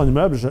PA sur un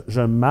immeuble,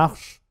 je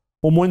marche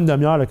au moins une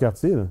demi-heure le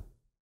quartier, là.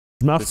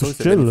 Je marche, puis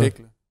je chill, là.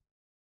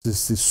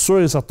 C'est sûr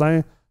et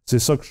certain, c'est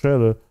ça que je fais,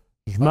 là.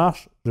 Je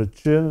marche, je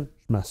chill,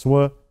 je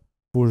m'assois.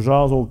 Faut que je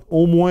jase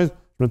au moins,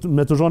 je me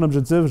mets toujours un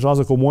objectif, je jase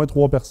avec au moins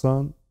 3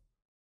 personnes.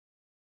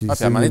 Puis à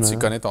un moment donné, tu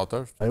connais ton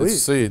turf. Ben oui, tu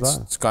sais,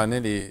 tu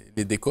connais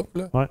les découpes.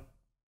 Là. Ouais.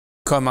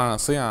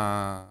 Commencer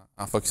en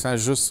focusant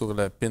juste sur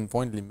le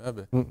pinpoint de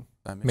l'immeuble,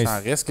 c'est un méchant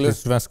risque. C'est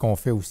souvent ce qu'on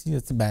fait aussi. Là,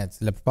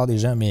 la plupart des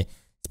gens, mais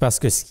c'est parce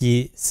que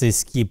c'est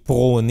ce qui est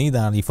prôné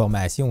dans les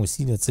formations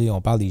aussi. Là,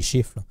 on parle des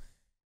chiffres.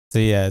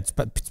 Puis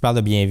tu parles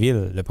de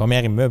Bienville. Le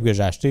premier immeuble que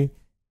j'ai acheté,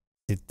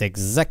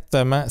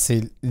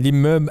 c'est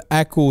l'immeuble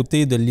à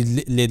côté de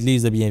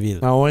l'église de Bienville.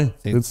 Ah ouais?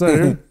 C'est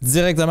sérieux?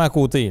 Directement à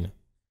côté. Là.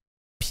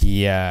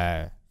 Puis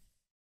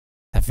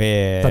ça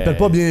fait... T'appelles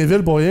pas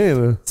Bienville pour rien,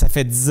 là. Ça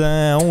fait 10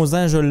 ans, 11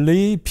 ans je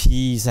l'ai,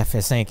 puis ça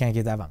fait 5 ans qu'il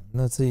est à vendre.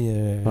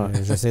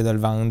 J'essaie de le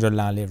vendre, je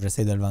l'enlève,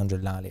 j'essaie de le vendre, je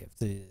l'enlève.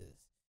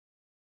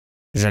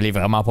 Je l'ai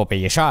vraiment pas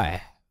payé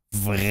cher.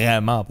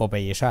 Vraiment pas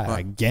payé cher.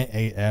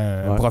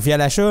 Un profit à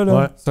l'achat,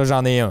 là, ça,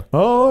 j'en ai un.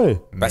 Ah oui!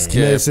 Parce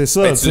que c'est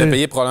ça, tu l'as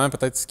payé probablement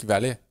peut-être ce qu'il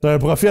valait. T'as un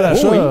profit à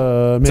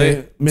l'achat,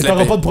 mais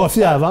t'auras pas de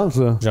profit à la vente,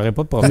 là. J'aurais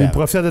pas de profit. Le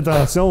profit à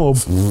détention,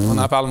 on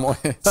en parle moins.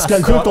 Tu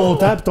calcules ton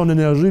temps et ton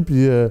énergie,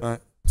 puis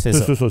c'est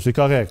ça. C'est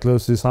correct, là.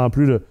 C'est sans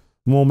plus.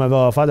 Moi, on m'avait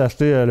offert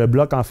d'acheter le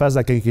bloc en face de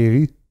la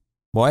quincaillerie.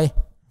 Ouais.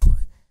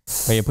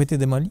 Il n'a pas été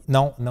démoli?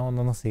 Non,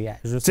 c'est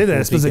juste... Tu sais,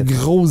 l'espèce de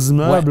gros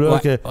immeuble, là,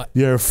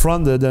 il y a un front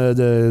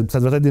de... Ça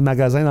devait être des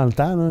magasins dans le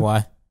temps, là. Ouais.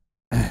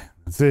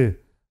 Tu sais,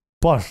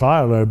 pas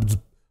cher, là.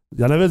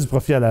 Il y en avait du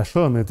profit à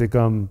l'achat, mais t'es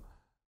comme...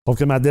 Sauf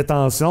que ma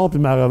détention puis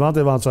ma revente,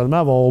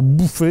 éventuellement, vont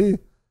bouffer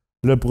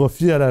le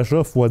profit à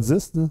l'achat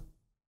x10, là.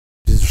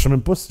 Puis je sais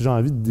même pas si j'ai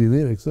envie de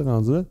dealer avec ça,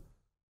 rendu là.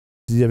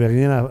 Puis il y avait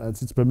rien à...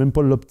 Tu peux même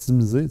pas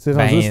l'optimiser.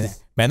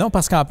 Ben non,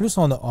 parce qu'en plus,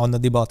 on a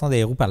des bâtons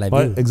des roues par la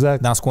ville.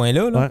 Exact. Dans ce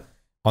coin-là, là.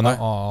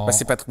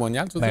 C'est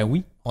patrimonial, tout ça? Ben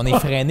oui. On est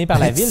freiné par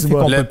la ville.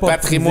 Le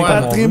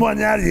patrimoine.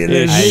 Patrimonial, il est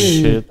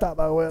léger.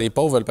 Les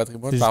pauvres, le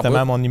patrimoine.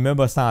 Justement, mon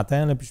immeuble a 100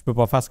 ans, là, puis je peux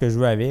pas faire ce que je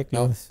veux avec.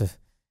 Là.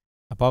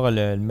 À part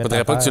le mettre.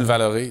 Faudrait pas que tu le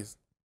valorises.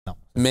 Non.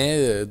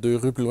 Mais 2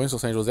 rues plus loin, sur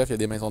Saint-Joseph, il y a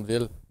des maisons de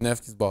ville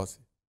neuves qui se bâtissent.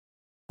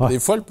 Des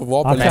fois, le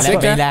pouvoir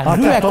politique... La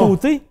rue à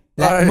côté...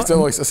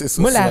 ça, c'est ça.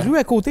 Moi, la rue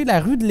à côté, la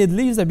rue de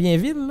l'église de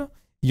Bienville, là,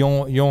 ils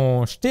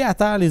ont jeté à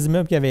terre les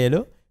immeubles qu'il y avait là,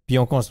 puis ils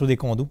ont construit des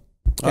condos.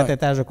 4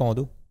 étages de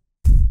condos.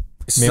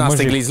 C'est dans cette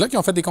église-là qu'ils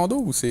ont fait des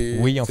condos ou c'est.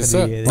 Oui, ils ont fait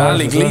ça. des. Dans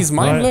l'église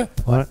même, là.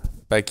 Ouais.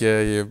 Fait qu'il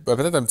y a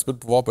peut-être un petit peu de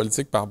pouvoir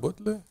politique par bout,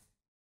 là.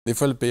 Des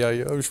fois, le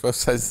PAIA, je sais pas,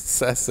 ça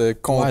se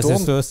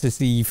contourne. Ouais, c'est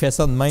ça. Il fait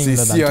ça de même,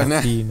 là, dans le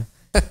quartier.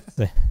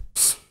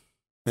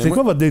 C'est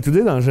quoi votre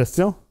day-to-day dans la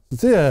gestion? Tu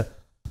sais,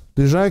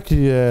 des gens qui.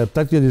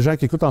 Peut-être qu'il y a des gens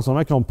qui écoutent en ce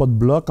moment qui n'ont pas de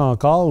bloc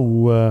encore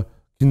ou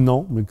qui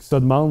n'ont, mais qui se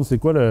demandent c'est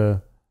quoi le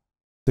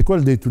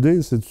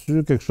day-to-day?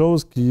 C'est-tu quelque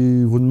chose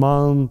qui vous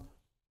demande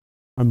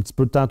un petit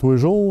peu de temps tous les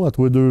jours, à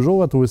tous les 2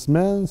 jours, à tous les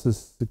semaines?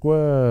 C'est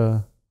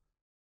quoi?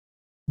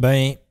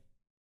 Ben,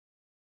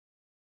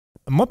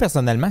 moi,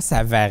 personnellement,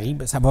 ça varie.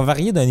 Ça va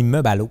varier d'un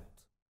immeuble à l'autre.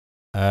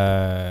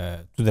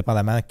 Tout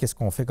dépendamment de qu'est-ce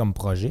qu'on fait comme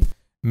projet.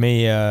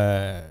 Mais,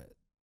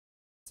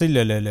 tu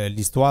sais,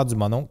 l'histoire du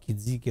monon qui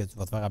dit que tu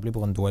vas te faire appeler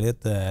pour une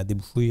toilette à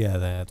déboucher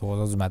à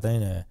 3 h du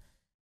matin,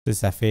 tu sais,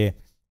 ça fait,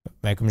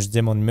 ben, comme je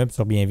disais, mon immeuble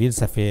sur Bienville,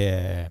 ça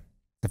fait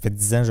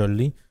 10 ans que je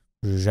l'ai.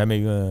 J'ai jamais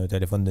eu un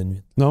téléphone de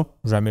nuit. Non?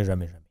 Jamais.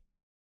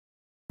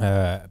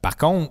 Par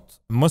contre,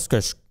 moi, ce que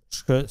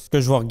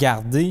je vais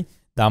regarder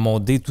dans mon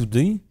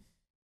day-to-day,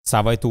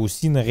 ça va être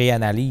aussi une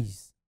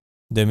réanalyse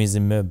de mes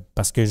immeubles.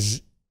 Parce que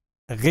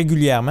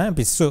régulièrement,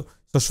 puis ça,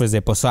 je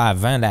faisais pas ça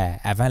avant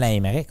la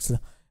MREX, là,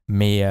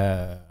 mais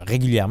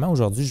régulièrement,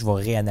 aujourd'hui, je vais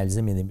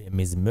réanalyser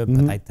mes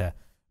immeubles, peut-être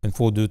une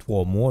fois ou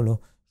 2-3 mois. Là.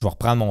 Je vais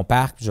reprendre mon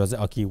parc, puis je vais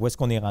dire, OK, où est-ce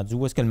qu'on est rendu?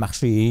 Où est-ce que le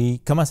marché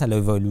est? Comment ça a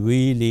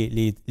évolué?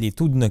 Les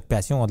taux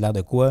d'occupation ont l'air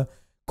de quoi?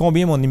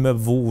 Combien mon immeuble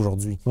vaut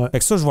aujourd'hui? Ouais. Fait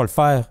que ça, je vais le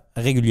faire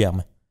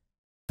régulièrement.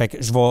 Fait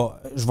que je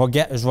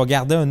vais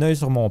garder un œil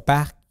sur mon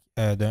parc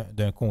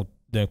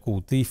d'un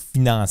côté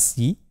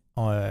financier,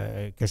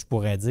 que je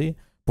pourrais dire,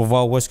 pour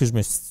voir où est-ce que je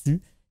me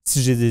situe.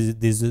 Si j'ai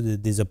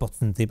des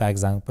opportunités, par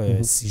exemple,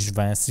 si je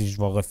vends, si je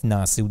vais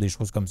refinancer ou des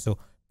choses comme ça,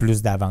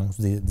 plus d'avance,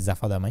 des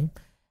affaires de même.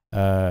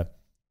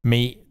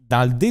 Mais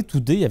dans le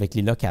day-to-day avec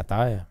les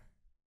locataires,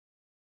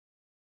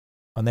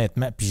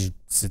 honnêtement, puis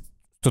c'est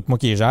tout moi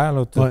qui les gère,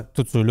 là,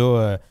 tout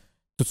ceux-là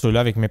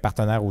avec mes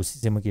partenaires aussi,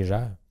 c'est moi qui les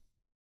gère.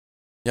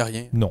 Il n'y a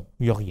rien. Non,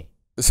 il n'y a rien.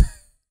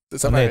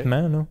 Ça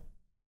Honnêtement, là,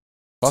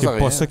 c'est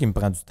pas ça qui me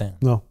prend du temps.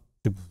 Non.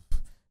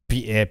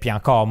 Puis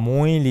encore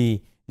moins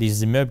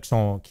les immeubles qui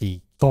sont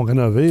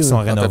rénovés.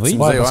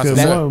 Ouais, parce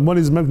que moi,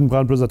 les immeubles qui me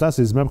prennent le plus de temps,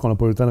 c'est les immeubles qu'on n'a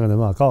pas eu le temps de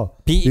rénover encore.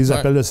 Puis, les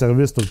appels de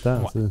service tout le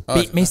temps.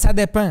 Ouais. Mais ça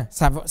dépend.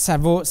 Ça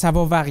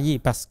va varier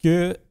parce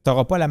que tu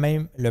n'auras pas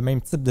le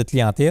même type de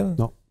clientèle.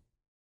 Non.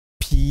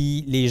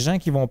 Puis les gens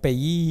qui vont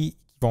payer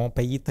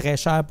très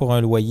cher pour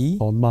un loyer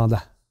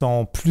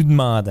sont plus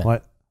demandants.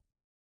 Ouais.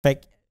 Fait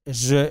que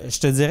je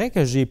te dirais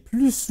que j'ai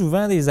plus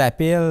souvent des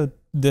appels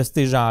de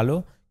ces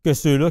gens-là que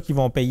ceux-là qui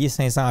vont payer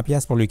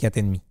 500$ pour le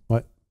 4,5.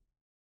 Ouais.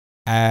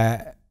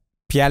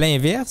 Puis à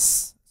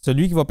l'inverse,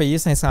 celui qui va payer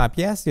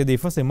 500$, il y a des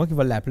fois, c'est moi qui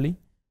vais l'appeler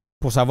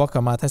pour savoir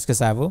comment est-ce que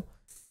ça va.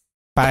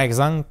 Par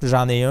exemple,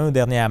 j'en ai un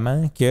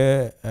dernièrement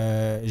que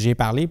j'ai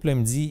parlé, puis là, il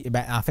me dit,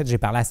 en fait, j'ai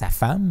parlé à sa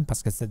femme,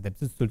 parce que c'est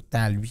d'habitude tout le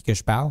temps à lui que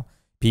je parle,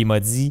 puis il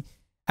m'a dit,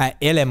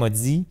 elle m'a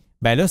dit,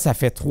 là, ça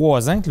fait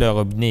 3 ans que le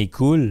robinet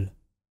coule.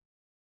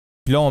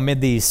 Puis là, on met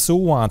des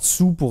seaux en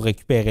dessous pour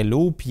récupérer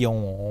l'eau, puis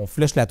on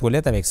flush la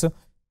toilette avec ça.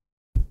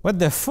 What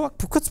the fuck?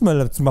 Pourquoi tu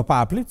m'as pas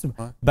appelé?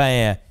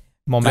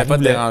 Mon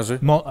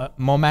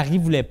mari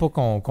voulait pas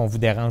qu'on vous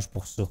dérange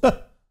pour ça.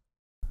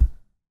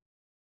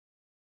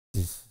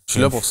 Je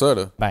suis là pour ça,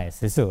 là.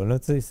 C'est ça, là,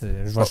 tu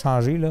sais. Je vais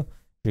changer, là.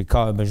 J'ai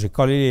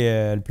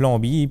collé le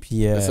plombier,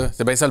 puis...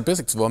 C'est bien ça le pire,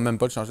 c'est que tu vas même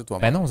pas le changer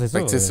toi-même. Non, c'est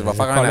ça. Tu vas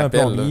faire un appel,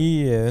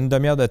 plombier, une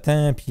demi-heure de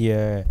temps, puis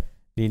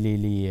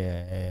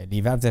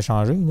les valves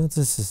échangées, là,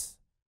 tu sais,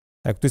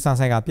 ça a coûté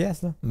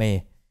 150$, là,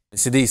 mais...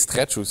 C'est des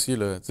stretches aussi,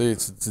 là. Tu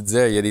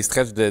disais, il y a des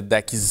stretches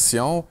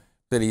d'acquisition,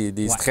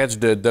 des stretches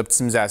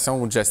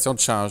d'optimisation ou de gestion de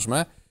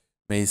changement,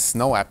 mais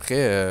sinon,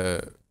 après...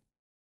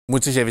 moi,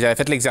 tu sais, j'avais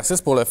fait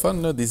l'exercice pour le fun,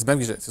 là, des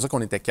immeubles, c'est sûr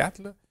qu'on était 4,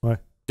 là,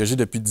 que j'ai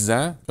depuis 10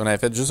 ans, puis on avait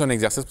fait juste un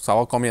exercice pour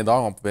savoir combien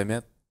d'heures on pouvait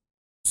mettre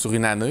sur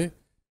une année,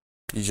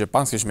 et je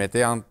pense que je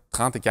mettais entre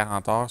 30 et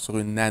 40 heures sur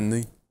une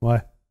année,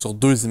 sur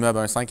 2 immeubles,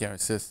 un 5 et un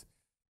 6.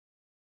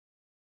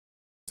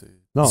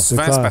 Non,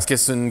 souvent, c'est parce que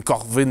c'est une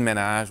corvée de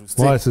ménage.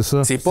 C'est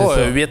ça. C'est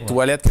pas 8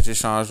 toilettes que j'ai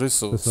changées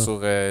sur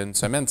une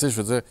semaine, tu sais,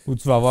 je veux dire. Ou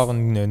tu vas avoir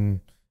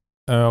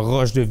un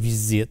rush de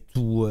visite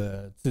ou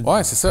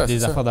c'est ça,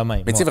 des affaires de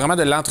même. Mais tu sais, vraiment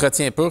de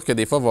l'entretien pur que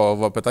des fois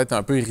va peut-être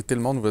un peu irriter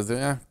le monde, va se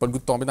dire, pas le goût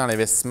de tomber dans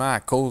l'investissement à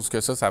cause que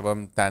ça va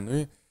me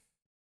tanner.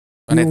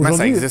 Honnêtement,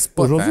 ça n'existe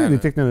pas. Aujourd'hui, les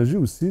technologies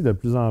aussi, de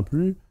plus en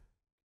plus,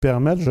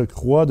 permettent, je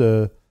crois,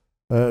 de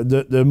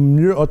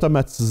mieux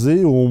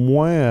automatiser, au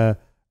moins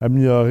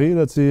améliorer.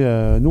 Là,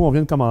 nous, on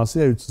vient de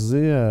commencer à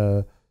utiliser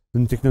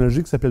une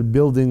technologie qui s'appelle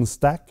Building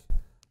Stack.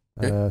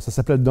 Ça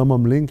s'appelait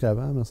Domum Link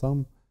avant, il me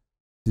semble.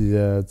 Puis,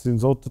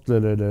 nous autres, tous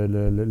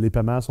les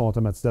paiements sont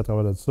automatisés à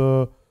travers de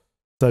ça.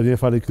 Ça vient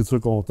faire l'écriture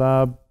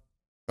comptable.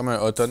 Comme un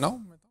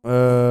autonome?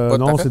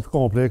 Non, c'est plus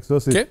complexe. Ça.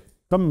 C'est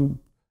comme...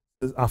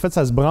 En fait,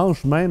 ça se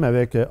branche même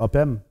avec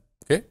OPEM.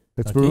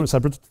 Ça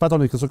peut tout faire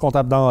ton écriture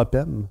comptable dans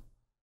OPEM.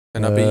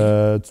 Un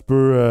API? Tu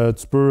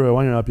peux,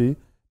 un API.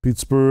 Puis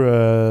tu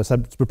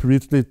peux publier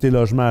tous tes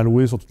logements à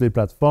louer sur toutes les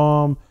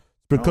plateformes.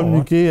 Tu peux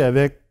communiquer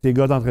avec tes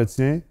gars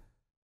d'entretien.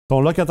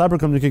 Ton locataire peut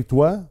communiquer avec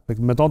toi. Fait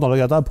que, mettons, ton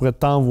locataire pourrait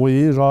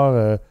t'envoyer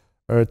genre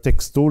un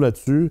texto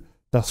là-dessus.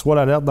 Tu reçois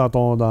l'alerte dans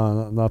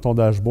ton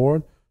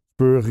dashboard. Tu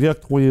peux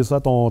réoctroyer ça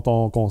à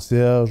ton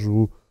concierge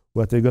ou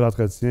à tes gars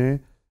d'entretien.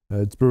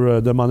 Tu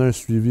peux demander un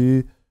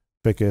suivi.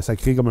 Fait que ça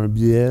crée comme un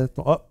billet.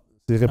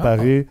 C'est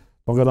réparé.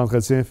 Ton gars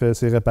d'entretien fait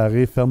c'est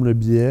réparé, ferme le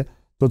billet.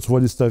 Toi, tu vois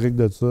l'historique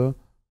de ça.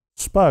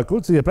 Super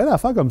cool. Il y a plein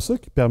d'affaires comme ça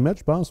qui permettent,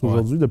 je pense,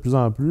 aujourd'hui, de plus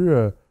en plus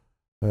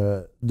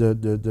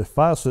de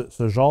faire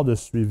ce genre de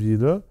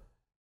suivi-là.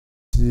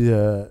 Puis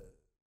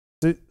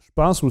je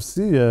pense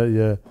aussi, il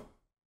y a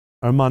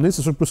un moment donné,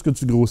 c'est sûr que plus que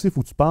tu grossis, il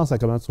faut que tu penses à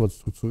comment tu vas te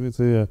structurer.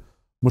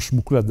 Moi, je suis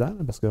beaucoup là-dedans,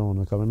 parce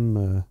qu'on a quand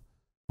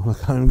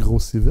même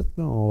grossi vite.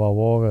 Là. On va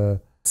avoir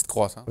Petite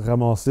croissance.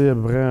 ramassé à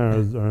peu près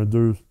un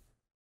 2...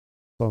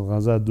 On est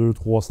rendu à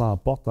 200-300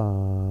 portes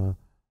en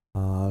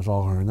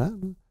genre un an.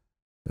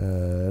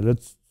 Là,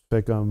 tu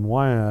fais comme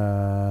moi.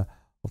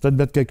 On va peut-être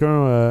mettre quelqu'un,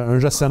 un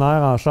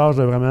gestionnaire en charge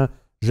de vraiment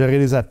gérer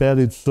les appels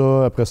et tout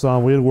ça. Après ça,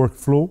 envoyer le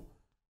workflow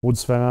aux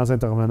différents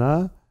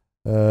intervenants.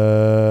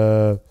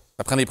 Ça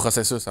prend des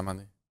processus à un moment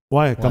donné.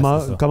 Ouais,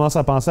 commence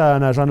à penser à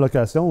un agent de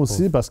location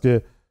aussi, parce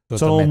que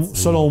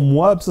selon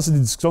moi, puis ça, c'est des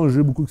discussions que j'ai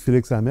eu beaucoup avec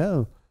Félix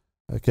Hamel,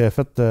 qui a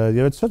fait. Il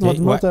avait-tu fait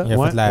votre note? Il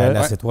a fait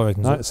la C3 avec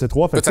nous. Ouais,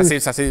 C3.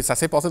 Écoute, ça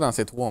s'est passé dans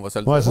C3, on va se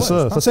le dire. Ouais, c'est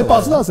ça. Ça s'est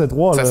passé dans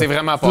C3. Ça s'est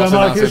vraiment passé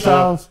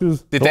dans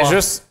C3. T'étais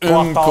juste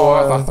une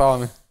cohorte en retard.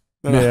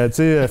 Mais tu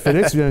sais,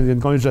 Félix, il y a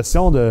une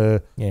congestion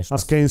de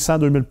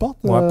 1500-2000 portes.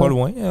 Ouais, pas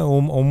loin.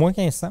 Au moins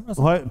 1500.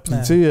 Ouais, puis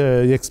tu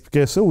sais, il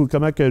expliquait ça, ou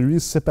comment que lui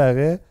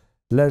séparait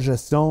la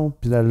gestion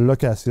puis la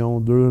location.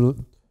 Deux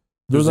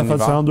affaires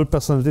différentes, deux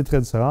personnalités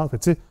très différentes. Fait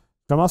tu sais,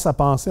 commence à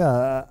penser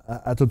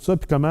à tout ça,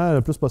 puis comment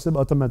le plus possible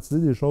automatiser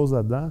des choses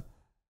là-dedans.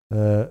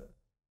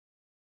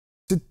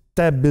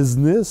 Ta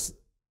business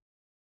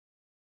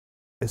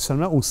est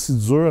seulement aussi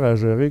dure à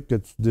gérer que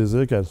tu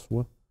désires qu'elle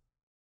soit.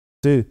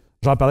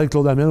 J'en parlais avec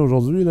Claude Hamel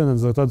aujourd'hui, notre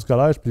directeur du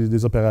collège, puis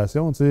des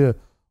opérations.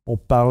 On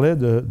parlait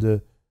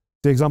de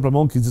exemple, le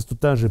monde qui dit tout le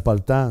temps « j'ai pas le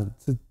temps ».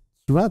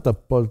 Souvent, tu n'as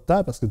pas le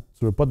temps parce que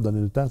tu ne veux pas te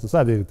donner le temps. C'est ça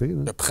la vérité.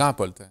 Là. Ne prends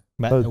pas le temps.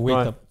 Oui,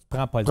 tu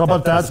prends pas le temps. Tu prends pas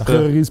le temps, tu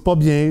priorises pas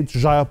bien, tu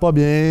gères pas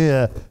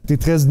bien, tu es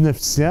très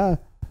inefficient.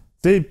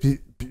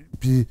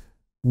 Puis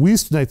oui,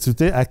 c'est une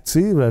activité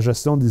active, la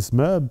gestion des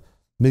immeubles,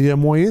 mais il y a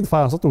moyen de faire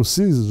en sorte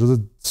aussi, je veux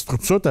dire, tu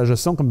structures ta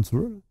gestion comme tu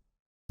veux. Tu n'es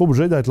pas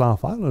obligé d'être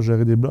l'enfer,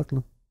 gérer des blocs. Là.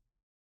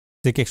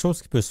 C'est quelque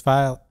chose qui peut se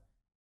faire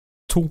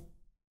tôt.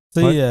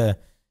 Ben,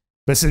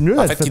 c'est mieux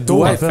en d'être fait, fait il tôt.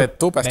 doit être fait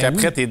tôt parce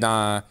qu'après, t'es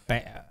dans...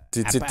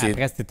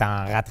 Après, t'es en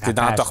rattrapage. T'es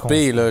dans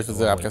torpille, là. Je veux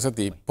dire, après ça,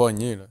 t'es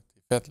pogné, là.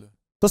 T'es fait, là.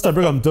 Ça, c'est un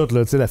peu comme tout,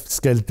 là. La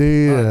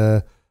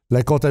fiscalité,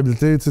 la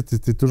comptabilité.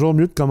 T'es toujours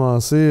mieux de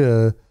commencer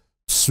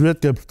tout de suite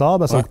que plus tard,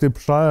 parce que ça va coûter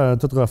plus cher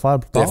tout refaire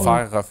plus tard.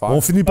 Refaire. On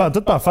finit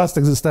par faire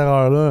cette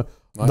erreur-là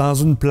dans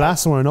une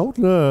place ou un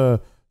autre, là.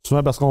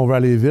 Souvent parce qu'on veut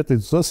aller vite et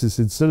tout ça. C'est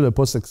difficile de ne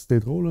pas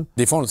s'exciter trop, là.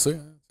 Des fois, on le sait.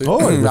 Hein. Oh,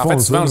 en fait,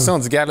 souvent, on le sait, on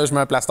dit, gars, là, je mets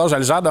un plaster, je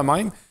le gère de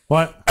même.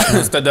 Ouais.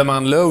 Cette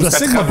demande-là, ou je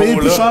sais que je vais payer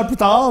plus cher plus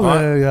tard,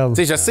 mais regarde.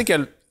 Je sais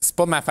que c'est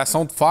pas ma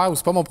façon de faire ou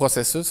c'est pas mon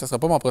processus, ça sera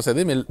pas mon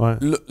procédé, mais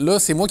là,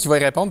 c'est moi qui vais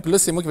y répondre, puis là,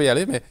 c'est moi qui vais y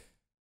aller, mais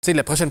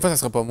la prochaine fois, ça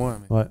sera pas moi.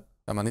 Mais, à un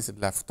moment donné, c'est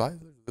de la foutaise.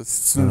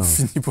 Si tu ne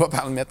finis pas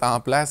par le mettre en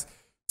place,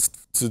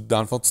 dans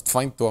le fond, tu te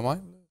feintes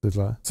toi-même. C'est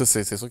clair. Ça,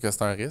 c'est sûr que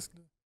c'est un risque.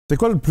 C'est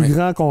quoi le plus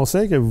grand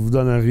conseil que vous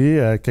donneriez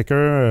à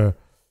quelqu'un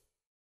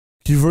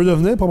qui veut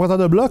devenir propriétaire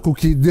de bloc ou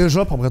qui est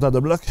déjà propriétaire de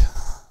bloc?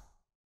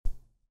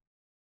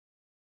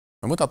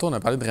 Moi, tantôt, on a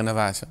parlé de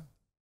rénovation.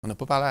 On n'a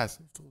pas parlé assez,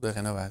 je trouve, de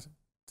rénovation.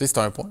 C'est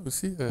un point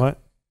aussi.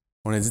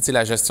 On a dit,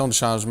 la gestion du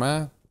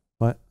changement,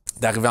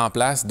 d'arriver en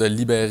place, de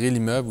libérer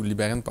l'immeuble ou de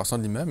libérer une portion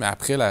de l'immeuble, mais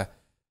après,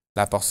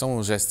 la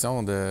portion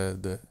gestion de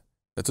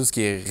tout ce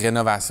qui est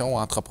rénovation,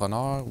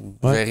 entrepreneur, ou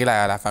gérer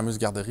la fameuse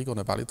garderie qu'on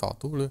a parlé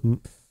tantôt, là,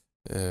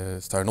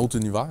 c'est un autre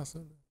univers, ça.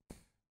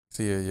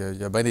 Il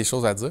y a bien des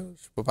choses à dire. Je ne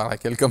sais pas par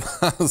laquelle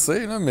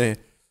commencer, là, mais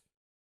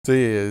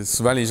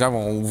souvent, les gens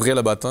vont ouvrir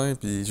le bottin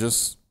puis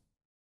juste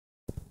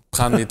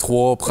prendre les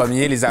 3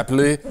 premiers, les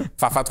appeler,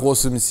 faire 3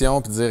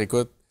 soumissions, puis dire,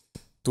 écoute,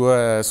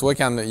 toi, soit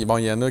quand il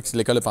y en a qui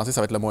l'école de pensée,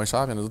 ça va être le moins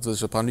cher, il y en a d'autres,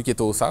 je vais prendre lui qui est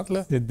au centre.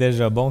 Là. C'est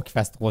déjà bon qu'il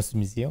fasse 3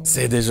 soumissions.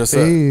 C'est déjà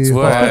ça. Tu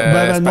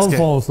vois, le monde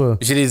font ça.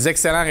 J'ai des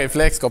excellents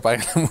réflexes comparé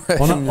à moi.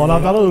 On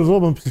en parlait l'autre jour,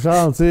 mon petit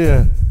Charles, tu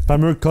sais,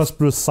 fameux cost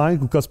plus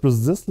 5 ou cost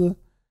plus 10. Là.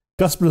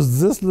 Cost plus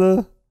 10,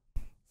 là,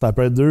 ça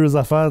peut être 2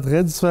 affaires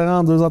très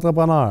différentes, 2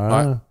 entrepreneurs.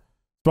 Hein?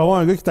 Tu peux avoir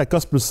un gars qui t'a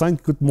cost plus 5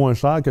 qui coûte moins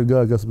cher que le gars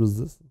à cost plus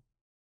 10.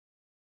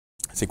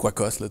 C'est quoi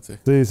cost, là, tu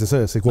sais? C'est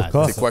ça, c'est quoi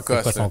cost? C'est quoi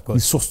cost? Il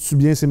source-tu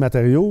bien ses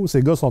matériaux?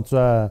 Ces gars sont-tu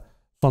à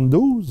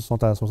 72? Ils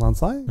sont à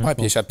 65? Ouais,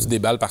 puis ils échappent-tu des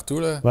balles partout,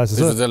 là? Ouais, c'est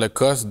ça. Je veux dire, le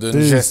cost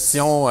d'une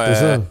gestion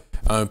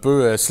un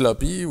peu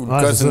sloppy ou le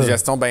cost d'une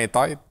gestion bien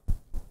tête.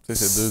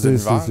 C'est 2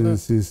 univers, là.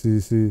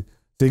 Ces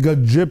gars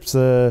de gyps,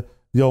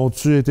 ils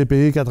ont-tu été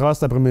payés 4 heures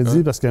cet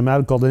après-midi parce qu'ils ont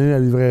mal coordonné la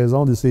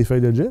livraison de ces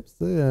feuilles de gyps?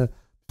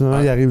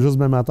 Finalement, ils arrivent juste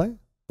demain matin.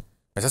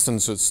 Mais ça,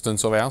 c'est une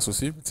surveillance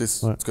aussi.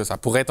 En tout cas, ça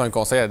pourrait être un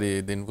conseil à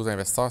des nouveaux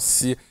investisseurs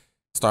si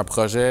c'est un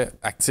projet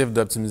actif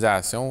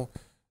d'optimisation.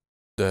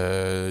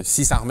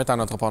 Si ça remet un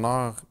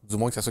entrepreneur, du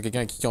moins que ce soit quelqu'un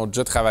avec qui ont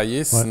déjà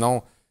travaillé,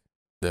 sinon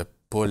de ne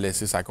pas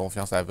laisser sa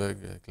confiance aveugle,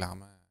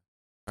 clairement,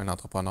 à un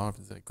entrepreneur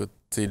puis dire, écoute,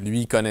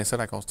 lui, il connaît ça,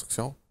 la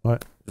construction. Je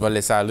vais le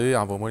laisser aller,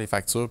 envoie-moi les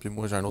factures, puis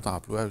moi, j'ai un autre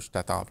emploi, je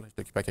t'attends plein, je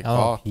t'occupe à quelque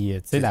part. Puis,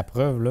 tu sais, la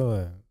preuve,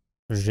 là,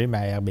 j'ai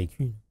ma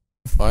RBQ.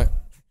 Ouais.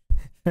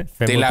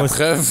 T'es la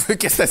preuve.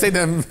 Qu'est-ce que t'essaies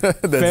de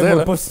dire?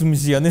 Fais-moi pas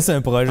soumissionner sur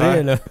un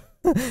projet, là.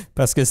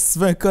 Parce que si tu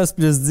veux un cost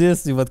plus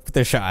 10, il va te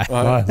coûter cher.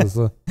 Ouais, c'est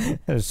ça.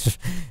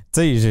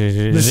 Tu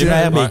sais, j'ai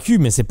ma RBQ,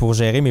 mais c'est pour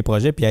gérer mes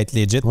projets puis être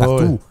legit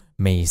partout.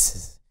 Mais je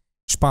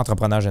suis pas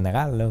entrepreneur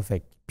général, là.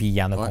 Puis il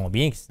y en a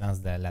combien qui se lancent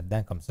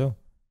là-dedans comme ça?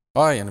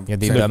 Ouais, il y en a beaucoup. Il y a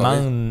des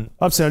demandes.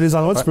 Ah, puis c'est un des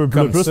endroits où tu peux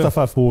plus te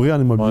faire fourrer en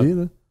immobilier.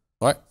 Là.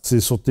 Ouais. C'est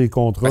sur tes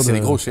contrats. C'est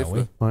des gros chiffres.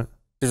 Oui. Là.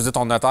 Je veux dire,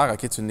 ton notaire,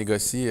 OK, tu le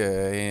négocies.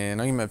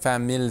 Non, il me fait à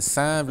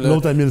 1100.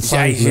 L'autre à 1100.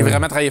 J'ai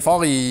vraiment travaillé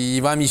fort, il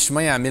va à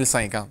mi-chemin à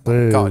 1050.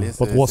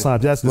 Pas 300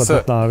 piastres qui va te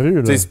mettre en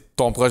rue. Là.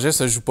 Ton projet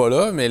se joue pas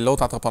là, mais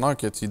l'autre entrepreneur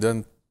que tu lui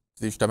donnes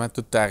justement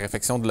toute ta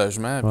réflexion de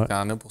logement, puis tu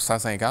en as pour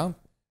 150.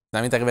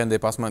 Finalement, tu arrives à un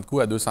dépassement de coût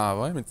à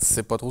 220, mais tu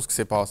sais pas trop ce qui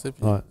s'est passé.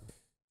 Puis,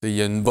 il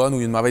y a une bonne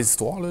ou une mauvaise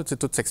histoire. Là.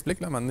 Tout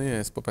s'explique. Là, à un moment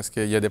donné. C'est pas parce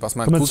qu'il y a un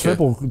dépassement de coût. Comment tu fais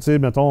pour,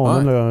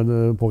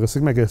 mettons, pour rester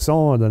avec ma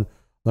question, donner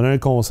un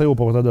conseil au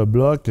propriétaire de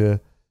bloc?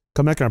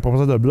 Comment qu'un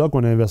propriétaire de bloc ou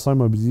un investisseur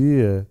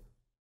immobilier,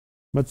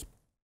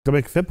 comment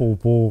il fait pour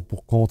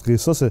contrer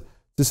ça, cette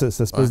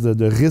espèce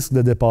de risque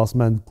de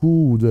dépassement de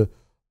coût ou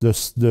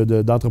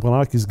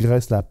d'entrepreneur qui se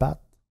graisse la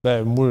patte?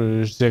 Ben,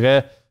 moi, je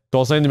dirais,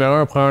 conseil numéro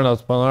 1, prends un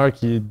entrepreneur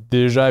qui est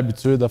déjà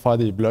habitué de faire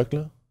des blocs.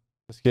 Là.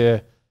 Parce que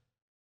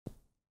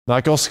dans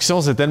la construction,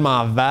 c'est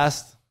tellement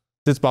vaste.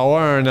 Tu peux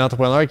avoir un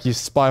entrepreneur qui est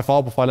super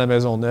fort pour faire la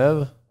maison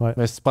neuve,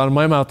 mais si tu prends le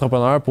même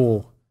entrepreneur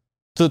pour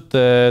tout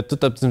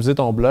optimiser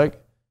ton bloc,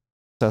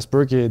 ça se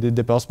peut qu'il y ait des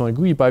dépassements de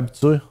coût, il n'est pas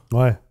habitué.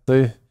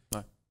 Fait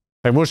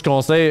que moi, je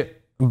conseille,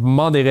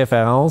 demande des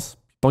références,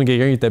 puis pas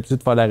quelqu'un qui est habitué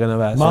de faire la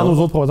rénovation. Demande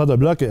aux autres propriétaires de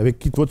bloc avec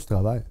qui toi tu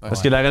travailles.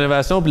 Parce que la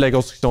rénovation et la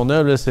construction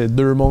neuve, là, c'est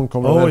deux mondes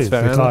complètement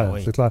différents.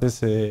 C'est clair.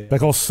 La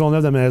construction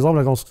neuve de maison et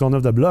la construction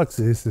neuve de bloc,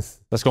 c'est...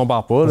 Parce qu'on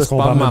part pas, là, c'est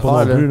pas la même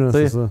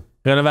affaire.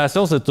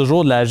 Rénovation, c'est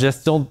toujours de la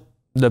gestion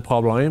de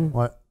problèmes.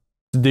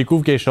 Tu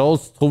découvres quelque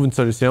chose, tu trouves une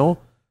solution.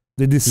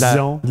 Des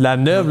décisions. La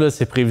neuve, là,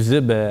 c'est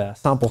prévisible à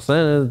 100%.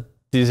 Là.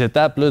 Tes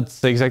étapes, là, tu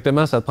sais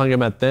exactement ça te prend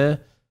combien de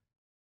temps.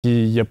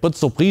 Puis il n'y a pas de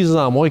surprise,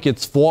 en moins que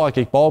tu foires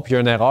quelque part puis il y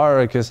a une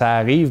erreur, que ça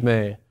arrive,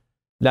 mais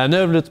la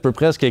neuve, là, tu peux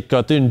presque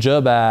coter une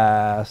job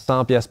à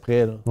 100 pièces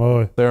près.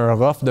 C'est un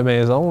rough de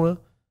maison. Là.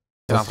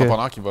 C'est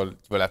l'entrepreneur qui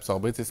va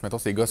l'absorber. Si mettons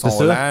ces gars sont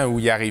lents ou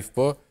ils n'y arrivent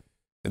pas.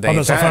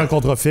 Ça fait un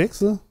contrat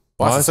fixe. Là.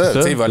 C'est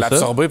ça. Il va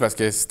l'absorber parce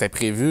que c'était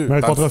prévu. Mais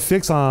un contrat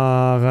fixe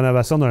en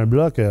rénovation d'un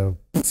bloc...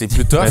 c'est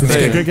plus tough.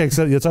 Y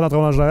a-t-il un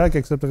entrepreneur général qui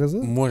accepterait ça?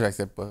 Moi,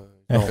 j'accepte pas.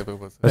 J'accepte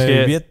pas ça. Parce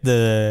que 8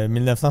 de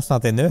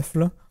 1969,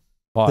 là.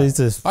 Puis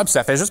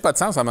ça fait juste pas de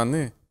sens à un moment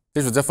donné.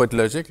 Je veux dire, il faut être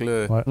logique.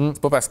 Là.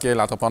 C'est pas parce que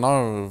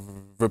l'entrepreneur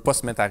veut pas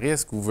se mettre à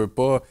risque ou veut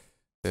pas...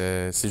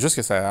 c'est juste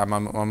que ça, à un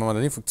moment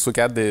donné, il faut que tu sois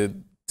capable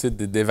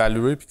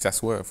d'évaluer puis que ça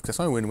soit... faut que ça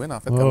soit un win-win,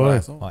 en fait, comme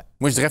relation.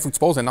 Moi, je dirais, il faut que tu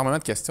poses énormément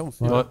de questions aussi.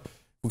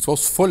 Faut que tu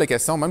poses full de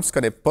questions, même si tu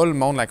connais pas le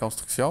monde de la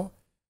construction.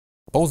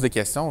 Pose des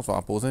questions, tu vas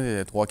en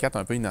poser 3-4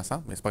 un peu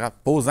innocentes, mais c'est pas grave.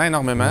 Pose-en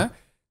énormément.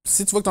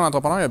 Si tu vois que ton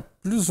entrepreneur a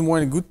plus ou moins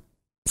le goût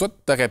soit de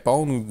te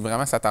répondre ou de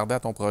vraiment s'attarder à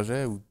ton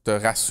projet ou de te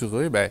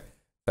rassurer, ben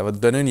ça va te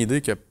donner une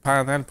idée que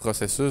pendant le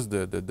processus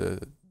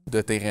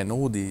de tes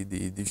rénaux,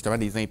 justement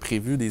des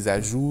imprévus, des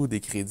ajouts,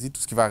 des crédits,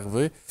 tout ce qui va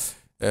arriver,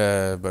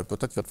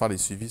 peut-être qu'il va te faire des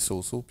suivis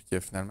so-so puis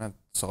que finalement, tu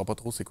ne sauras pas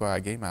trop c'est quoi la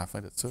game à la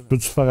fin de ça.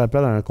 Peux-tu faire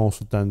appel à un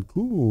consultant de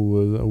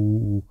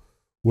coûts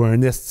ou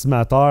un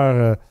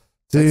estimateur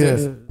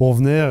pour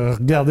venir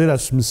regarder la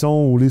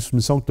soumission ou les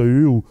soumissions que tu as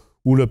eues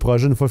ou le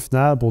projet une fois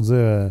final pour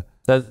dire...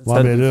 Ça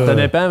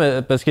dépend,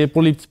 mais parce que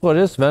pour les petits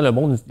projets, souvent, le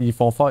monde, ils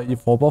font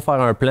pas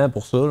faire un plan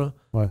pour ça.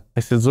 Là.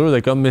 C'est dur de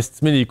comme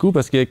estimer les coûts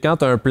parce que quand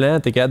tu as un plan,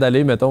 tu es capable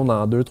d'aller, mettons,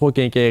 dans 2-3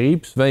 quincailleries,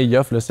 puis souvent, ils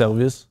offrent le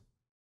service.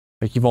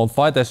 Fait qu'ils vont te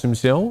faire ta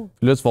soumission,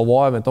 puis là, tu vas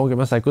voir, mettons,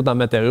 comment ça coûte en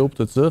matériaux et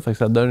tout ça, fait que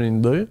ça te donne une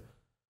idée.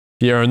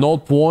 Puis il y a un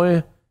autre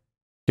point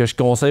que je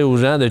conseille aux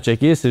gens de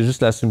checker, c'est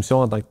juste la soumission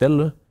en tant que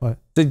telle.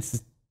 Tu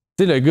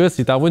sais, le gars,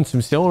 s'il t'envoie une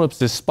soumission, là, puis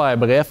c'est super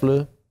bref,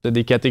 là, tu as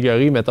des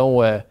catégories,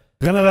 mettons...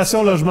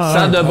 rénovation logement.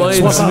 Salle de bain,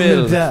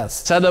 10 000.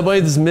 Salle de bain,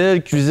 10 000.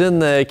 Cuisine,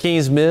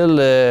 15 000.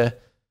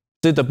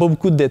 Tu sais, t'as pas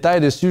beaucoup de détails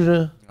dessus,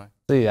 genre.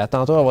 Tu sais,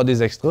 attends-toi à avoir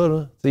des extras,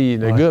 là. Tu sais,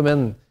 le gars,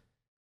 man,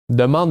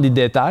 demande des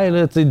détails,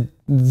 là. Tu sais,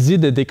 dis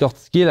de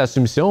décortiquer la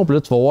soumission, puis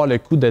là, tu vas voir le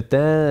coût de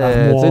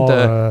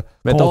temps.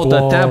 Mettons,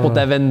 t'as temps pour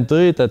ta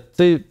vanité. Tu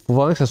sais, faut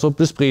vraiment que ça soit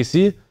plus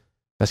précis.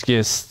 Parce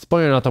que si c'est pas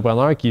un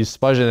entrepreneur qui est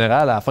super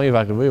général, à la fin, il va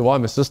arriver, ouais,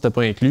 mais ça, c'était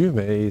pas inclus,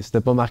 mais c'était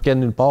pas marqué à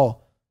nulle part.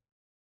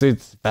 C'est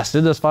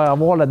facile de se faire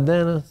avoir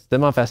là-dedans. Là. C'est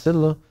tellement facile.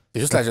 Là.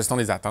 C'est juste la gestion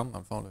des attentes, dans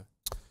le fond.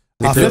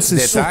 Là. En fait, c'est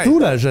surtout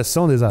la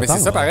gestion des attentes. Mais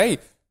c'est ça pareil.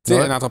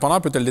 Un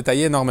entrepreneur peut te le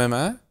détailler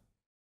énormément.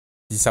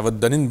 Puis ça va te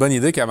donner une bonne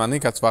idée qu'à un moment donné,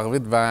 quand tu vas arriver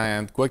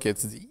devant de quoi que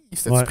tu dis,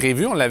 c'était-tu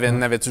prévu, on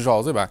avait-tu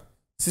jasé? Ben,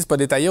 si c'est pas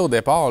détaillé au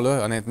départ,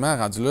 là, honnêtement,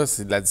 rendu là,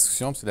 c'est de la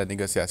discussion, c'est de la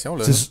négociation.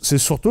 Là. C'est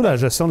surtout la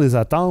gestion des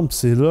attentes.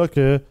 C'est là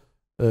que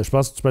je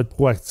pense que tu peux être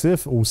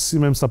proactif aussi,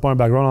 même si tu n'as pas un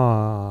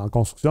background en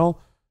construction,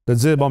 de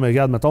dire, bon, mais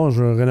regarde, mettons,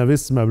 je veux rénover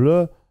cet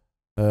immeuble-là.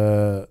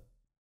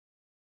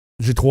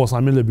 J'ai 300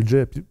 000 de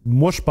budget. Puis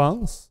moi, je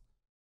pense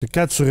que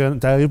quand tu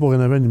arrives pour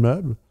rénover un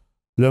immeuble,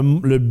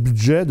 le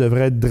budget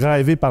devrait être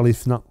drivé par les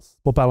finances,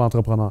 pas par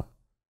l'entrepreneur.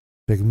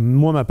 Fait que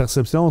moi, ma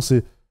perception,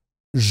 c'est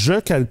je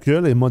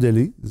calcule et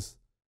modélise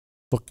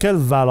sur quelle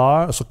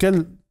valeur, sur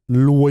quel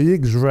loyer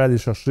que je veux aller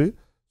chercher,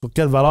 sur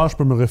quelle valeur je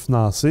peux me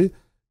refinancer,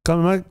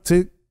 comment, tu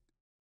sais,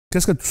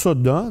 qu'est-ce que tout ça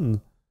donne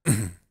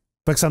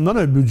Fait que ça me donne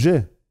un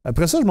budget.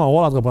 Après ça, je m'en vais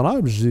voir l'entrepreneur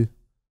et je dis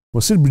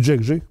voici le budget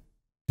que j'ai.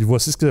 Puis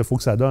voici ce qu'il faut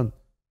que ça donne.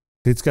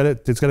 T'es-tu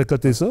qu'à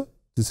coter ça?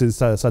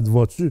 Ça te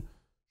va-tu?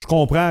 Je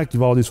comprends qu'il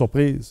va y avoir des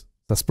surprises.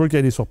 Ça se peut qu'il y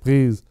ait des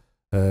surprises.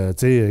 Tu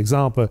sais,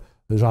 exemple,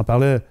 j'en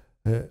parlais,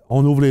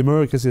 on ouvre les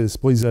murs,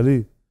 c'est pas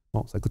isolé.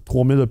 Bon, ça coûte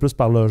 3 000 de plus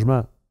par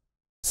logement.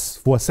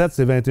 Fois 7,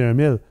 c'est 21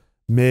 000.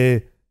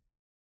 Mais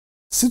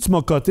si tu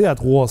m'as coté à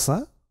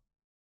 300,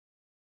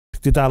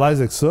 puis que tu es à l'aise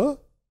avec ça,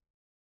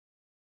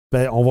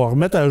 ben, on va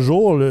remettre à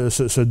jour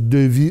ce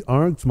devis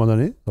 1 que tu m'as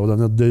donné. Ça va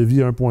devenir devis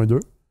 1.2.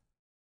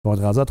 On va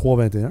être rendu à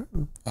 3,21.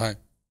 Ouais.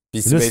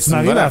 Puis Là, si tu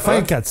m'arrives à la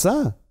fin de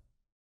 400,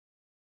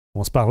 on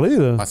va se parler,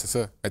 là. Ah, c'est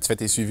ça. Ben, tu fais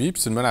tes suivis,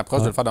 puis c'est une bonne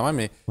approche de le faire de même,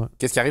 mais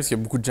qu'est-ce qui arrive, c'est qu'il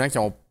y a beaucoup de gens qui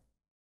ont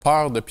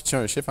peur de pitcher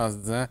un chiffre en se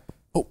disant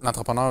 « Oh,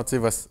 l'entrepreneur, tu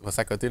sais, va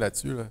s'accoter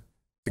là-dessus. Là. »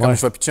 C'est comme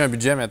je vais pitcher un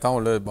budget, mettons,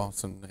 là, bon,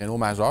 c'est une réno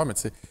majeure, mais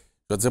tu sais,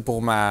 je veux dire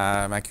pour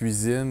ma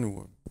cuisine,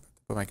 ou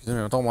pas ma cuisine,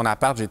 mais mettons, mon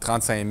appart, j'ai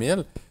 35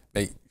 000.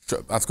 Ben,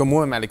 en tout cas,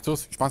 moi, ma lecture,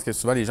 je pense que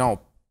souvent, les gens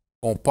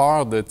ont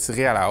peur de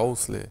tirer à la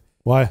hausse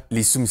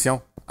les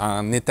soumissions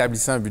en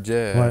établissant un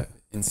budget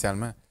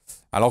initialement.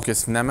 Alors que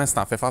finalement, si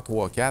t'en fais faire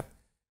 3 ou 4, à un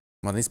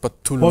moment donné, c'est pas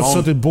tout le monde.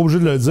 Ça, t'es pas obligé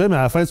de le dire, mais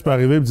à la fin, tu peux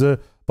arriver et dire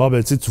bon,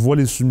 ben, tu vois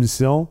les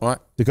soumissions.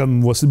 T'es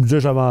comme voici le budget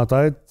que j'avais en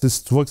tête. T'sais,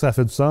 si tu vois que ça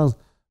fait du sens,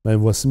 ben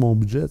voici mon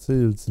budget, tu sais,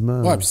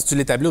 ultimement. Ouais, puis si tu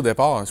l'établis au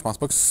départ, je pense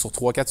pas que sur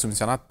 3 ou 4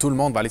 soumissionnaires, tout le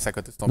monde va aller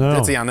s'accoter sur ton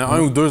budget. Il y en a un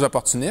ou deux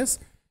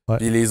opportunistes.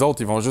 Puis les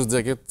autres, ils vont juste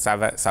dire que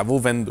ça vaut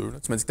 22. Là.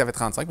 Tu m'as dit que tu avais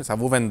 35, mais ça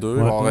vaut 22. Il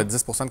va y avoir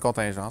 10 de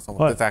contingence. On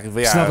va peut-être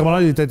arriver à. Si l'entrepreneur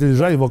est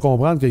intelligent, il va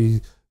comprendre qu'il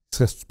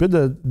serait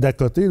stupide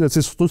d'accoter.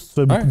 Surtout si tu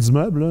fais beaucoup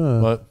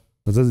d'immeubles.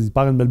 Il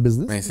part une belle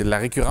business. Ben, c'est de la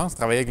récurrence,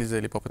 travailler avec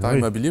les propriétaires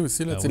immobiliers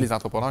aussi. Là, les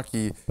entrepreneurs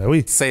qui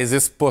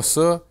saisissent pas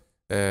ça,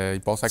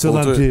 ils passent à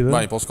côté. Pied,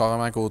 ils passent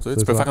carrément à côté.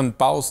 Tu peux faire une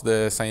passe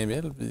de 5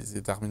 000 puis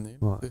c'est terminé.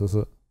 C'est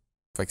ça.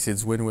 Fait que c'est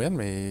du win-win,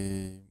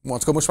 mais en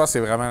tout cas, moi, je pense que c'est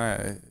vraiment.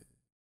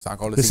 C'est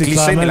encore là. C'est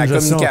cliché, mais la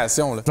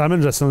communication. C'est clairement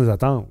une gestion des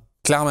attentes.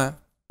 Clairement.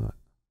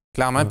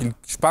 Clairement. Puis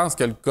je pense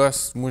que le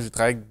COS, moi, j'ai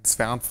travaillé avec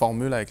différentes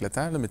formules avec le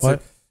temps, là, mais tu sais,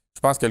 je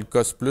pense que le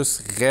COS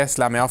Plus reste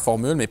la meilleure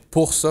formule, mais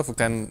pour ça, il faut que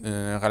tu aies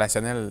un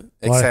relationnel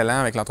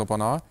excellent avec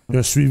l'entrepreneur. Puis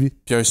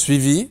un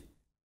suivi.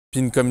 Puis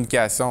une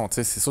communication. Tu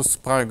sais, c'est sûr, si tu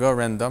prends un gars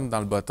random dans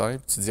le bottin,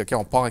 puis tu dis, OK,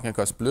 on part avec un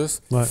COS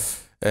Plus.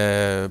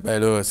 Ben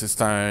là,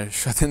 c'est un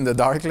shot in the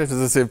dark. Là.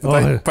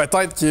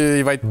 Peut-être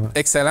qu'il va être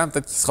excellent,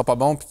 peut-être qu'il sera pas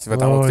bon, puis qu'il va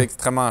t'en coûter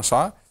extrêmement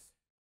cher.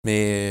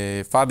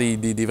 Mais faire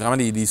vraiment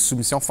des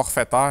soumissions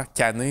forfaitaires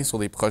cannées sur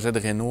des projets de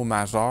réno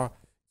majeurs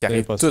qui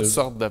arrivent toutes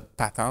sortes de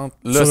patentes.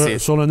 Là,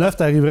 sur le 9,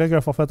 tu arriverais avec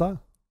un forfaitaire?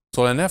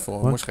 Sur le 9,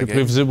 moi, je serais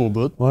prévisible au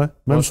bout.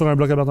 Même sur un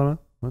bloc appartement?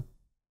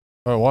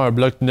 Un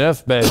bloc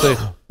neuf, ben, tu sais.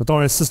 Mettons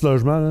un 6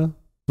 logements, là. Tu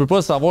peux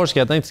pas savoir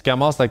jusqu'à temps que tu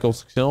commences ta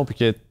construction puis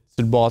que tu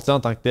le bâtis en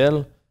tant que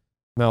tel.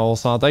 Mais on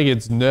s'entend qu'il y a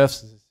du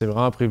neuf, c'est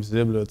vraiment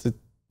prévisible. Là.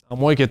 À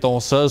moins que ton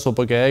sol soit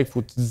pas correct, il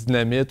faut que tu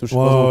dynamites ou je sais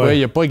pas pourquoi. Il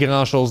n'y a pas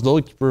grand-chose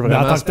d'autre qui peut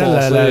vraiment se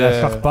passer.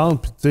 La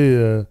charpente, puis tu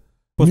sais...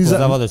 pas supposé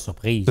avoir de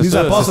surprise. Mis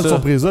à part cette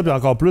surprise-là, puis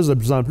encore plus, de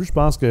plus en plus, je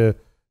pense que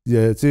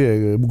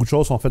beaucoup de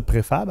choses sont faites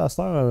préfab à cette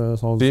heure,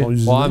 sont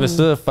usinées. Ouais, mais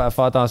ça,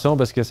 fais attention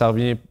parce que ça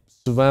revient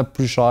souvent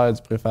plus cher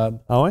du préfab.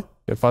 Ah ouais?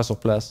 Que de faire sur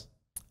place.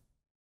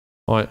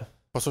 Ouais.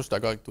 Pas sûr que je suis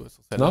d'accord avec toi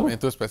sur celle-là, mais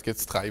tous parce que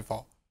tu travailles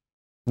fort.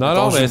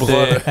 Non, mais c'est...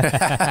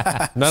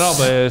 non,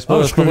 mais c'est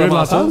pas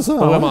vraiment ça. C'est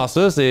pas vraiment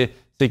ça. C'est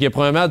que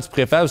premièrement, du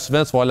préfab,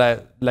 souvent, tu vois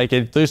la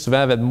qualité,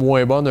 souvent, va être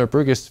moins bonne un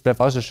peu que si tu fais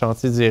faire ce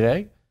chantier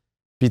direct.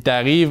 Puis tu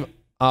arrives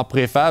en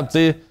préfab, tu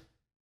sais,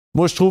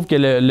 moi, je trouve que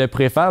le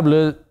préfab,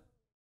 là,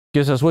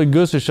 que ce soit le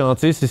gars sur le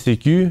chantier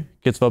CCQ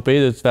que tu vas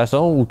payer de toute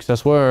façon ou que ce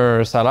soit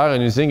un salaire,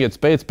 une usine que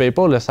tu payes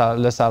pas le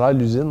salaire de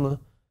l'usine. Là.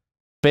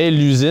 Tu payes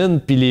l'usine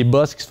puis les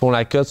boss qui se font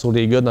la cote sur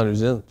les gars dans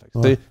l'usine.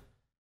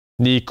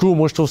 Les coûts,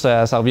 moi, je trouve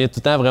que ça revient tout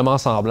le temps vraiment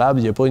semblable.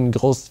 Il n'y a pas une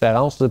grosse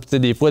différence. Puis,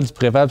 des fois, du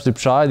préfab, c'est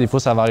plus cher. Des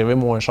fois, ça va arriver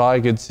moins cher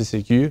que du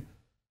CCQ.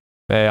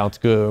 Mais en tout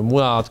cas,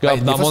 moi,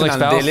 dans mon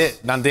expérience...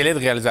 Dans le délai de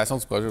réalisation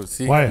du projet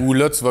aussi, où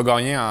là, tu vas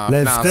gagner en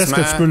financement. Est-ce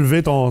que tu peux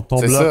lever ton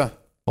bloc? Ça.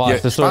 Ouais,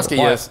 je pense qu'il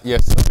y a ça.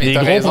 Des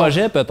gros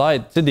projets,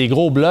 peut-être. Tu sais, des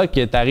gros blocs,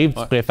 tu arrives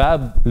du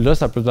préfab, là,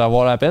 ça peut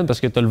avoir la peine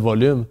parce que tu as le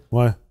volume.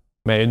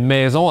 Mais une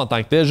maison en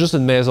tant que telle, juste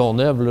une maison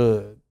neuve, là,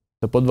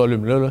 t'as pas de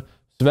volume là.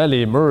 Souvent,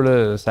 les murs,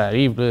 là, ça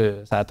arrive,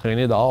 là, ça a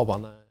traîné dehors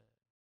pendant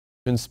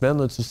une semaine,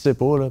 là, tu sais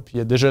pas, puis il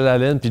y a déjà la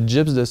laine puis le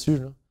gyps dessus.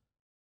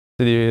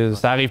 Là.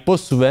 Ça arrive pas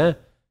souvent,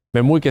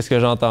 mais moi, qu'est-ce que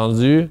j'ai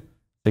entendu,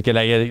 c'est que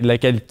la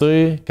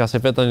qualité, quand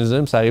c'est fait en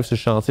usine, ça arrive sur le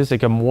chantier, c'est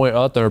comme moins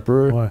hot un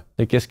peu.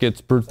 Et qu'est-ce que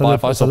tu peux faire sur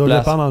place. Ça doit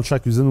dépendre de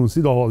chaque usine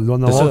aussi.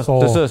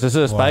 C'est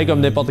ça. C'est pareil comme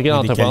n'importe quel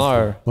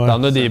entrepreneur.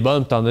 T'en as des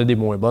bonnes, t'en as des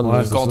moins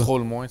bonnes. Tu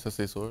contrôles moins, ça,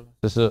 c'est sûr.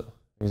 C'est ça,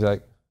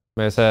 exact.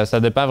 Mais ça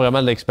dépend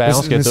vraiment de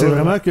l'expérience que tu as. C'est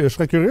vraiment que je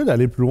serais curieux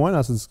d'aller plus loin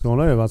dans cette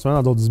discussion-là,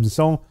 éventuellement dans d'autres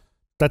émissions.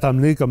 Peut-être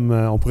amener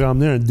on pourrait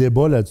amener un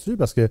débat là-dessus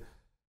parce que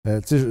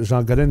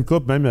j'en connais une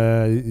couple, même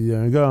il y a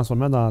un gars en ce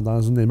moment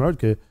dans une émeute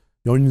qui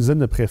ont une usine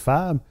de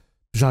préfab.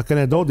 J'en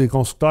connais d'autres, des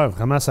constructeurs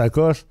vraiment ça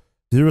coche.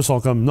 Puis eux sont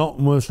comme non,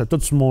 moi je fais tout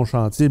sur mon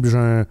chantier, puis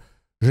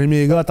j'ai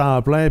mes gars à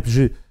temps plein,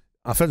 puis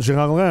en fait, j'ai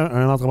rencontré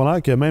un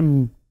entrepreneur qui a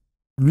même,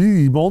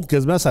 lui, il monte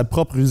quasiment sa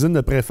propre usine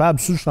de préfab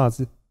sur le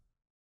chantier.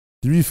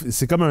 Lui,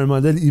 c'est comme un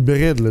modèle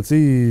hybride, là, tu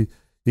sais.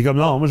 Il est comme,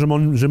 non, moi,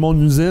 j'ai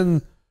mon usine,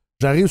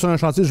 j'arrive sur un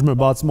chantier, je me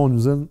bâtis mon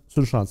usine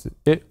sur le chantier.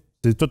 Okay.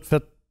 C'est tout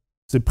fait,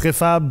 c'est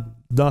préfab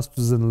dans cette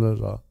usine-là,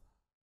 genre.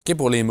 OK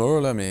pour les murs,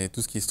 là, mais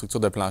tout ce qui est structure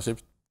de plancher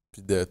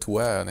puis de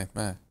toit,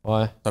 honnêtement,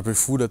 c'est un peu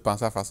fou là, de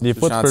penser à faire ça des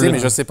sur le chantier, mais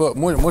je sais pas.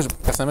 Moi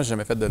personnellement, j'ai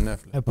jamais fait de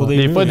neuf. Pour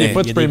des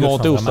fois, tu peux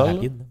monter au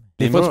sol.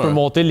 Des fois, tu peux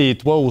monter les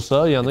toits au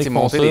sol. Il y en a qui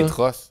font monter ça. les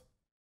trosses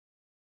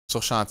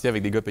sur chantier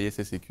avec des gars payés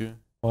CCQ.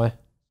 Ouais.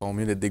 Ils sont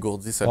mieux d'être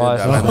dégourdis solides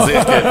avant de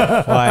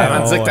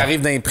dire que tu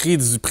arrives d'un prix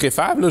du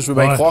préfab. Là, je veux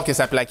bien croire que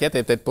sa plaquette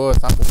est peut-être pas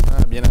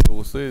 100% bien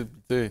adossée.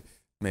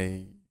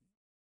 Mais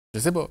je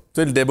sais pas.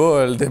 Tu sais, le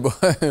débat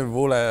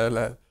vaut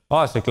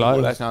c'est clair.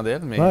 vaut la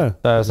chandelle. Mais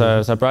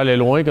ça peut aller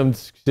loin comme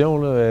discussion.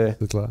 Là,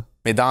 c'est clair.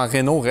 Mais dans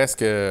Renault, reste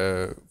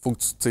que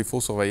faut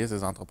surveiller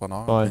ces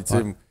entrepreneurs.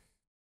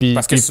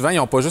 Parce que souvent, ils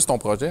n'ont pas juste ton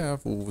projet. Il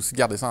faut aussi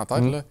garder ça en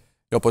tête. Là.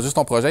 Ils n'ont pas juste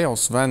ton projet, ils ont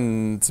souvent,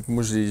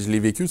 moi je l'ai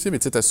vécu aussi, mais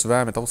tu as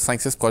souvent, mettons,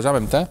 5-6 projets en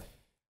même temps.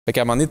 Fait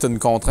qu'à un moment donné, tu as une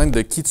contrainte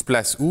de qui tu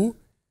places où.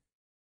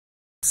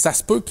 Ça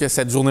se peut que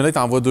cette journée-là, tu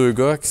envoies 2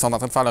 gars qui sont en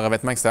train de faire le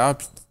revêtement extérieur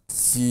puis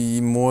qui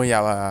mouillent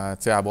à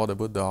boire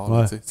debout dehors.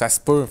 Là, ça se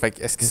peut. Fait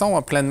que est-ce qu'ils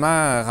sont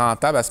pleinement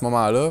rentables à ce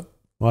moment-là?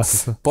 Ouais, c'est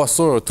ça. Pas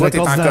sûr. Toi, tu es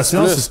en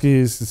coordination, c'est ce qui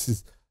est,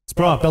 tu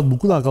peux en perdre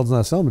beaucoup dans la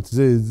coordination, mais tu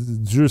disais,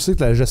 Dieu sait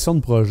que la gestion de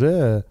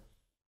projet...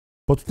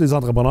 pas tous les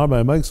entrepreneurs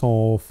qui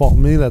sont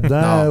formés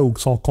là-dedans ou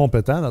qui sont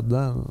compétents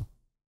là-dedans. Là.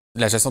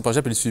 La gestion de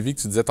projet et le suivi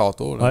que tu disais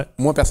tantôt. Là.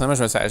 Moi, personnellement,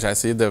 j'ai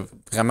essayé de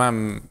vraiment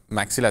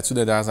m'axer là-dessus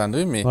des dernières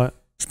années, mais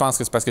je pense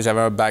que c'est parce que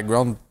j'avais un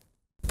background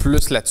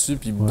plus là-dessus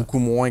puis beaucoup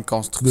moins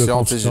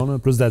construction.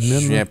 Plus d'admin.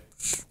 Je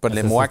suis pas de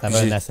l'émoi. Tu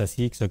avais un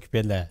associé qui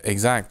s'occupait de la...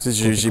 Exact.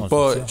 J'ai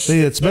pas...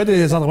 Tu mets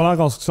des entrepreneurs en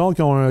construction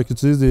qui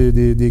utilisent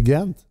des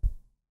Gantt?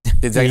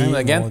 Des diagrammes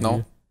de Gantt?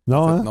 Non.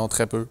 Non, hein? Non,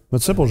 très peu. Mais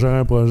tu sais, pour gérer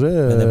un projet...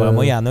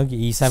 Moi, il y en a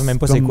qui ne savent même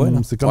pas c'est quoi.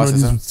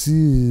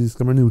 C'est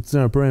comme un outil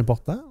un peu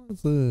important.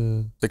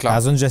 C'est clair.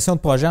 Dans une gestion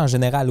de projet, en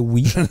général,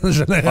 oui.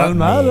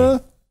 Généralement,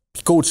 là.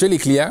 Puis coacher les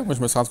clients, moi,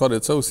 je me suis rendu compte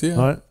de ça aussi.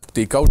 Hein.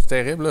 Tes coachs,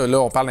 terribles.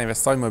 Là, on parle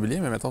d'investisseurs immobiliers,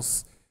 mais mettons,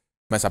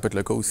 ça peut être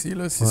le cas aussi,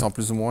 s'ils sont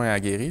plus ou moins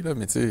aguerris. Là,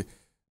 mais tu sais,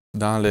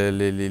 dans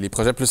les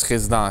projets plus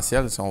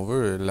résidentiels, si on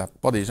veut, la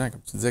plupart des gens,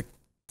 comme tu disais,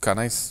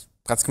 connaissent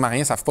pratiquement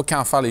rien, ne savent pas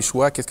quand faire les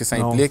choix, qu'est-ce que ça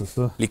implique,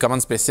 les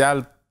commandes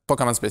spéciales, pas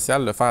commande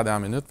spéciale, le faire à la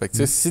dernière minute. Fait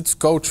que, si tu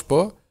coaches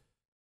pas,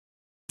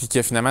 puis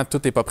que finalement tout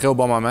n'est pas prêt au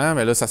bon moment,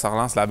 mais là, ça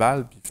relance la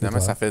balle, puis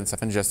finalement, ça fait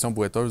une gestion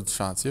boiteuse du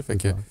chantier. Fait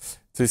que,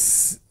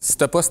 si tu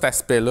n'as pas cet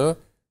aspect-là,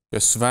 il y a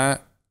souvent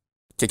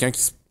quelqu'un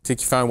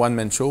qui fait un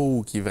one-man show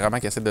ou qui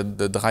essaie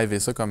de driver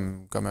ça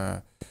comme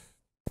un,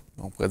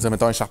 on pourrait dire,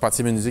 mettons, un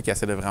charpentier menuisier qui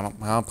essaie de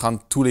vraiment prendre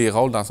tous les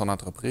rôles dans son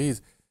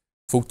entreprise.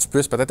 Il faut que tu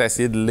puisses peut-être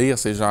essayer de lire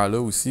ces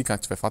gens-là aussi quand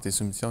tu fais faire tes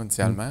soumissions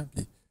initialement.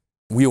 Puis,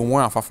 oui, au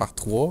moins en faire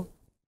 3.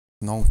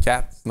 Non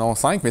 4, non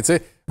 5, mais tu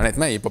sais,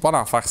 honnêtement, il n'est pas peur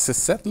d'en faire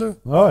 6-7,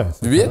 là.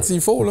 8 s'il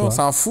faut, là, on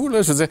s'en fout,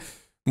 là. Je veux dire,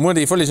 moi,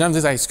 des fois, les gens me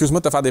disent hey,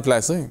 excuse-moi de te faire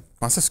déplacer.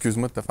 Comment ça,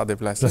 excuse-moi de te faire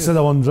déplacer? J'essaie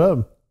d'avoir un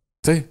job.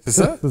 Tu sais, c'est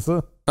ça? C'est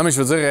ça. Non, mais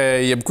je veux dire,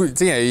 il y a beaucoup, tu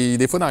sais,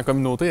 des fois, dans la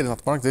communauté, il y a des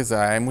entrepreneurs qui disent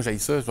hey, moi, j'ai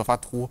ça, je vais faire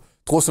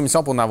 3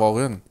 soumissions pour en avoir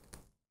une.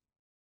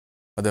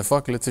 What the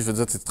fuck, là, tu sais, je veux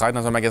dire, tu travailles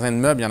dans un magasin de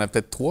meubles, il y en a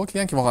peut-être 3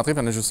 clients qui vont rentrer,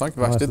 puis il y en a juste un qui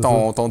va acheter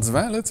ton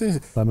divan, là, tu sais.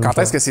 Quand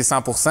est-ce que c'est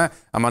 100%? À un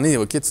moment donné,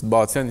 OK, tu te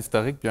bâtis un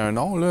historique puis un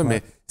nom, là,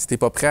 mais si t'es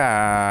pas prêt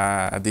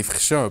à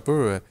défricher un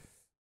peu,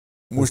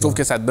 moi, je trouve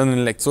que ça te donne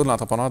une lecture de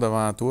l'entrepreneur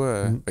devant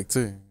toi. Fait que, tu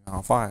sais,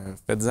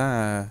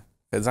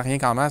 faites-en rien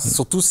qu'en masse.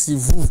 Surtout si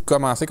vous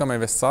commencez comme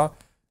investisseur,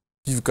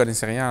 puis vous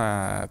connaissez rien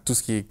à tout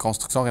ce qui est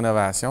construction,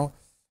 rénovation,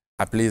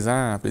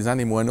 appelez-en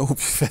des moineaux,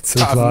 puis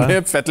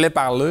faites-les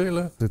parler,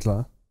 là. C'est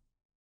clair.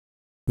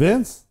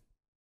 Vince,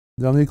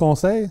 dernier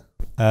conseil?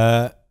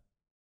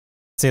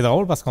 C'est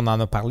drôle parce qu'on en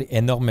a parlé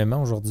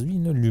énormément aujourd'hui,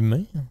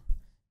 l'humain.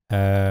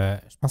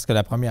 Je pense que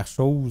la première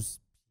chose,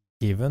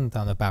 Kevin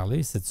t'en a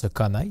parlé, c'est de se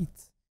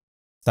connaître,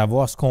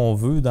 savoir ce qu'on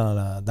veut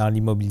dans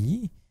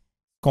l'immobilier,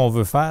 ce qu'on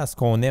veut faire, ce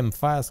qu'on aime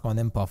faire, ce qu'on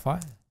n'aime pas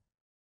faire.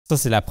 Ça,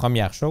 c'est la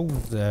première chose.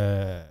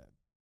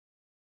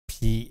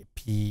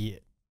 Puis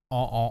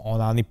on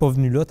n'en est pas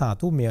venu là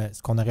tantôt, mais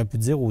ce qu'on aurait pu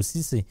dire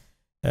aussi, c'est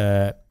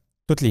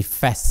toutes les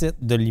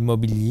facettes de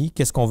l'immobilier.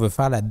 Qu'est-ce qu'on veut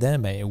faire là-dedans?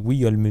 Ben oui,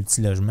 il y a le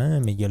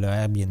multilogement, mais il y a le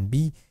Airbnb,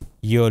 il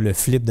y a le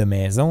flip de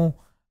maison,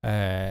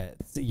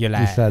 il y a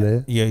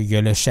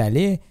le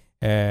chalet.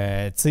 Tu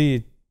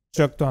sais,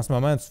 Chuck, toi, en ce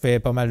moment, tu fais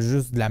pas mal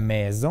juste de la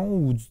maison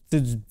ou du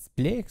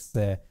duplex.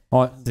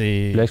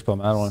 Duplex, pas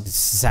mal,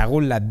 Si ça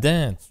roule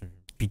là-dedans,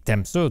 puis que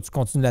t'aimes ça, tu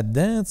continues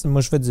là-dedans.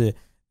 Moi, je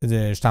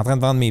suis en train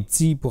de vendre mes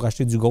petits pour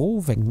acheter du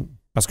gros,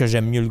 parce que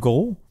j'aime mieux le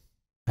gros.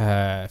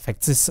 Fait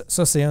que,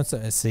 ça, c'est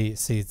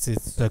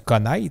se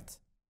connaître.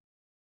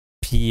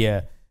 Puis,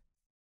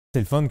 c'est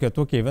le fun que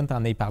toi, Kevin,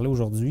 t'en aies parlé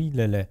aujourd'hui.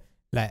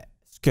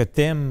 Ce que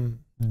t'aimes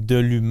de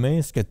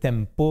l'humain, ce que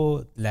t'aimes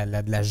pas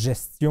de la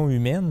gestion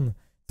humaine.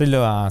 Tu sais,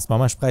 là, en ce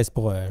moment, je prêche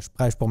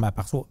pour ma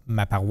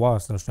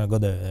paroisse. Là. Je suis un gars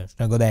de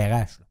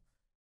RH. Là.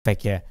 Fait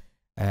que,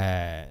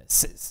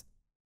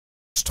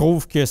 je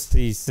trouve que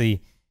c'est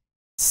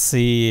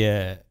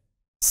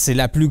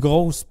la plus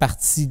grosse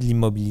partie de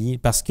l'immobilier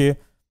parce que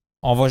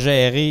on va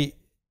gérer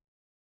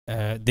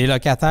des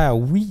locataires,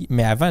 oui,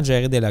 mais avant de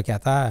gérer des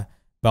locataires,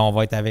 ben, on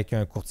va être avec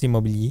un courtier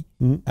immobilier.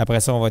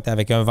 Après ça, on va être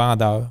avec un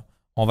vendeur.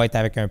 On va être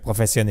avec un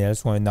professionnel,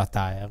 soit un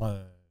notaire, un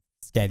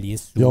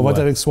fiscaliste. Puis on va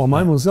être avec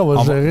soi-même aussi, on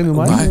va gérer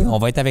nous-mêmes. On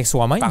va être avec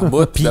soi-même. Par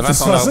bout, Puis devant C'est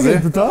son ça qui est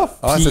ordi. plus tough.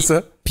 Ah, c'est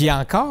ça. Puis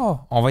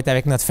encore, on va être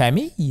avec notre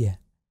famille.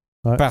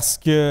 Ouais. Parce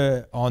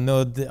que on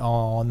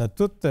a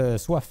toutes,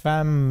 soit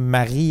femme,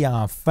 mari,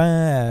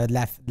 enfant,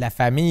 de la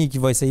famille qui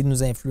va essayer de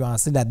nous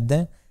influencer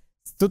là-dedans.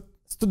 C'est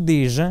toutes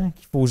des gens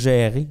qu'il faut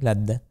gérer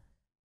là-dedans.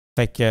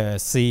 Fait que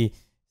c'est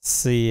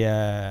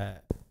de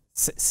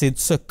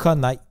se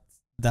connaître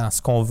dans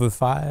ce qu'on veut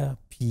faire,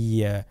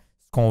 puis ce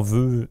qu'on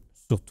veut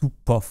surtout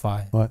pas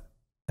faire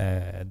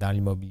dans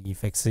l'immobilier.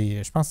 Fait que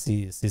je pense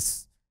que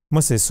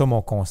moi, c'est ça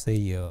mon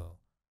conseil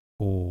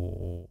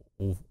aux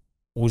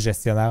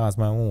gestionnaires en ce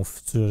moment, aux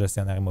futurs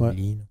gestionnaires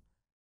immobiliers. Ouais.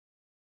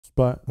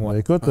 Super. Ouais. Ben,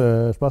 écoute,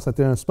 je pense que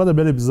c'était un super de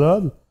bel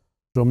épisode.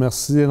 Je vous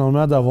remercie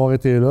énormément d'avoir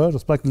été là.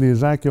 J'espère que les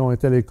gens qui ont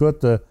été à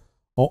l'écoute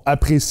ont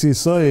apprécié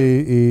ça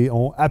et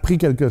ont appris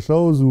quelque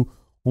chose ou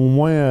au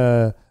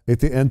moins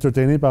été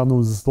entertainés par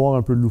nos histoires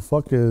un peu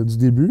loufoques du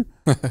début.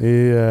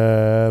 Et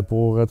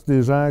pour tous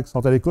les gens qui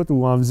sont à l'écoute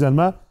ou en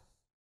visionnement,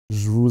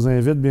 je vous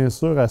invite bien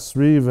sûr à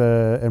suivre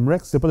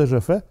MREX si ce n'est pas déjà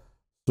fait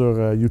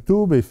sur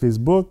YouTube et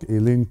Facebook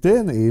et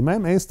LinkedIn et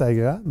même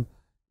Instagram.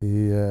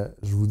 Et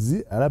je vous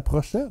dis à la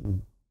prochaine.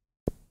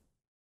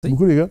 Merci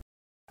beaucoup les gars.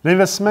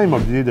 L'investissement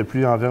immobilier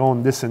depuis environ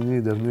une décennie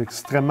est devenu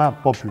extrêmement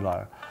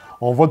populaire.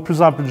 On voit de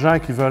plus en plus de gens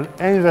qui veulent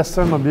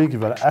investir en immobilier, qui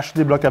veulent acheter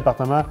des blocs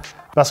appartements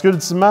parce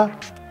qu'ultimement,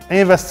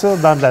 investir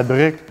dans de la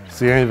brique,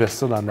 c'est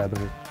investir dans de la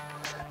brique.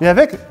 Mais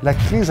avec la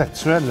crise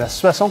actuelle, la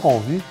situation qu'on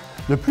vit,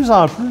 de plus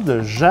en plus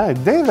de gens et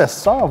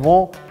d'investisseurs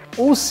vont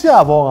aussi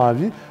avoir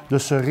envie de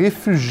se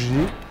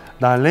réfugier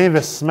dans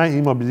l'investissement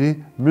immobilier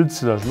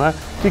multilogement,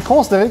 qui est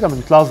considéré comme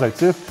une classe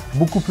d'actifs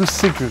beaucoup plus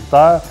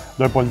sécuritaire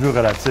d'un point de vue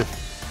relatif.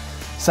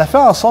 Ça fait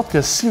en sorte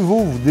que si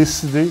vous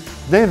décidez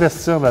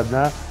d'investir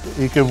là-dedans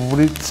et que vous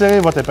voulez tirer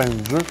votre épingle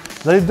du jeu,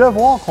 vous allez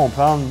devoir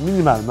comprendre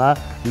minimalement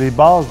les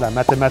bases de la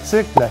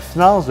mathématique, de la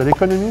finance, de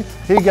l'économie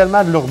et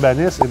également de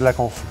l'urbanisme et de la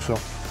construction.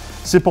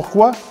 C'est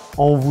pourquoi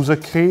on vous a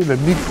créé le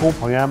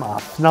micro-programme en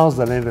finance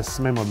de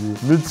l'investissement immobilier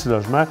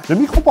multilogement. Le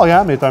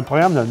micro-programme est un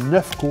programme de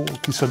 9 cours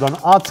qui se donne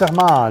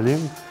entièrement en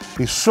ligne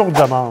et sur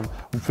demande.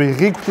 Vous pouvez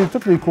réécouter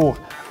tous les cours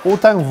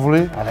autant que vous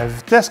voulez, à la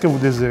vitesse que vous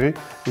désirez,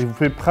 et vous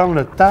pouvez prendre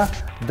le temps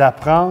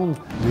d'apprendre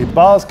les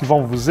bases qui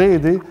vont vous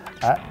aider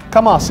à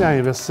commencer à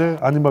investir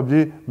en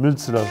immobilier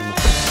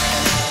multilogement.